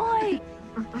 it's a boy.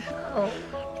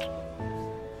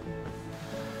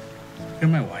 You're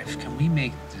my wife. Can we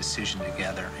make the decision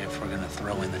together if we're going to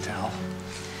throw in the towel?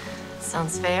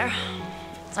 Sounds fair.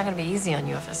 It's not gonna be easy on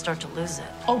you if I start to lose it.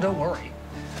 Oh, don't worry.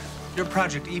 Your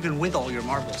project, even with all your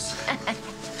marbles.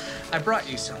 I brought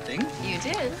you something. You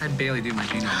did? I'd barely do my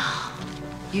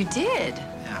genome. You did?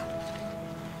 Yeah.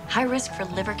 High risk for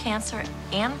liver cancer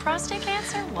and prostate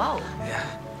cancer? Whoa. Yeah.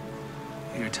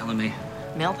 You're telling me?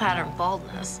 Male pattern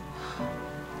baldness.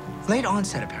 Late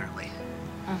onset, apparently.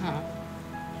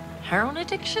 Heroin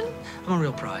addiction? I'm a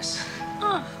real prize.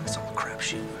 Oh. It's all a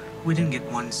crapshoot. We didn't get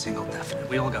one single definite.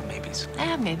 We all got maybes.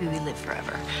 Maybe we live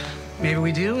forever. Maybe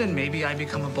we do, and maybe I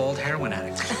become a bald heroin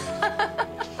addict.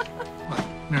 What?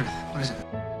 Meredith, what is it?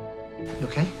 You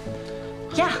okay?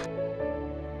 Yeah.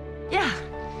 Yeah.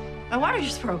 My water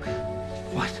just broke.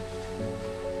 What?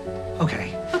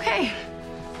 Okay. Okay.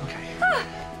 Okay.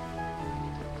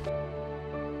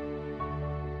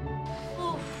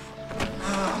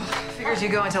 Figures let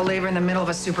you go into labor in the middle of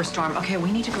a superstorm. Okay,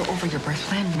 we need to go over your birth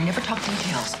plan. We never talk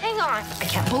details. Hang on. I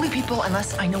can't bully people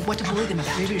unless I know what to bully them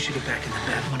about. Maybe you should get back in the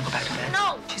bed. Want to go back to bed?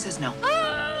 No. She says no.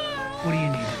 What do you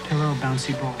need? A pillow, a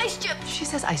bouncy ball? Ice chips. She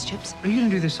says ice chips. Are you gonna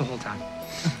do this the whole time?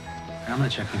 I'm gonna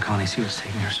check on Connie, see what's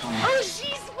taking her so long. Oh,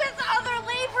 she's with other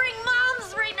laboring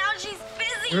moms right now. She's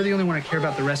busy. You're the only one I care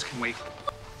about. The rest can wait.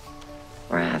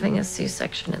 We're having a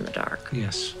C-section in the dark.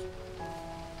 Yes.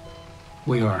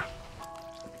 We are.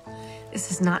 This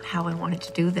is not how I wanted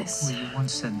to do this. Well, you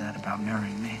once said that about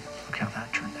marrying me. Look how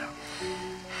that turned out.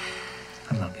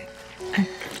 I love you.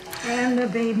 And the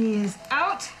baby is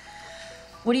out.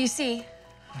 What do you see?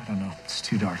 I don't know. It's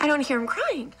too dark. I don't hear him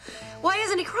crying. Why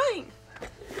isn't he crying?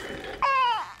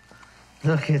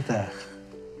 Look at that.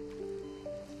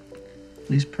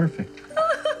 He's perfect.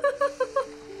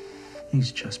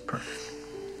 He's just perfect.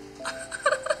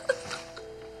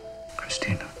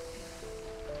 Christina.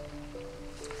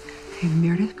 Hey,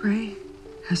 Meredith Grey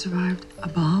has survived a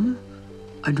bomb,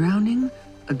 a drowning,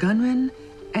 a gunman,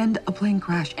 and a plane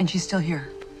crash, and she's still here.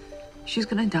 She's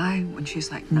gonna die when she's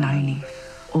like 90,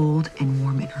 old and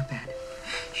warm in her bed.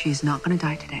 She's not gonna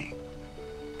die today.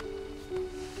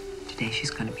 Today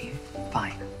she's gonna be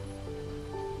fine.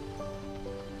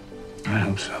 I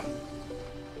hope so.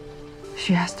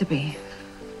 She has to be.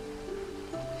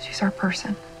 She's our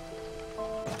person.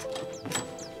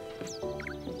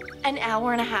 An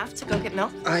hour and a half to go get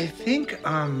milk? I think,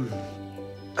 I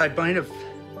might have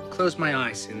closed my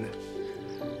eyes in the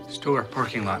store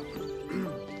parking lot.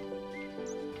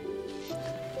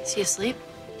 Is he asleep?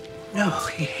 No,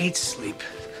 he hates sleep.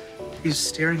 He's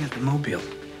staring at the mobile.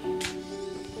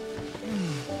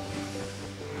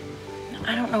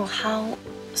 I don't know how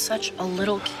such a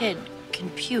little kid can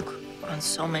puke on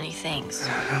so many things.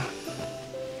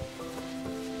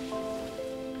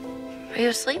 Are you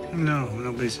asleep? No,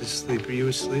 nobody's asleep. Are you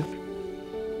asleep?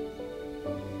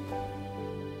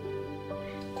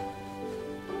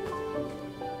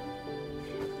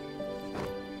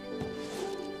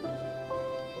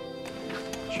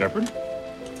 Shepard?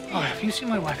 Oh, have you seen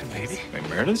my wife and baby? Hey,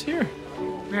 Meredith's here.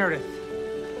 Meredith,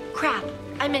 Crap.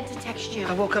 I meant to text you.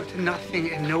 I woke up to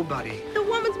nothing and nobody. The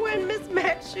woman's wearing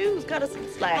mismatched shoes. Cut us some I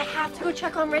slack. have to go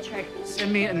check on Richard.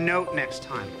 Send me a note next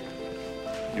time.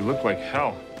 You look like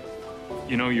hell.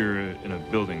 You know you're in a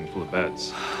building full of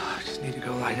beds. I just need to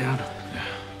go lie down.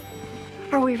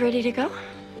 Are we ready to go?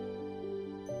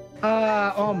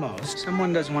 Almost.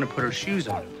 Someone doesn't want to put her shoes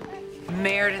on.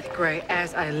 Meredith Grey,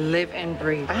 as I live and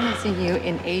breathe. I haven't seen you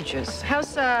in ages.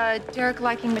 How's Derek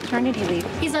liking maternity leave?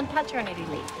 He's on paternity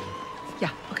leave.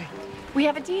 Yeah, okay. We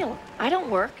have a deal. I don't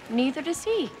work, neither does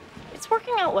he. It's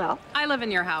working out well. I live in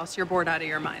your house. You're bored out of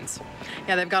your minds.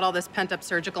 Yeah, they've got all this pent-up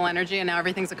surgical energy, and now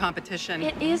everything's a competition.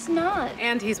 It is not.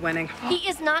 And he's winning. He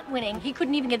is not winning. He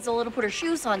couldn't even get Zola to put her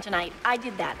shoes on tonight. I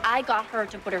did that. I got her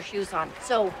to put her shoes on.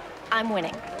 So, I'm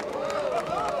winning.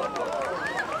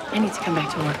 I need to come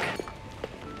back to work.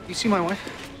 You see my wife?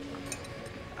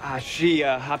 She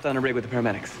hopped on a rig with the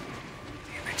paramedics.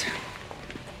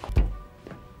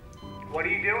 What are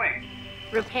you doing?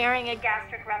 Repairing a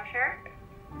gastric rupture.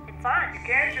 It's on. You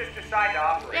can't just decide to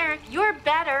operate. Derek, you're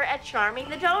better at charming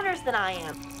the donors than I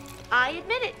am. I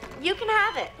admit it. You can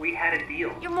have it. We had a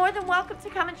deal. You're more than welcome to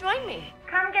come and join me.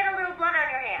 Come get a little blood on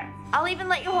your hands. I'll even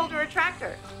let you hold a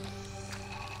retractor.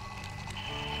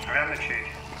 All right, I'm gonna change.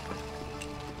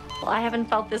 Well, I haven't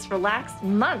felt this relaxed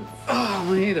in months. Oh,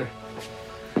 me either.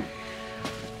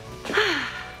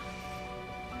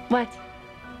 What?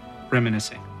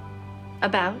 Reminiscing.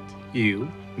 About?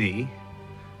 You, me,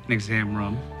 an exam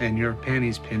room, and your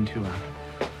panties pinned to a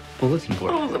bulletin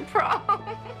board. Oh, the prom.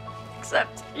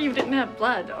 Except you didn't have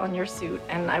blood on your suit,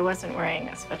 and I wasn't wearing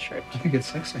a sweatshirt. I think it's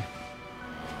sexy.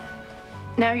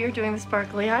 Now you're doing the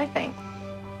sparkly eye thing.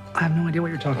 I have no idea what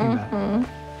you're talking about.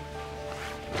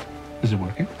 Is it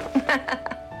working?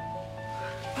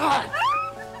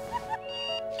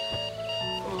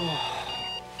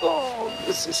 Oh,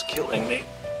 this is killing me.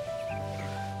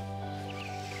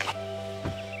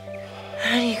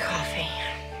 I need coffee.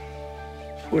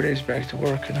 4 days back to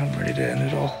work, and I'm ready to end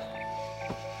it all.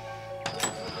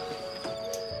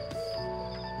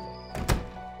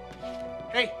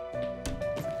 Hey,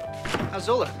 how's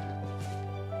Zola?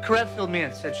 Karev filled me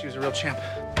in, said she was a real champ.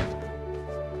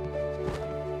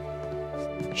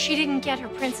 She didn't get her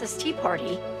princess tea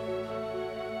party.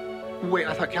 Wait,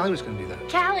 I thought Callie was gonna do that.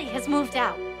 Callie has moved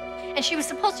out. And she was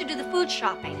supposed to do the food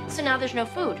shopping, so now there's no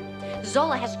food.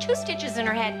 Zola has 2 stitches in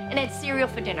her head and had cereal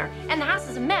for dinner. And the house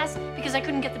is a mess because I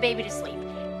couldn't get the baby to sleep.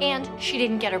 And she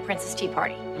didn't get her princess tea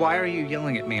party. Why are you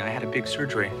yelling at me? I had a big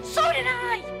surgery. So did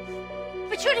I!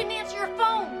 But you didn't answer your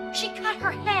phone. She cut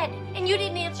her head, and you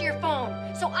didn't answer your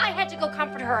phone. So I had to go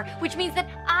comfort her, which means that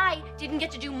I didn't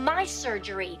get to do my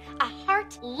surgery, a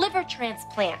heart-liver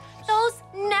transplant. Those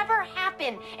never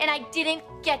happen, and I didn't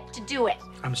get to do it.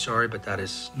 I'm sorry, but that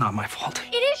is not my fault.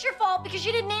 It is your fault because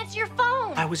you didn't answer your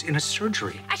phone. I was in a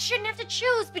surgery. I shouldn't have to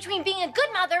choose between being a good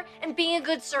mother and being a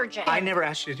good surgeon. I never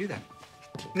asked you to do that.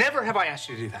 Never have I asked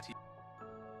you to do that.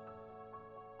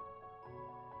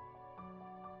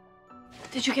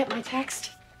 Did you get my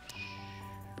text?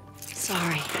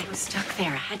 Sorry, I was stuck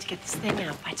there. I had to get this thing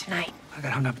out by tonight. I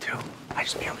got hung up too. I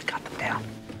just barely got them down.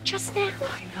 Just now?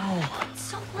 I know. It's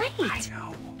so late. I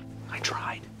know. I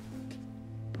tried.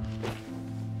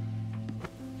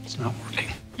 It's not working.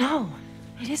 No,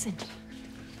 it isn't.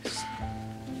 Just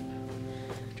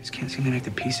can't seem to make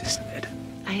the pieces fit.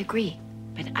 I agree,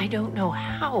 but I don't know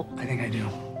how. I think I do.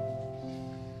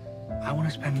 I want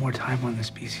to spend more time on this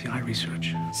BCI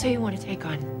research. So you want to take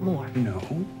on more? No.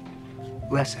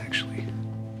 Less, actually.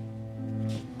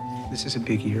 This is a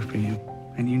big year for you,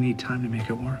 and you need time to make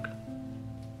it work.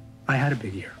 I had a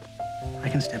big year. I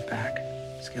can step back,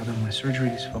 scale down my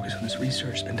surgeries, focus on this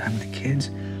research, spend time with the kids,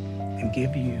 and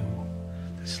give you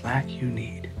the slack you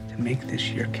need to make this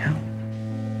year count.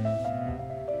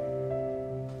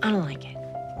 I don't like it.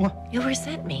 What? You'll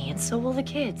resent me, and so will the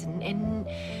kids, and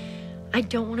I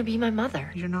don't want to be my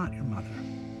mother. You're not your mother.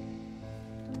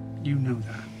 You know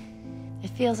that. It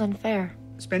feels unfair.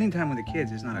 Spending time with the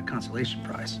kids is not a consolation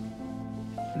prize.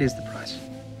 It is the prize.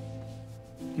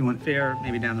 You want fair?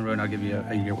 Maybe down the road I'll give you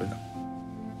a year with them.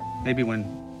 Maybe when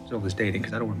Zola's dating,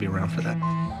 because I don't want to be around for that.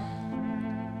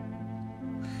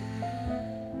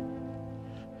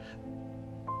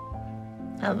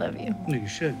 I love you. No, you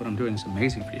should, but I'm doing this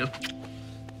amazing for you.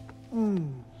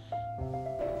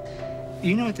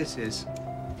 You know what this is?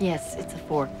 Yes, it's a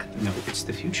fork. No, it's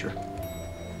the future.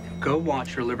 Go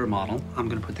watch your liver model. I'm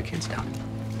gonna put the kids down.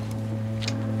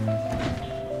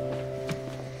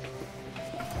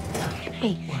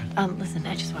 Hey, listen,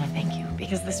 I just want to thank you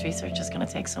because this research is going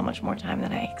to take so much more time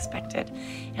than I expected.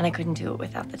 And I couldn't do it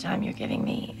without the time you're giving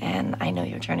me. And I know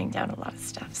you're turning down a lot of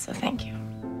stuff, so thank you.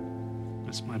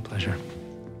 It's my pleasure.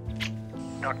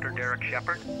 Dr. Derek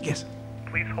Shepard? Yes.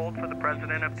 Please hold for the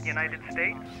President of the United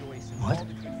States. What?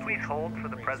 Please hold for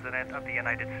the President of the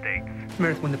United States.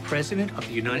 Meredith, when the President of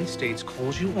the United States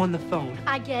calls you on the phone,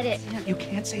 I get it. You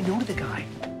can't say no to the guy.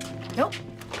 Nope.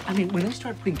 I mean, when they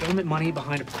start putting government money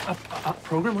behind a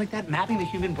program like that, mapping the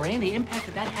human brain, the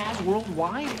impact that has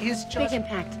worldwide is just... Big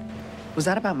impact. Was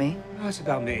that about me? No, it's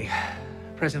about me.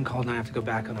 President called and I have to go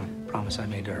back on a promise I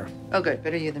made to her. Oh, good.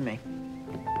 Better you than me.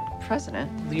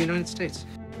 President? The United States.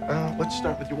 Let's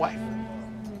start with your wife.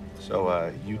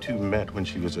 So, you two met when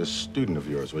she was a student of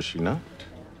yours, was she not?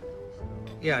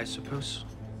 Yeah, I suppose.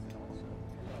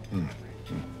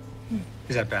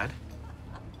 Is that bad?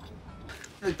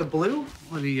 Like the blue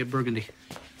or the burgundy?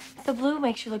 The blue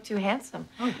makes you look too handsome.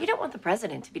 You don't want the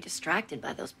president to be distracted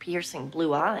by those piercing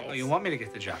blue eyes. Oh, you want me to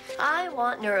get the job? I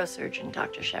want neurosurgeon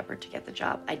Dr. Shepard to get the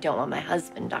job. I don't want my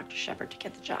husband, Dr. Shepard, to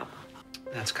get the job.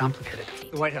 That's complicated.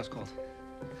 The White House called.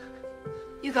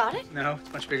 You got it? No,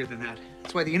 it's much bigger than that.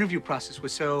 That's why the interview process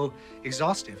was so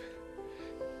exhaustive.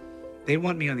 They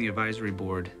want me on the advisory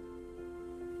board.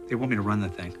 They want me to run the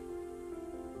thing.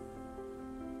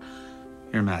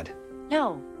 You're mad.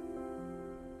 No.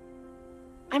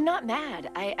 I'm not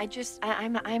mad.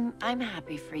 I'm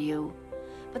happy for you.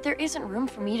 But there isn't room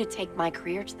for me to take my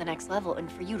career to the next level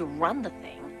and for you to run the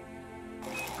thing.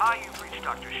 Hi, you've reached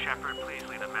Dr. Shepard. Please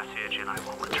leave a message and I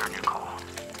will return your call.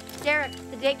 Derek,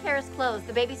 the daycare is closed.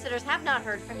 The babysitters have not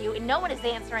heard from you, and no one is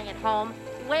answering at home.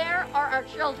 Where are our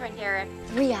children, Derek?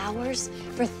 3 hours?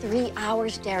 For 3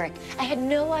 hours, Derek. I had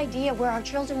no idea where our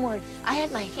children were. I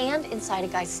had my hand inside a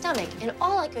guy's stomach, and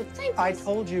all I could think was... I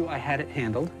told you I had it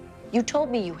handled. You told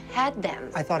me you had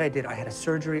them. I thought I did. I had a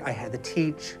surgery. I had to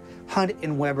teach. Hunt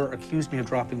and Weber accused me of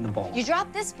dropping the ball. You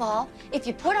dropped this ball. If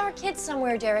you put our kids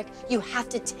somewhere, Derek, you have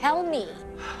to tell me.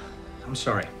 I'm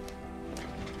sorry.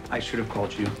 I should have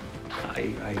called you.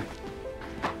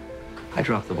 I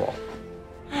dropped the ball.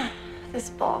 This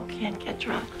ball can't get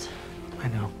dropped. I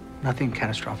know. Nothing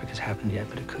catastrophic has happened yet,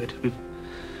 but it could.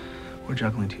 We're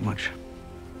juggling too much.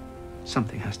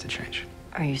 Something has to change.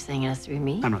 Are you saying it has to be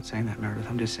me? I'm not saying that, Meredith.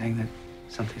 I'm just saying that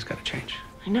something's got to change.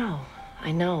 I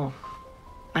know.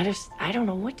 I don't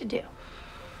know what to do.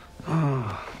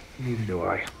 Oh, neither do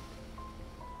I.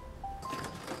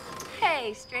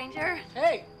 Hey, stranger.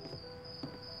 Hey!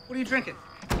 What are you drinking?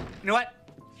 You know what?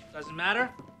 Doesn't matter.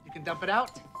 You can dump it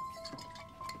out.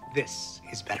 This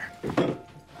is better.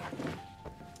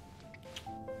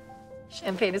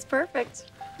 Champagne is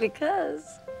perfect because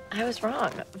I was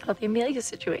wrong about the Amelia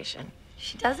situation.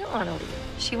 She doesn't want to leave.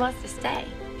 She wants to stay.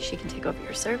 She can take over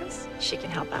your service. She can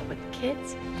help out with the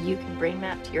kids. You can brain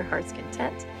map to your heart's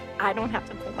content. I don't have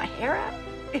to pull my hair out.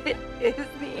 It is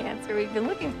the answer we've been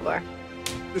looking for.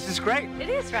 This is great. It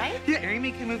is, right? Yeah,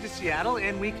 Amy can move to Seattle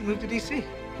and we can move to DC.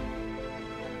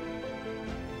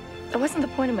 That wasn't the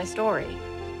point of my story.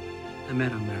 I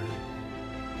met him, Merder.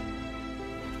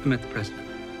 I met the president.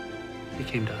 He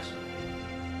came to us.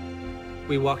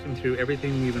 We walked him through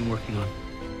everything we've been working on.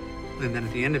 And then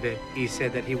at the end of it, he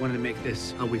said that he wanted to make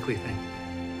this a weekly thing.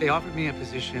 They offered me a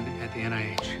position at the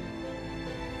NIH.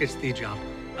 It's the job.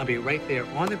 I'll be right there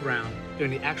on the ground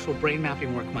doing the actual brain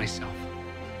mapping work myself.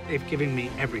 They've given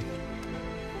me everything.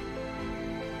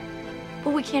 But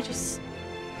we can't just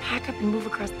pack up and move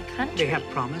across the country. They have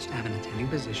promised to have an attending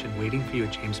position waiting for you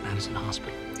at James Madison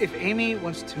Hospital. If Amy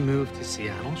wants to move to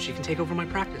Seattle, she can take over my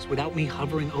practice without me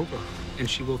hovering over her, and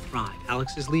she will thrive.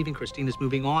 Alex is leaving, Christina's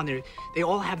moving on. They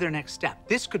all have their next step.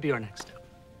 This could be our next step.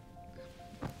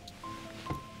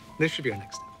 This should be our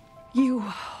next step. You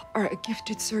are a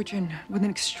gifted surgeon with an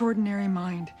extraordinary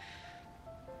mind.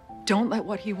 Don't let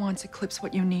what he wants eclipse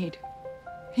what you need.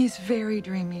 He's very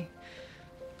dreamy,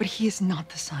 but he is not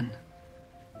the son.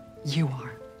 You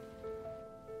are.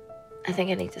 I think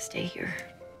I need to stay here.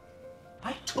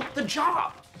 I took the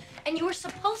job. And you were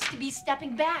supposed to be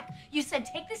stepping back. You said,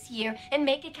 take this year and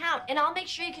make it count, and I'll make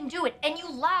sure you can do it. And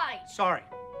you lied. Sorry,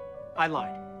 I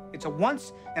lied. It's a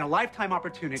once-in-a-lifetime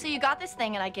opportunity. So you got this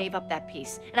thing, and I gave up that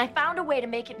piece. And I found a way to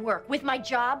make it work with my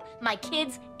job, my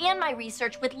kids, and my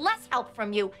research with less help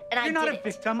from you, and I did it. You're not a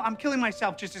victim. I'm killing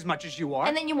myself just as much as you are.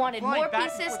 And then you wanted Flying more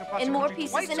back pieces forth across and the more country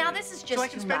pieces, twice and a now week this is so I just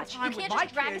can too spend much. You time can't with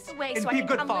just my drag us kids away and so I be a can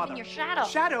good come live father. in your shadow.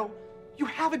 Shadow? You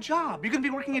have a job. You're going to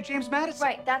be working at James Madison.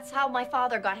 Right, that's how my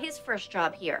father got his first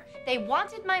job here. They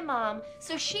wanted my mom,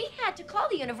 so she had to call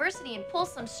the university and pull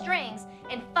some strings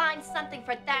and find something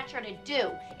for Thatcher to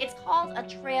do. It's called a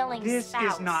trailing spouse.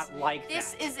 This is not like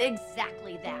This that. is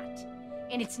exactly that.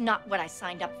 And it's not what I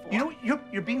signed up for. You know,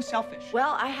 you're being selfish.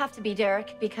 Well, I have to be,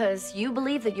 Derek, because you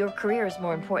believe that your career is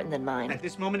more important than mine. At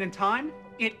this moment in time,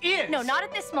 it is. No, not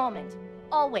at this moment.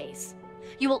 Always.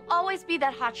 You will always be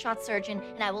that hotshot surgeon,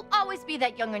 and I will always be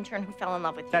that young intern who fell in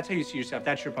love with you. That's how you see yourself.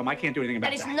 That's your problem. I can't do anything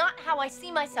about That that. is not how I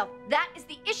see myself. That is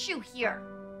the issue here.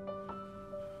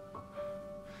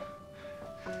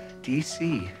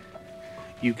 DC,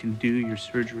 you can do your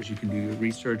surgeries, you can do your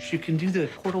research, you can do the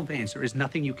portal veins. There is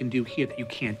nothing you can do here that you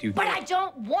can't do But there. I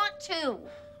don't want to.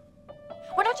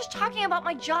 We're not just talking about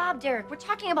my job, Derek. We're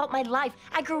talking about my life.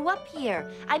 I grew up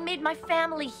here. I made my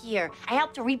family here. I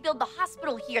helped to rebuild the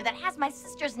hospital here that has my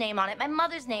sister's name on it, my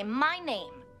mother's name, my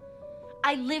name.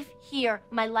 I live here.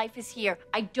 My life is here.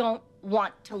 I don't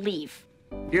want to leave.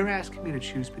 You're asking me to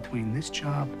choose between this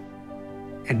job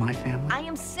and my family? I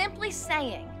am simply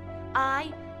saying I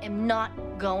am not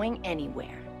going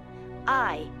anywhere.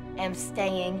 I am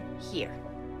staying here.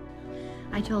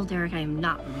 I told Derek I am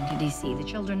not moving to DC. The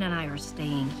children and I are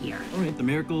staying here. All right, the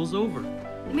miracle is over.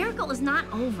 The miracle is not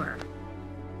over.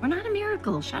 We're not a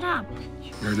miracle. Shut up.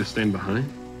 Meredith staying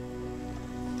behind?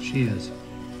 She is.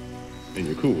 And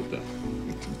you're cool with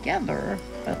that? Together,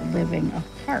 but living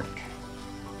apart.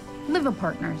 Live-a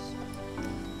partners.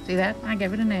 See that? I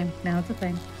gave it a name. Now it's a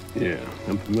thing. Yeah,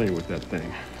 I'm familiar with that thing.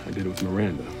 I did it with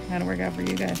Miranda. How'd it work out for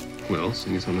you guys? Well,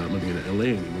 seeing as I'm not living in LA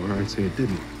anymore, I'd say it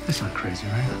didn't. That's not crazy,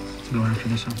 right? To go after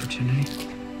this opportunity.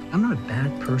 I'm not a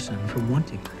bad person for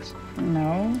wanting this.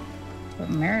 No, but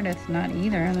Meredith's not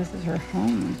either, and this is her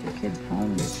home. It's your kid's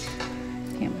home.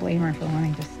 Can't blame her for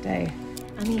wanting to stay.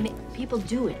 I mean, people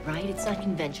do it, right? It's not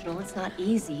conventional, it's not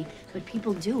easy, but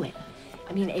people do it.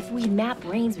 I mean, if we map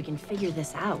brains, we can figure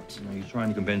this out. Are you trying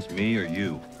to convince me or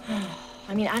you?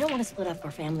 I mean, I don't want to split up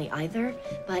our family either,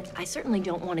 but I certainly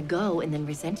don't want to go and then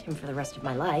resent him for the rest of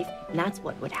my life. And that's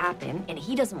what would happen. And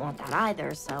he doesn't want that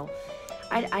either, so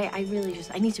I really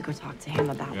just, I need to go talk to him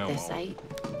about this.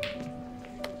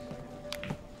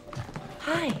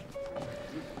 Hi.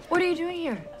 What are you doing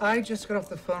here? I just got off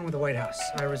the phone with the White House.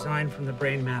 I resigned from the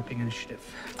brain mapping initiative.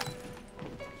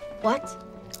 What?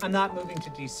 I'm not moving to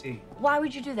DC. Why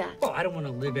would you do that? Well, I don't want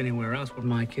to live anywhere else where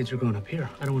my kids are growing up here.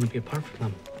 I don't want to be apart from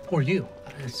them. Or you.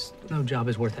 No job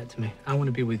is worth that to me. I want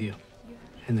to be with you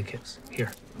and the kids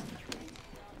here.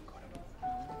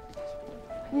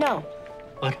 No.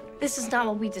 What? This is not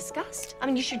what we discussed. I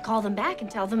mean, you should call them back and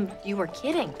tell them you were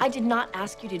kidding. I did not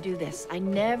ask you to do this. I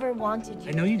never wanted you.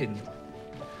 I know you didn't.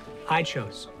 I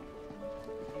chose.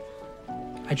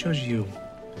 I chose you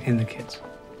and the kids.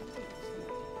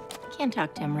 Can't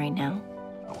talk to him right now.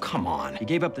 Oh, come on. You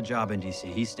gave up the job in DC.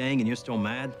 He's staying and you're still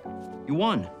mad? You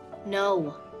won.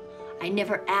 No. I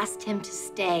never asked him to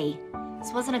stay.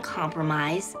 This wasn't a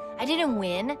compromise. I didn't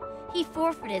win. He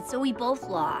forfeited, so we both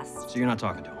lost. So you're not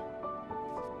talking to him?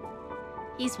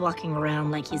 He's walking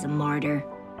around like he's a martyr,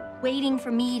 waiting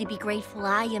for me to be grateful.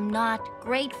 I am not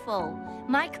grateful.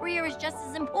 My career is just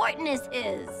as important as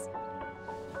his.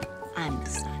 I'm the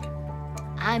son.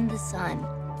 I'm the son,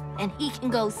 and he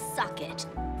can go suck it.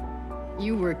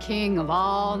 You were king of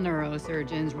all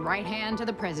neurosurgeons, right hand to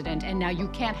the president, and now you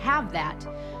can't have that.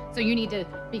 So you need to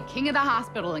be king of the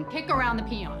hospital and kick around the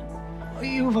peons.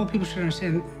 You of all people should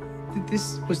understand that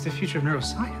this was the future of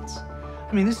neuroscience.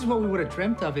 I mean, this is what we would have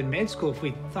dreamt of in med school if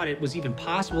we thought it was even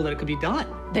possible that it could be done.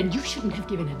 Then you shouldn't have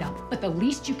given it up. But the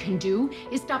least you can do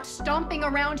is stop stomping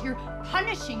around here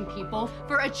punishing people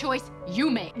for a choice you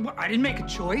made. Well, I didn't make a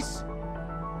choice.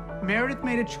 Meredith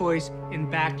made a choice and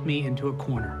backed me into a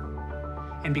corner.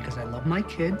 And because I love my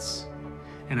kids,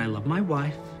 and I love my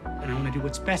wife, and I want to do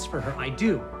what's best for her, I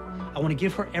do. I want to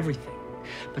give her everything.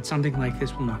 But something like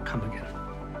this will not come again.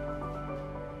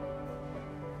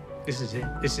 This is it.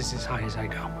 This is as high as I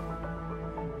go.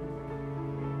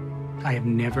 I have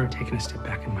never taken a step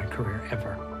back in my career,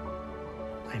 ever.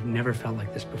 I've never felt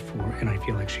like this before, and I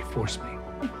feel like she forced me.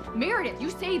 Meredith, you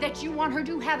say that you want her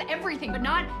to have everything, but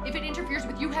not if it interferes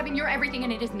with you having your everything,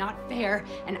 and it is not fair.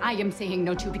 And I am saying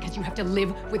no, too, because you have to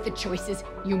live with the choices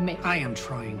you make. I am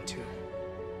trying to.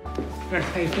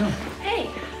 Meredith, how you feeling? Hey,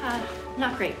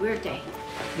 not great. Weird day.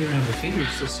 You don't have a fever. You're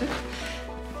still sick.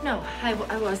 No, I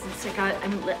wasn't sick. I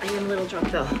am a little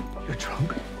drunk, though. You're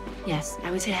drunk? Yes, I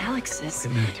was at Alex's.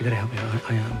 Wait, Meredith, you gotta help me.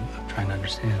 I'm trying to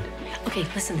understand. Okay,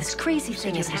 listen, this crazy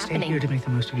thing is Stay happening. here to make the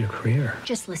most of your career.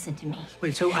 Just listen to me.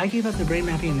 Wait, so I gave up the brain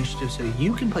mapping initiative so that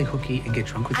you can play hooky and get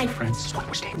drunk with your friends. So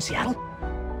we're staying in Seattle?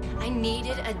 I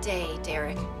needed a day,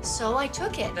 Derek, so I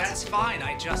took it. That's fine.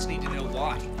 I just need to know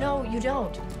why. No, you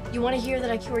don't. You want to hear that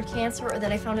I cured cancer or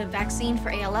that I found a vaccine for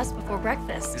ALS before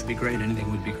breakfast? It'd be great. Anything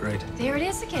would be great. There it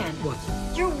is again. What?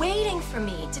 You're waiting for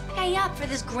me to pay up for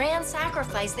this grand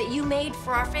sacrifice that you made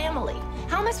for our family.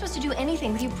 How am I supposed to do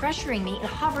anything with you pressuring me and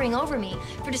hovering over me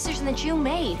for a decision that you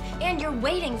made, and you're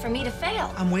waiting for me to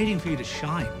fail? I'm waiting for you to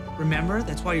shine. Remember?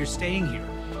 That's why you're staying here.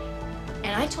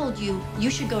 And I told you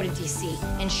you should go to DC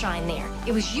and shine there.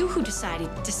 It was you who decided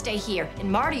to stay here and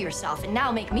martyr yourself and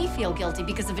now make me feel guilty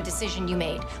because of a decision you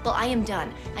made. Well, I am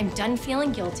done. I'm done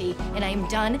feeling guilty, and I am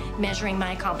done measuring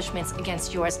my accomplishments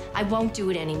against yours. I won't do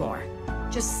it anymore.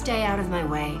 Just stay out of my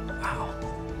way. Wow.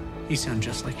 You sound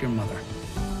just like your mother.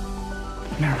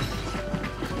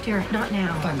 Meredith. Derek, not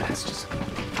now. 5 minutes, just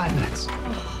 5 minutes.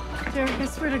 Derek, I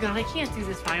swear to God, I can't do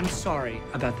this. I am sorry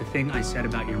about the thing I said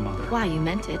about your mother. Why? You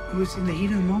meant it. It was in the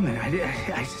heat of the moment. I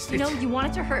just... You know, you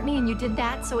wanted to hurt me and you did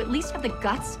that, so at least have the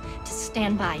guts to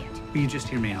stand by it. Will you just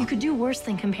hear me out? You could do worse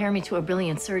than compare me to a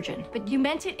brilliant surgeon. But you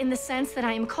meant it in the sense that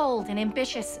I am cold and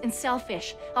ambitious and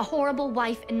selfish, a horrible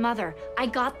wife and mother. I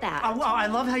got that. Oh, I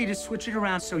love how you just switch it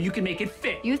around so you can make it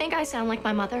fit. You think I sound like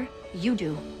my mother? You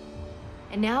do.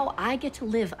 And now I get to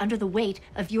live under the weight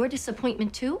of your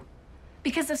disappointment too?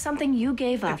 Because of something you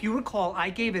gave up. If you recall, I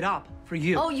gave it up for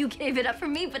you. Oh, you gave it up for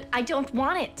me, but I don't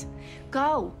want it.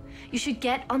 Go. You should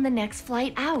get on the next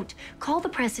flight out. Call the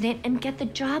president and get the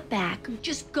job back.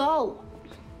 Just go.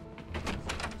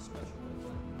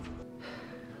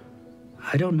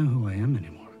 I don't know who I am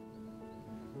anymore.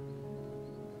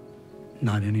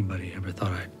 Not anybody ever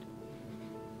thought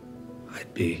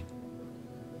I'd be.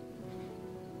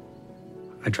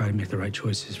 I tried to make the right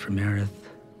choices for Meredith,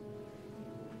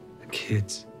 the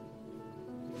kids,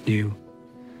 you,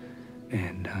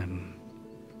 and I'm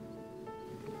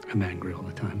angry all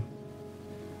the time.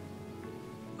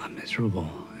 I'm miserable,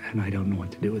 and I don't know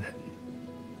what to do with it.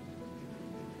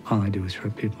 All I do is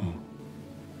hurt people.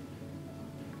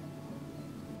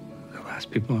 The last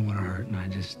people I want to hurt, and I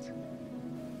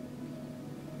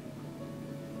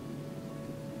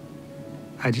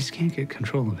just can't get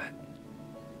control of it.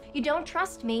 You don't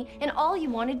trust me, and all you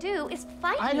want to do is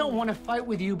fight I me. don't want to fight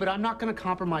with you, but I'm not going to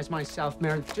compromise myself,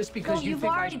 Meredith, just because Well, you you've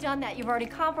think already done that. You've already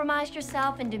compromised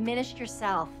yourself and diminished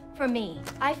yourself. For me,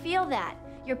 I feel that.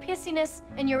 Your pissiness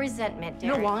and your resentment,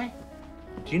 Derek. You know why?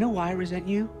 Do you know why I resent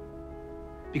you?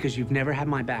 Because you've never had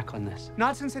my back on this.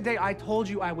 Not since the day I told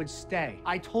you I would stay.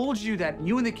 I told you that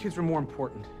you and the kids were more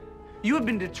important. You have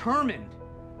been determined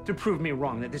to prove me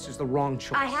wrong, that this is the wrong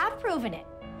choice. I have proven it.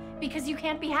 Because you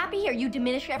can't be happy here. You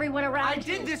diminish everyone around I you.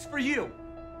 did this for you.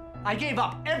 I gave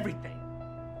up everything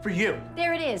for you.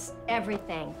 There it is,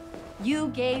 everything. You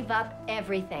gave up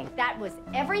everything. That was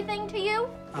everything to you?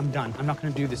 I'm done. I'm not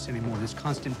going to do this anymore. This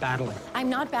constant battling. I'm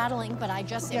not battling, but I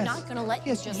just am not going to let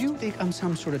you Yes, just... you think I'm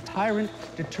some sort of tyrant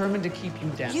determined to keep you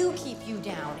down. You keep you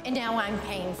down, and now I'm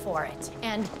paying for it.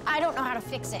 And I don't know how to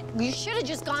fix it. You should have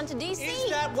just gone to D.C. Is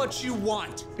that what you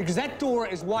want? Because that door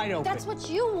is wide open. That's what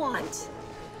you want.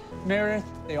 Meredith,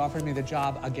 they offered me the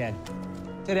job again.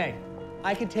 Today,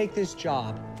 I could take this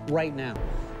job right now.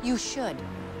 You should.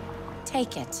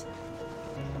 Take it.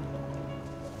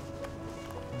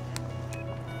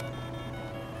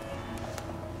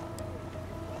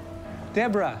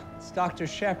 Deborah, it's Dr.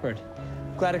 Shepard.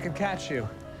 Glad I could catch you.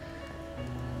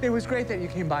 It was great that you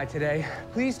came by today.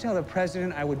 Please tell the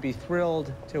president I would be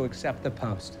thrilled to accept the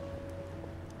post.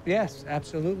 Yes,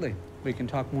 absolutely. We can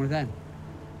talk more then.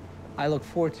 I look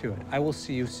forward to it. I will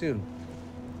see you soon.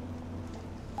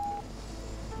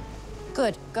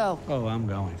 Good, go. Oh, I'm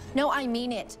going. No, I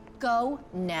mean it. Go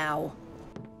now.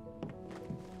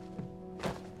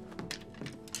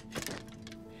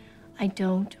 I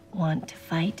don't want to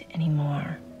fight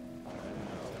anymore.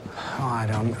 Oh, I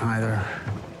don't either.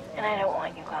 And I don't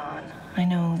want you gone. I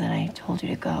know that I told you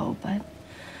to go, but...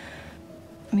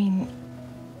 I mean...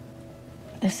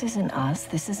 This isn't us.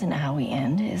 This isn't how we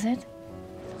end, is it?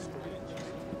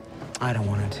 I don't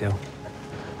want it to.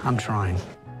 I'm trying.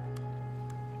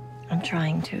 I'm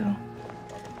trying to.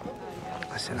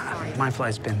 Listen, my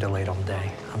flight's been delayed all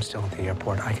day. I'm still at the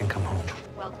airport. I can come home.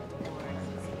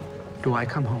 Do I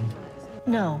come home?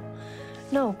 No.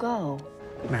 No, go.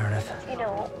 Meredith. You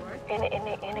know,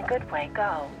 in a good way,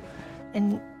 go.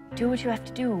 And do what you have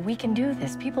to do. We can do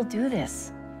this. People do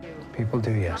this. People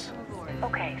do, yes.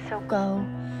 Okay, so go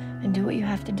and do what you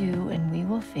have to do, and we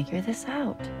will figure this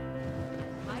out.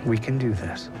 We can do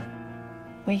this.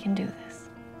 We can do this.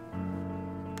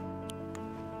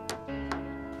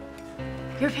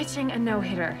 You're pitching a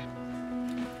no-hitter.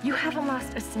 You haven't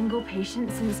lost a single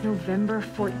patient since November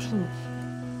 14th.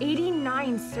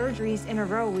 89 surgeries in a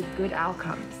row with good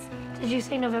outcomes. Did you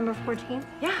say November 14th?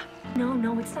 Yeah.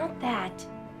 No, it's not that.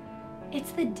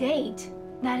 It's the date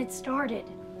that it started.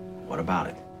 What about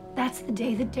it? That's the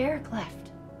day that Derek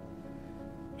left.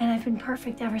 And I've been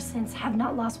perfect ever since, have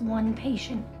not lost one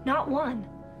patient. Not one.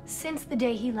 Since the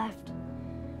day he left.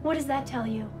 What does that tell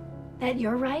you? That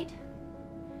you're right?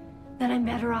 That I'm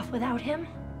better off without him?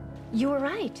 You were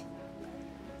right.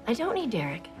 I don't need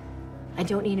Derek. I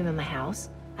don't need him in my house.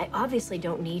 I obviously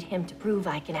don't need him to prove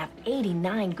I can have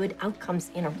 89 good outcomes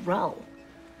in a row.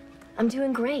 I'm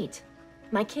doing great.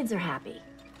 My kids are happy.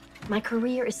 My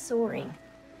career is soaring.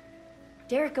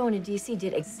 Derek going to D.C.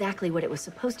 did exactly what it was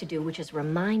supposed to do, which is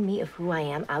remind me of who I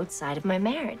am outside of my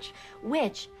marriage.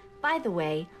 Which, by the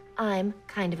way, I'm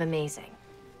kind of amazing.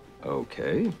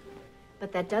 Okay.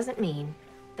 But that doesn't mean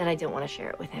that I don't want to share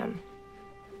it with him.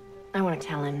 I want to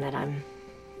tell him that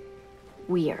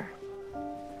we're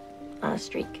on a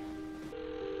streak.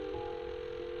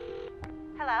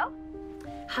 Hello?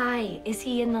 Hi, is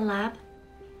he in the lab?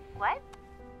 What?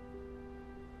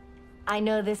 I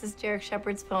know this is Derek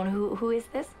Shepard's phone. Who is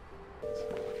this?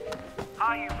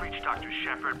 Hi, you've reached Dr.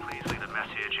 Shepard. Please leave a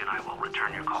message and I will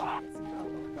return your call.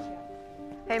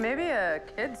 Hey, maybe a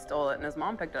kid stole it and his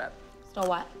mom picked it up. Stole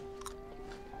what?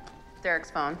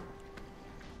 Derek's phone.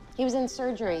 He was in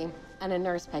surgery and a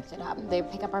nurse picked it up. They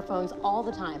pick up our phones all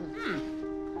the time.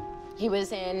 He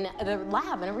was in the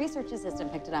lab and a research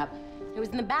assistant picked it up. He was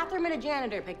in the bathroom and a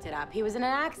janitor picked it up. He was in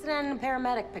an accident and a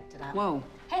paramedic picked it up. Whoa.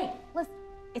 Hey, listen,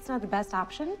 it's not the best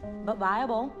option, but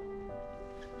viable.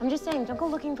 I'm just saying, don't go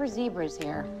looking for zebras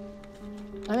here.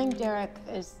 I think Derek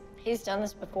is... He's done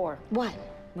this before. What?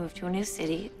 Moved to a new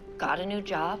city, got a new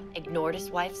job, ignored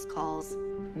his wife's calls,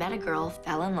 met a girl,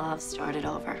 fell in love, started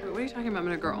over. What are you talking about,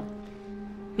 met a girl?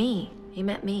 Me. He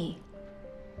met me.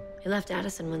 He left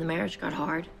Addison when the marriage got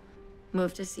hard.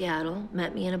 Moved to Seattle,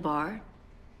 met me in a bar.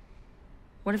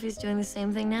 What if he's doing the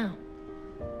same thing now?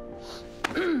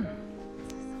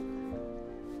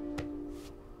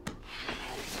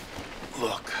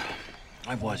 Look,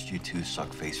 I've watched you two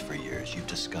suck face for years. You've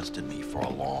disgusted me for a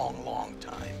long, long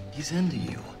time. He's into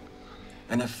you.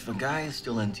 And if a guy is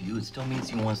still into you, it still means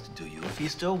he wants to do you. If he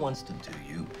still wants to do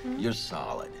you, you're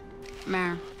solid.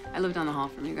 Mare, I live down the hall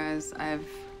from you guys. I've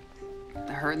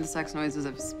heard the sex noises,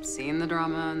 I've seen the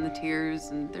drama and the tears,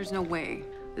 and there's no way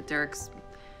that Derek's...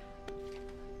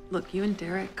 Look, you and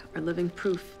Derek are living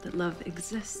proof that love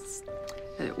exists,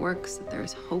 that it works, that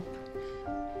there's hope.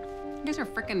 You guys are a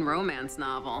frickin' romance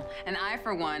novel, and I,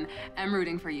 for one, am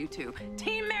rooting for you two.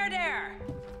 Team Merder!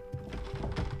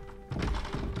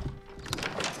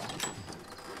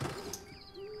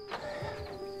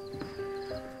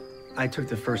 I took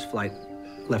the first flight,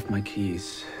 left my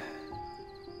keys.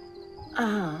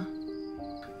 Uh-huh.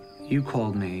 You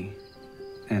called me,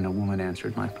 and a woman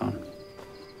answered my phone.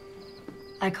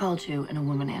 I called you, and a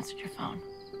woman answered your phone.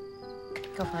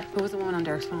 Go for it. Who was the woman on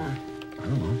Derek's phone? I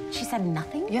don't know. She said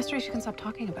nothing? Yesterday, she couldn't stop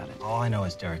talking about it. All I know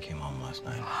is Derek came home last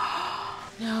night.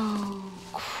 No.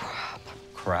 Crap.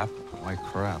 Crap? Why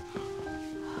crap?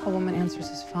 A woman answers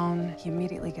his phone. He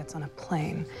immediately gets on a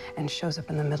plane and shows up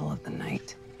in the middle of the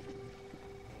night.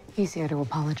 He's here to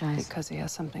apologize. Because he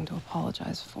has something to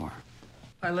apologize for.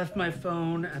 I left my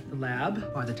phone at the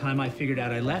lab. By the time I figured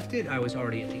out I left it, I was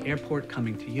already at the airport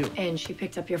coming to you. And she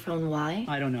picked up your phone, why?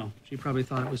 I don't know. She probably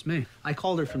thought it was me. I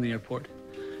called her from the airport,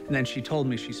 and then she told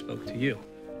me she spoke to you.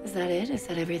 Is that it? Is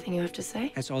that everything you have to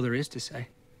say? That's all there is to say.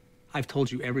 I've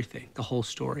told you everything, the whole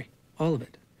story, all of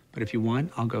it. But if you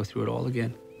want, I'll go through it all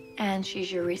again. And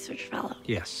she's your research fellow?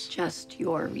 Yes. Just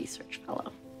your research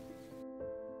fellow.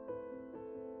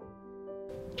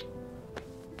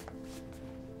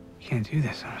 Can't do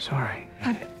this, I'm sorry.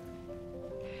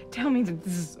 Tell me that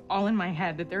this is all in my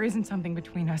head, that there isn't something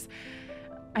between us.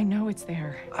 I know it's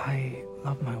there. I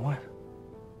love my wife.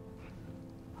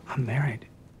 I'm married.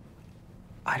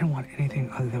 I don't want anything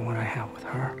other than what I have with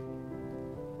her.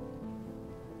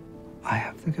 I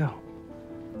have to go.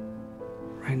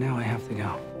 Right now, I have to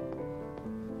go.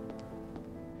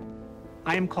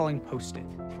 I am calling Post-it.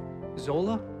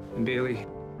 Zola and Bailey,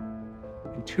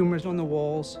 and tumors on the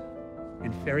walls,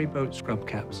 and ferry boat scrub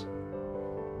caps.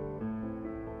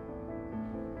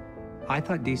 I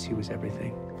thought DC was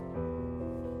everything,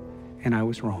 and I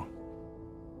was wrong.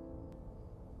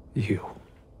 You.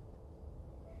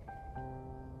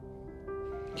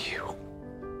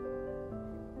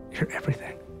 You're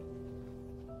everything.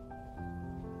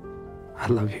 I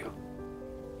love you,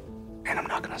 and I'm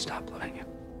not gonna stop loving you.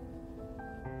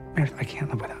 Meredith, I can't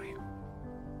live without you.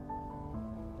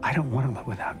 I don't want to live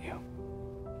without you.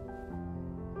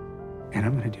 And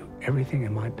I'm going to do everything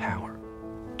in my power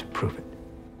to prove it.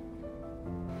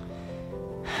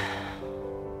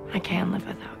 I can live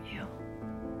without you.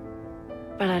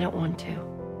 But I don't want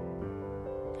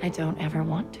to. I don't ever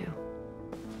want to.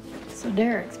 So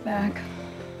Derek's back.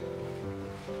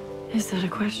 Is that a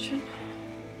question?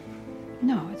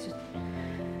 No, it's just...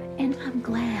 And I'm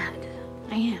glad.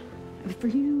 I am. For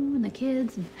you and the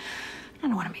kids. And I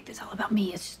don't want to make this all about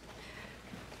me. It's just...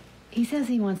 He says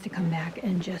he wants to come back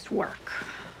and just work.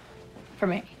 For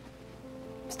me.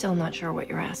 Still not sure what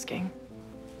you're asking.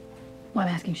 Well,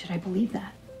 I'm asking, should I believe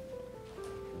that?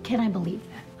 Can I believe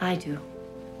that? I do.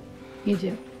 You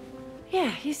do? Yeah,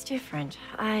 he's different.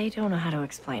 I don't know how to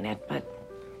explain it, but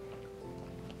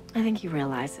I think he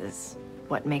realizes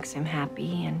what makes him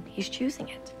happy, and he's choosing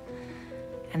it.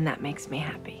 And that makes me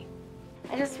happy.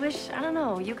 I just wish, I don't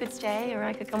know, you could stay or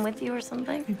I could come with you or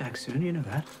something. I'll be back soon, you know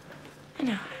that. I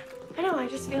know. I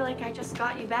just feel like I just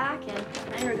got you back and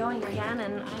now you're going again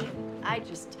and I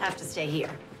just have to stay here.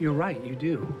 You're right, you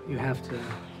do. You have to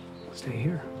stay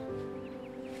here.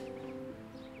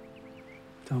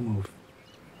 Don't move.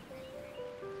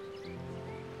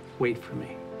 Wait for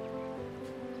me.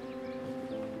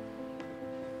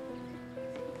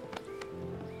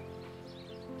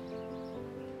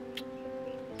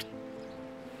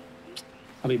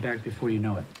 I'll be back before you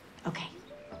know it. Okay.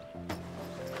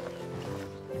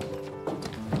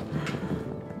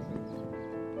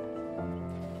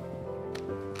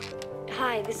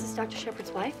 Hi, this is Dr.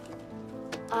 Shepard's wife.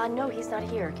 No, he's not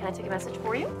here. Can I take a message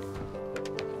for you?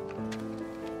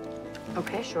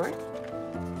 Okay, sure.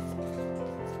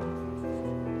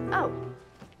 Oh,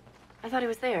 I thought he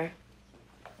was there.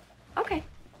 Okay,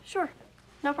 sure.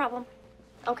 No problem.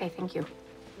 Okay, thank you.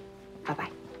 Bye-bye.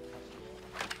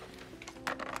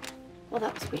 Well,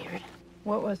 that was weird.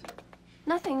 What was?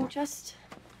 Nothing, just...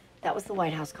 That was the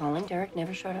White House calling. Derek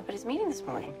never showed up at his meeting this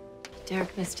morning.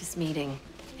 Derek missed his meeting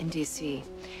in D.C.,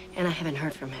 and I haven't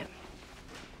heard from him.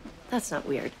 That's not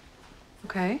weird.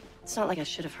 Okay. It's not like I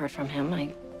should have heard from him.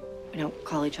 We don't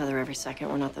call each other every second.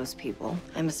 We're not those people.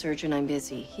 I'm a surgeon. I'm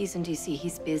busy. He's in D.C.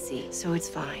 He's busy. So it's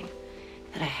fine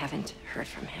that I haven't heard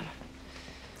from him.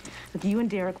 Look, you and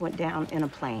Derek went down in a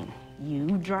plane.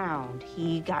 You drowned.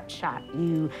 He got shot.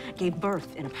 You gave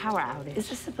birth in a power outage. Is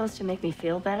this supposed to make me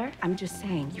feel better? I'm just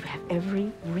saying, you have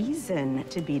every reason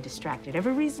to be distracted,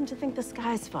 every reason to think the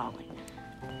sky's falling.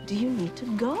 Do you need to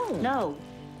go? No.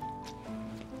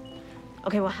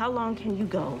 Okay, well, how long can you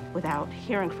go without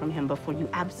hearing from him before you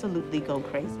absolutely go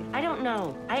crazy? I don't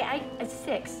know. It's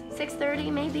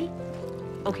 6:30 maybe?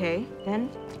 Okay,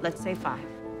 then let's say 5.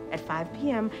 At 5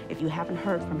 p.m., if you haven't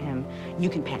heard from him, you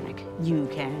can panic. You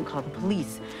can call the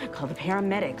police, call the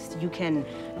paramedics. You can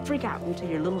freak out until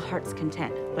your little heart's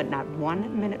content, but not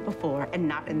 1 minute before and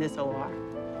not in this OR.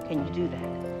 Can you do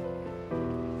that?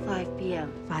 5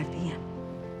 p.m. 5 p.m.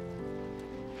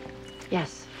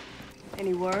 Yes.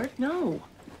 Any word? No.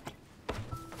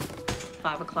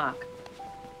 5 o'clock.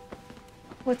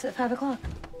 What's at 5 o'clock?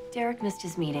 Derek missed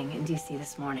his meeting in D.C.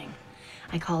 this morning.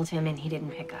 I called him and he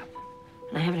didn't pick up.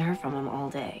 And I haven't heard from him all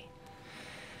day.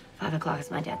 5 o'clock is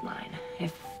my deadline.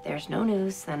 If there's no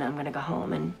news, then I'm gonna go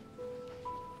home and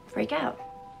freak out.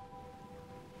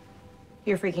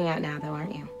 You're freaking out now, though,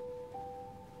 aren't you?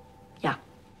 Yeah.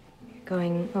 You're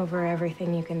going over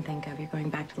everything you can think of. You're going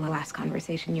back to the last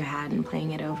conversation you had and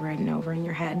playing it over and over in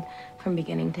your head from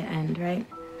beginning to end, right?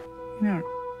 You know,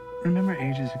 remember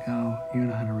ages ago, you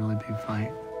and I had a really big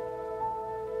fight?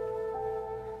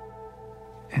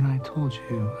 And I told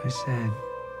you, I said,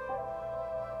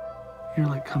 you're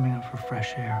like coming up for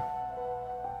fresh air.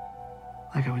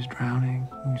 Like I was drowning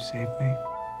and you saved me.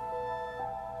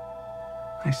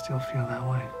 I still feel that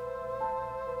way.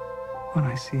 When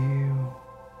I see you,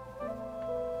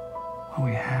 what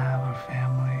we have, our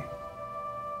family.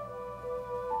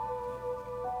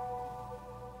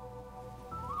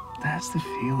 That's the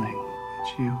feeling.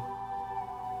 It's you.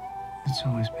 It's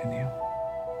always been you.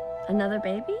 Another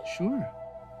baby? Sure.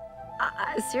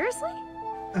 Seriously?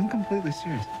 I'm completely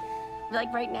serious.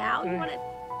 Like right now? You wanna...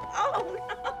 Oh,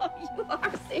 no, you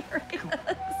are serious.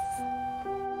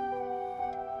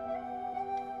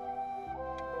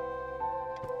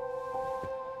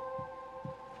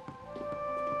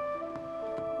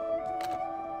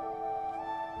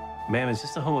 Ma'am, is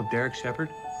this the home of Derek Shepherd?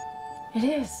 It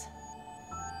is.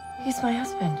 He's my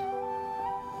husband.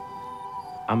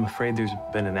 I'm afraid there's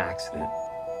been an accident.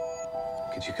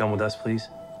 Could you come with us, please?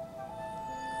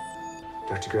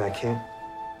 Dr. Gray,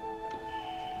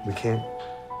 we can't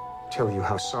tell you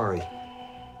how sorry.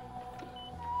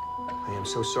 I am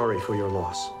so sorry for your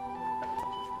loss.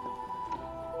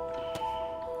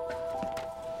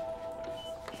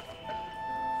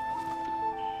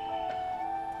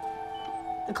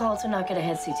 The call to not get a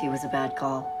head CT was a bad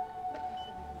call.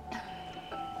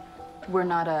 We're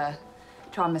not a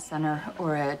trauma center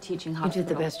or a teaching hospital. You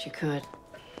did the best you could.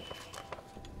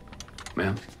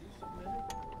 Ma'am,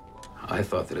 I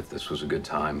thought that if this was a good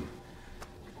time,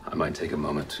 I might take a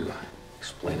moment to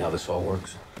explain how this all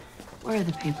works. Where are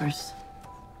the papers?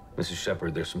 Mrs.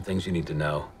 Shepherd, there's some things you need to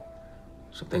know.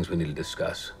 Some things we need to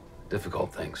discuss.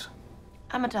 Difficult things.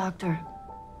 I'm a doctor.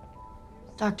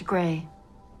 Dr. Gray.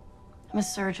 I'm a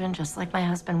surgeon, just like my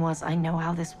husband was. I know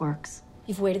how this works.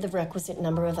 You've waited the requisite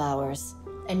number of hours,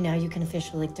 and now you can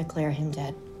officially declare him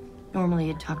dead. Normally,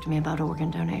 you'd talk to me about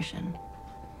organ donation.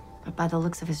 But by the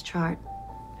looks of his chart,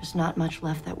 there's not much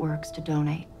left that works to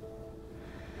donate.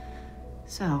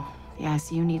 So, the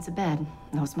ICU needs a bed.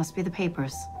 Those must be the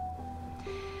papers.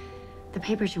 The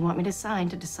papers you want me to sign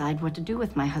to decide what to do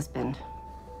with my husband.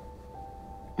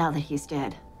 Now that he's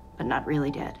dead, but not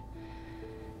really dead.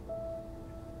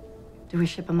 Do we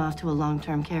ship him off to a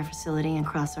long-term care facility and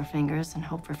cross our fingers and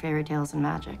hope for fairy tales and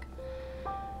magic?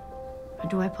 Or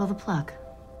do I pull the plug?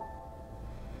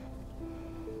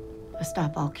 I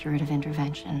stop all curative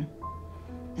intervention,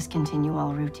 discontinue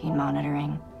all routine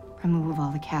monitoring, remove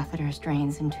all the catheters,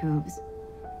 drains, and tubes,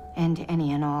 end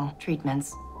any and all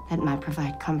treatments that might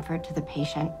provide comfort to the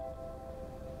patient.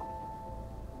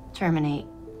 Terminate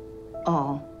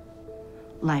all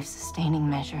life-sustaining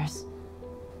measures.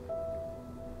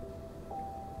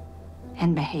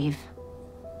 And behave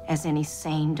as any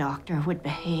sane doctor would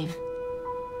behave.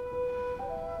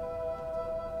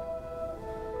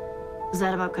 Does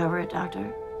that about cover it,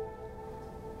 doctor?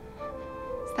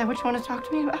 Is that what you want to talk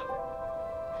to me about?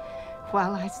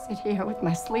 While I sit here with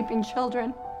my sleeping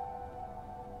children?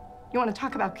 You want to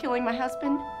talk about killing my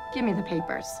husband? Give me the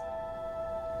papers.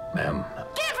 Ma'am.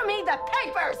 Give me the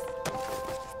papers!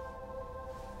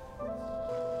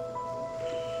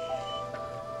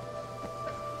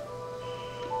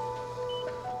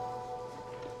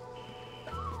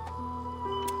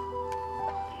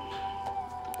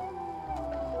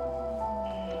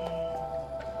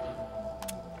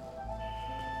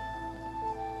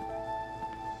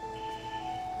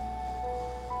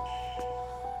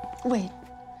 Wait.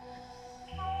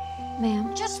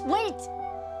 Ma'am? Just wait!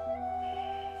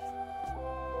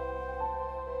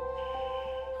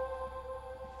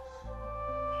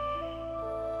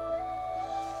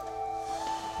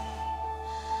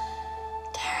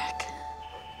 Derek.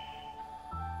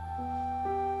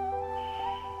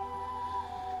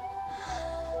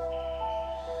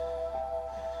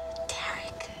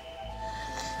 Derek.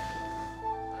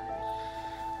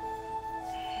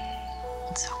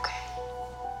 It's okay.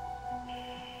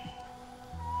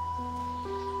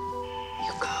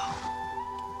 You go.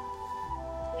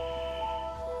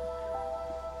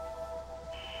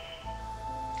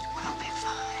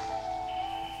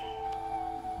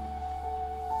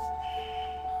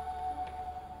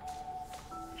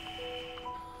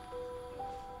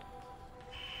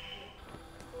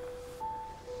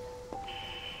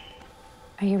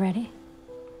 Are you ready?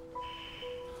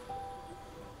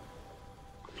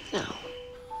 No.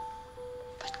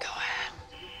 But go ahead.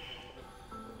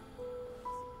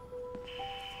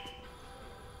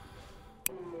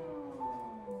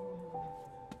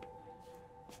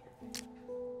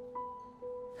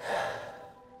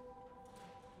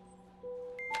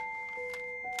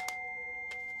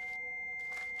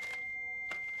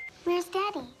 Where's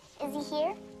Daddy? Is he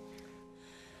here?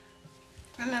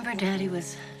 Remember, Daddy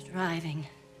was driving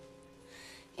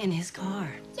in his car.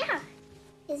 Yeah.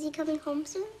 Is he coming home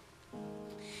soon?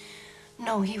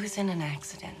 No, he was in an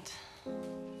accident.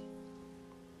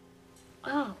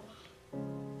 Oh.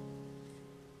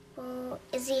 Well,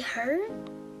 is he hurt?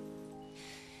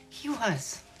 He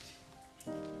was.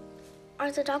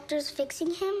 Are the doctors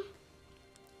fixing him?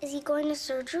 Is he going to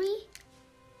surgery?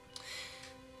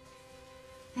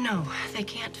 No, they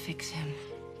can't fix him.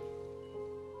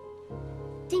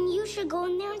 Then you should go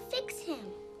in there and fix him.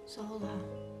 Zola.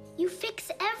 You fix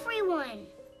everyone.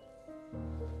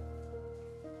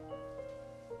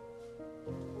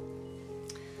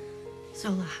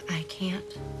 Zola, I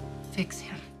can't fix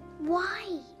him.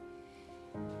 Why?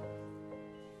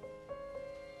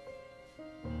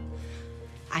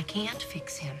 I can't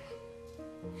fix him.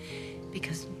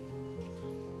 Because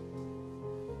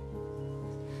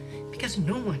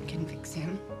no one can fix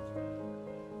him.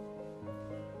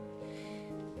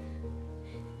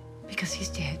 Because he's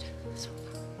dead. Zola.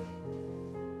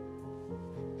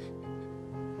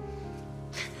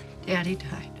 Daddy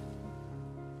died.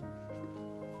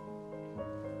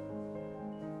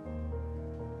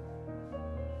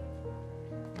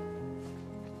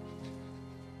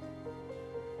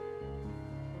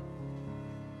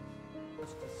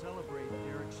 To celebrate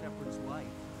Derek Shepard's life,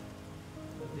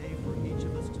 a day for each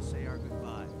of us to say our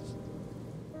goodbyes.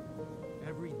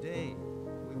 Every day,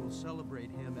 we will celebrate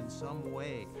him in some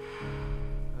way.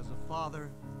 As a father,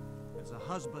 as a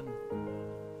husband,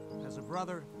 as a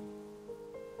brother,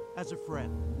 as a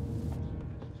friend.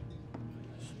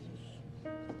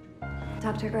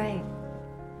 Dr. Gray,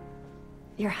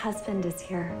 your husband is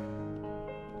here.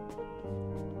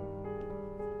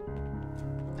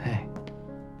 Hey.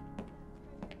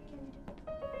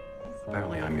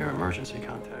 Apparently I'm your emergency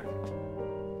contact.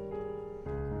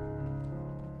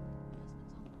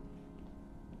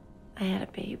 I had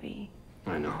a baby.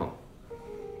 I know.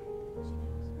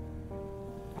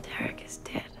 Derek is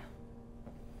dead.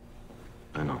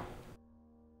 I know.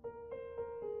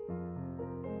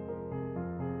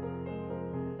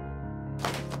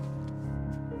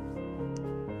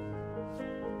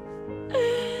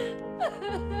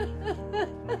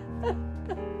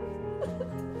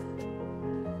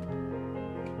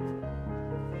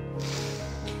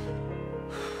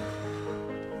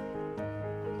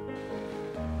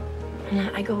 And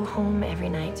I go home every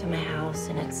night to my house,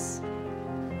 and it's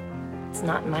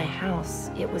not my house.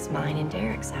 It was mine and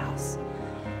Derek's house.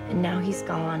 And now he's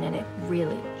gone, and it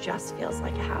really just feels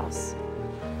like a house.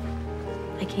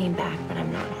 I came back, but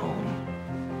I'm not home.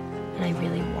 And I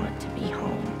really want to be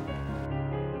home.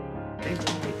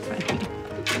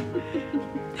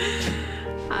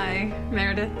 Hi,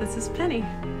 Meredith. This is Penny.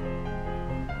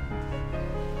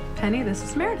 Penny, this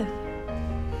is Meredith.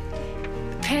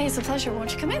 Penny, it's a pleasure.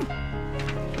 Won't you come in?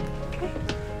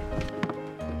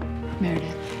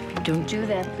 Meredith, don't do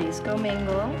that. Please go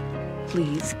mingle.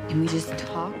 Please. Can we just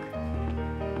talk?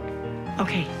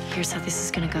 Okay, here's how this is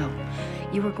gonna go.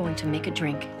 You are going to make a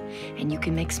drink, and you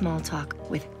can make small talk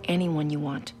with anyone you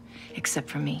want, except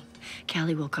for me.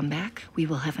 Callie will come back, we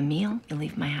will have a meal, you'll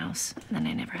leave my house, and then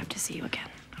I never have to see you again,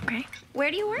 okay? Where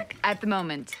do you work? At the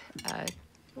moment,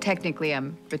 technically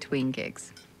I'm between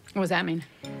gigs. What does that mean?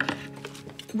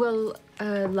 Well,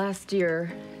 last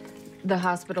year, the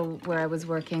hospital where I was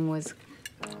working was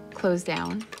closed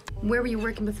down. Where were you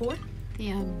working before?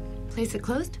 The place that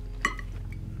closed?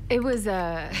 It was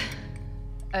a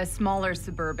smaller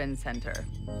suburban center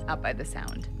out by the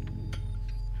Sound.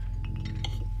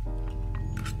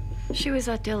 She was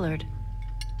at Dillard.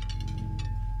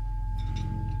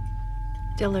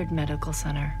 Dillard Medical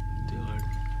Center.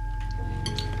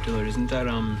 Dillard, isn't that,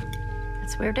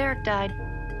 That's where Derek died.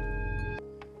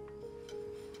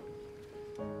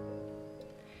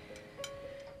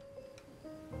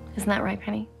 Isn't that right,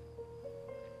 Penny?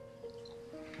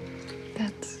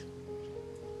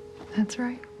 That's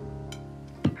right.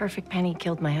 Perfect Penny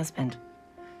killed my husband.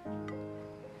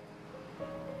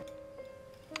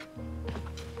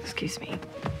 Excuse me.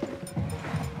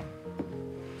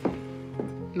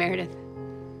 Meredith,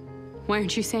 why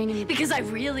aren't you saying anything? Because I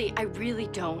really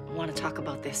don't want to talk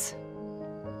about this.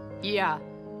 Yeah.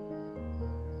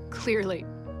 Clearly.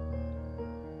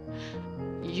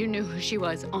 You knew who she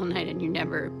was all night and you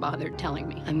never bothered telling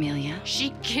me. Amelia?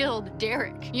 She killed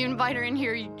Derek. You invite her in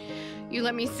here, you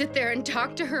let me sit there and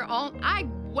talk to her all... I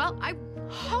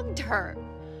hugged her.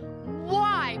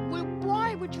 Why?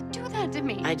 Why would you do that to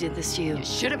me? I did this to you. You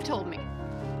should have told me.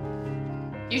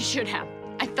 You should have.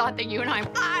 I thought that you and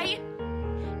I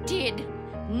Did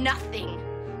nothing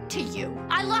to you.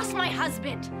 I lost my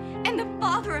husband and the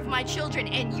father of my children,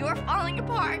 and you're falling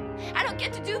apart. I don't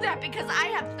get to do that because I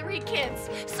have 3 kids.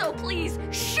 So please,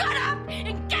 shut up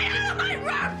and get out of my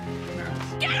room!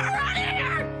 Get her out of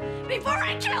here before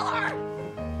I kill her!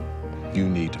 You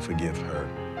need to forgive her,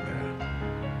 Merder.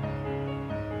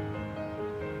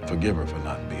 Forgive her for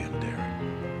not being Derek.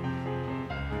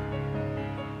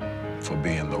 For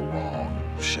being the wrong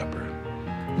shepherd.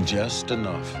 Just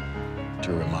enough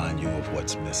to remind you of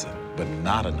what's missing, but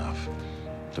not enough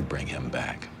to bring him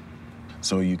back.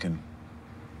 So you can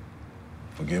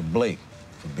forgive Blake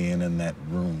for being in that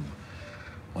room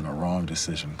when a wrong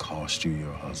decision cost you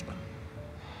your husband.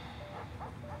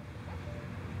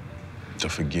 To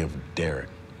forgive Derek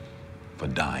for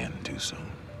dying too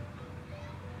soon.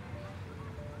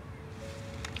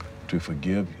 To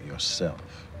forgive yourself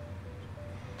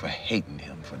for hating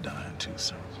him for dying too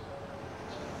soon.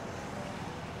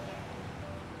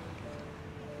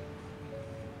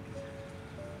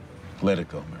 Let it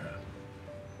go, Merder.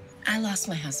 I lost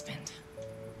my husband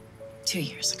 2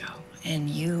 years ago, and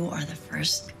you are the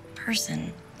first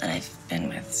person that I've been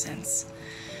with since.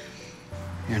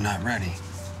 You're not ready.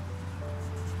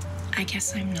 I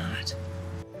guess I'm not.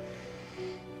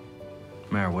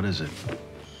 Mara, what is it?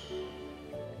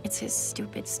 It's his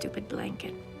stupid, stupid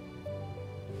blanket.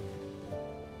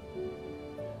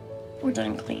 We're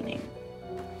done cleaning.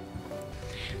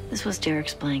 This was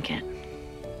Derek's blanket.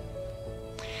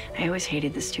 I always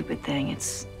hated this stupid thing.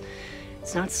 It's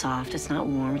not soft, it's not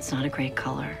warm, it's not a great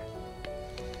color.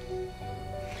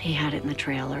 He had it in the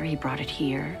trailer, he brought it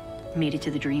here, made it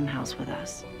to the dream house with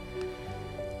us.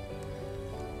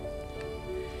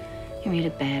 He made a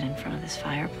bed in front of this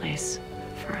fireplace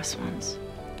for us once.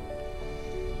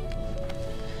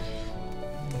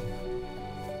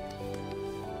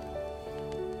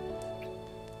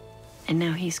 And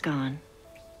now he's gone,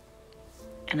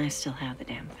 and I still have the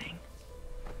damn thing.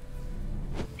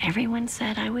 Everyone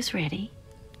said I was ready.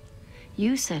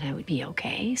 You said I would be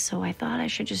okay, so I thought I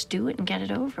should just do it and get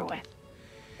it over with.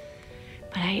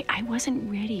 But I wasn't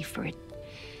ready for it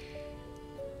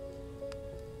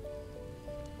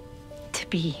to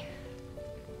be.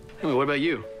 Hey, what about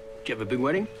you? Did you have a big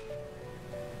wedding?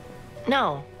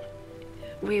 No.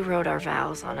 We wrote our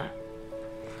vows on a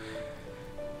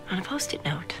Post-it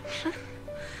note.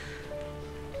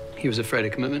 He was afraid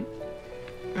of commitment?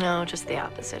 No, just the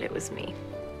opposite. It was me.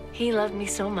 He loved me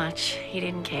so much, he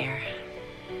didn't care.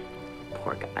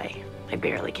 Poor guy. I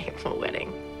barely gave him a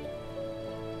wedding.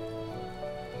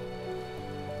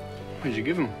 What'd you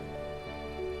give him?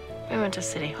 We went to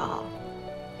City Hall.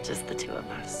 Just the 2 of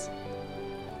us.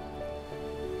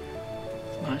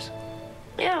 Nice.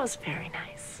 Yeah, it was very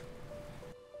nice.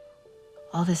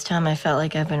 All this time I felt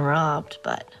like I've been robbed,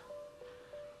 but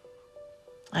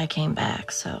I came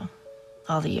back, so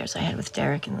all the years I had with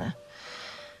Derek and the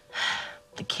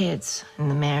kids and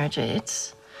the marriage,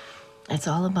 it's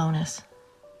all a bonus.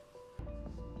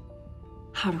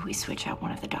 How do we switch out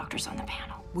one of the doctors on the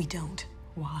panel? We don't.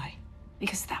 Why?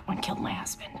 Because that one killed my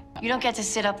husband. You don't get to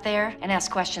sit up there and ask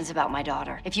questions about my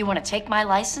daughter. If you want to take my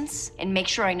license and make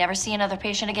sure I never see another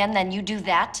patient again, then you do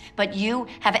that. But you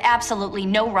have absolutely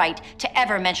no right to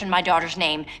ever mention my daughter's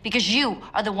name because you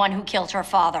are the one who killed her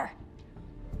father.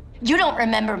 You don't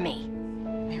remember me.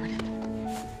 Meredith.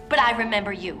 But I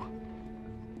remember you.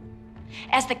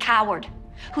 As the coward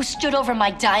who stood over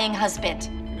my dying husband.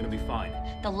 You're gonna be fine.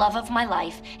 The love of my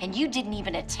life, and you didn't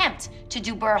even attempt to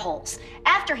do burr holes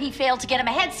after he failed to get him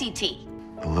a head CT.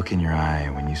 The look in your eye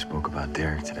when you spoke about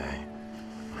Derek today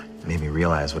made me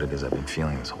realize what it is I've been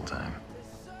feeling this whole time.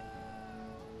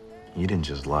 You didn't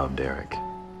just love Derek.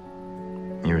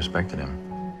 You respected him.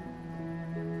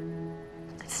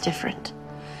 It's different,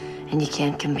 and you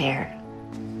can't compare.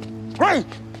 Gray!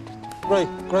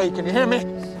 Gray, can you hear me?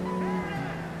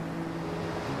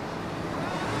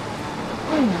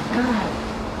 Oh my God.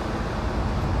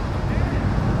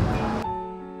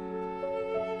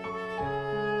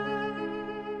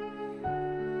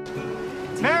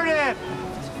 Meredith!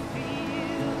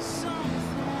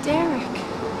 Derek.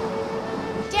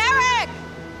 Derek!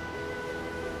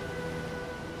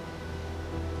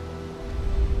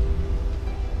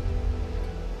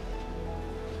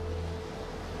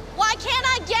 Why can't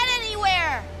I get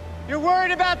anywhere? You're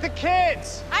worried about the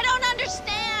kids! I don't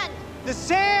understand. The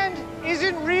sand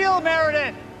isn't real,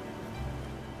 Meredith.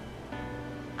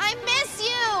 I miss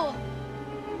you!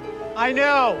 I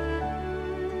know.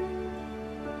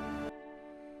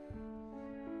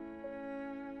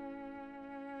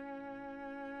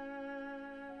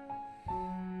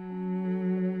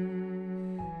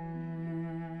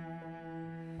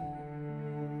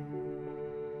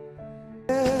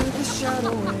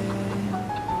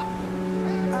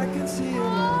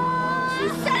 You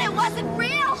said it wasn't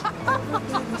real!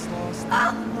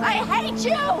 Oh, I hate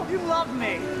you! You love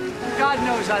me. God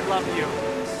knows I love you.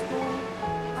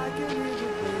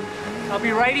 I'll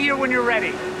be right here when you're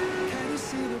ready.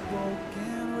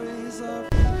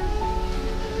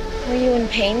 Were you in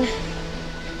pain?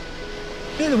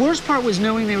 Yeah, the worst part was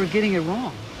knowing they were getting it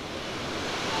wrong.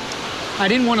 I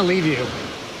didn't want to leave you.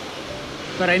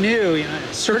 But I knew, at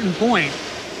a certain point.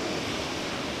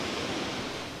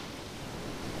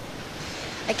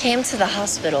 I came to the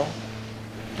hospital.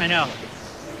 I know.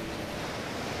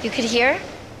 You could hear?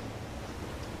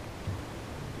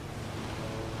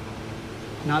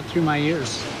 Not through my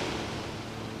ears.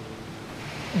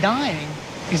 Dying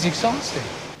is exhausting.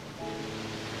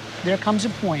 There comes a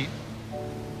point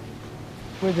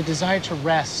where the desire to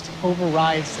rest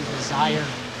overrides the desire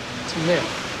to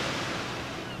live.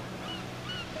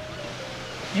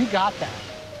 You got that.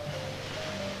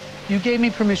 You gave me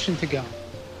permission to go.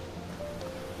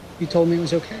 You told me it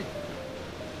was okay.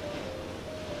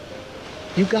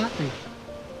 You got me.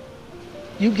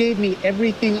 You gave me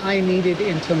everything I needed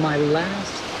until my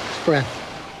last breath.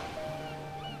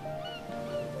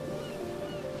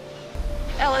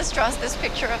 Ellis draws this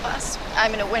picture of us.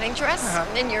 I'm in a wedding dress,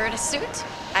 and you're in a suit.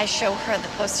 I show her the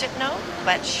Post-it note,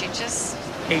 but she just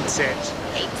Hates it.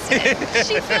 hates it.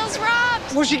 She feels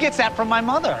robbed. Well, she gets that from my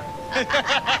mother.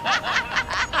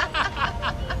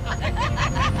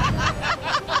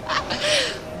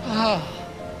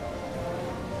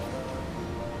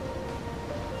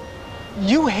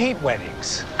 You hate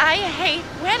weddings. I hate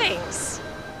weddings.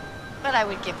 But I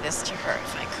would give this to her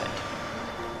if I could.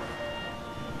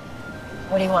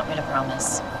 What do you want me to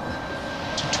promise?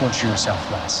 To torture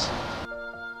yourself less.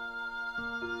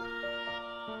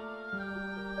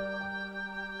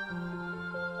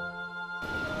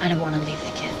 I don't want to leave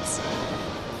the kids.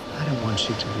 I don't want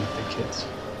you to leave the kids.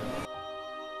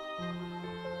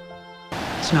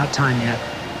 It's not time yet.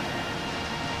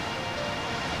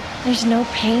 There's no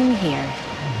pain here.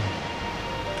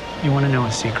 You want to know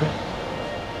a secret?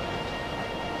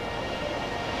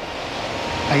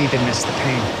 I even miss the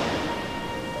pain.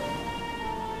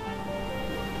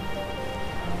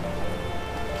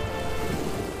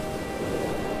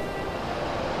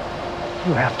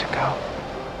 You have to go.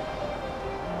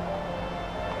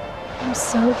 I'm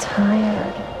so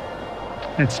tired.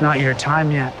 It's not your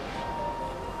time yet.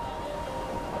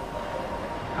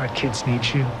 Our kids need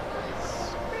you.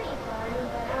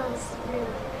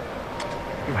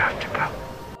 You have to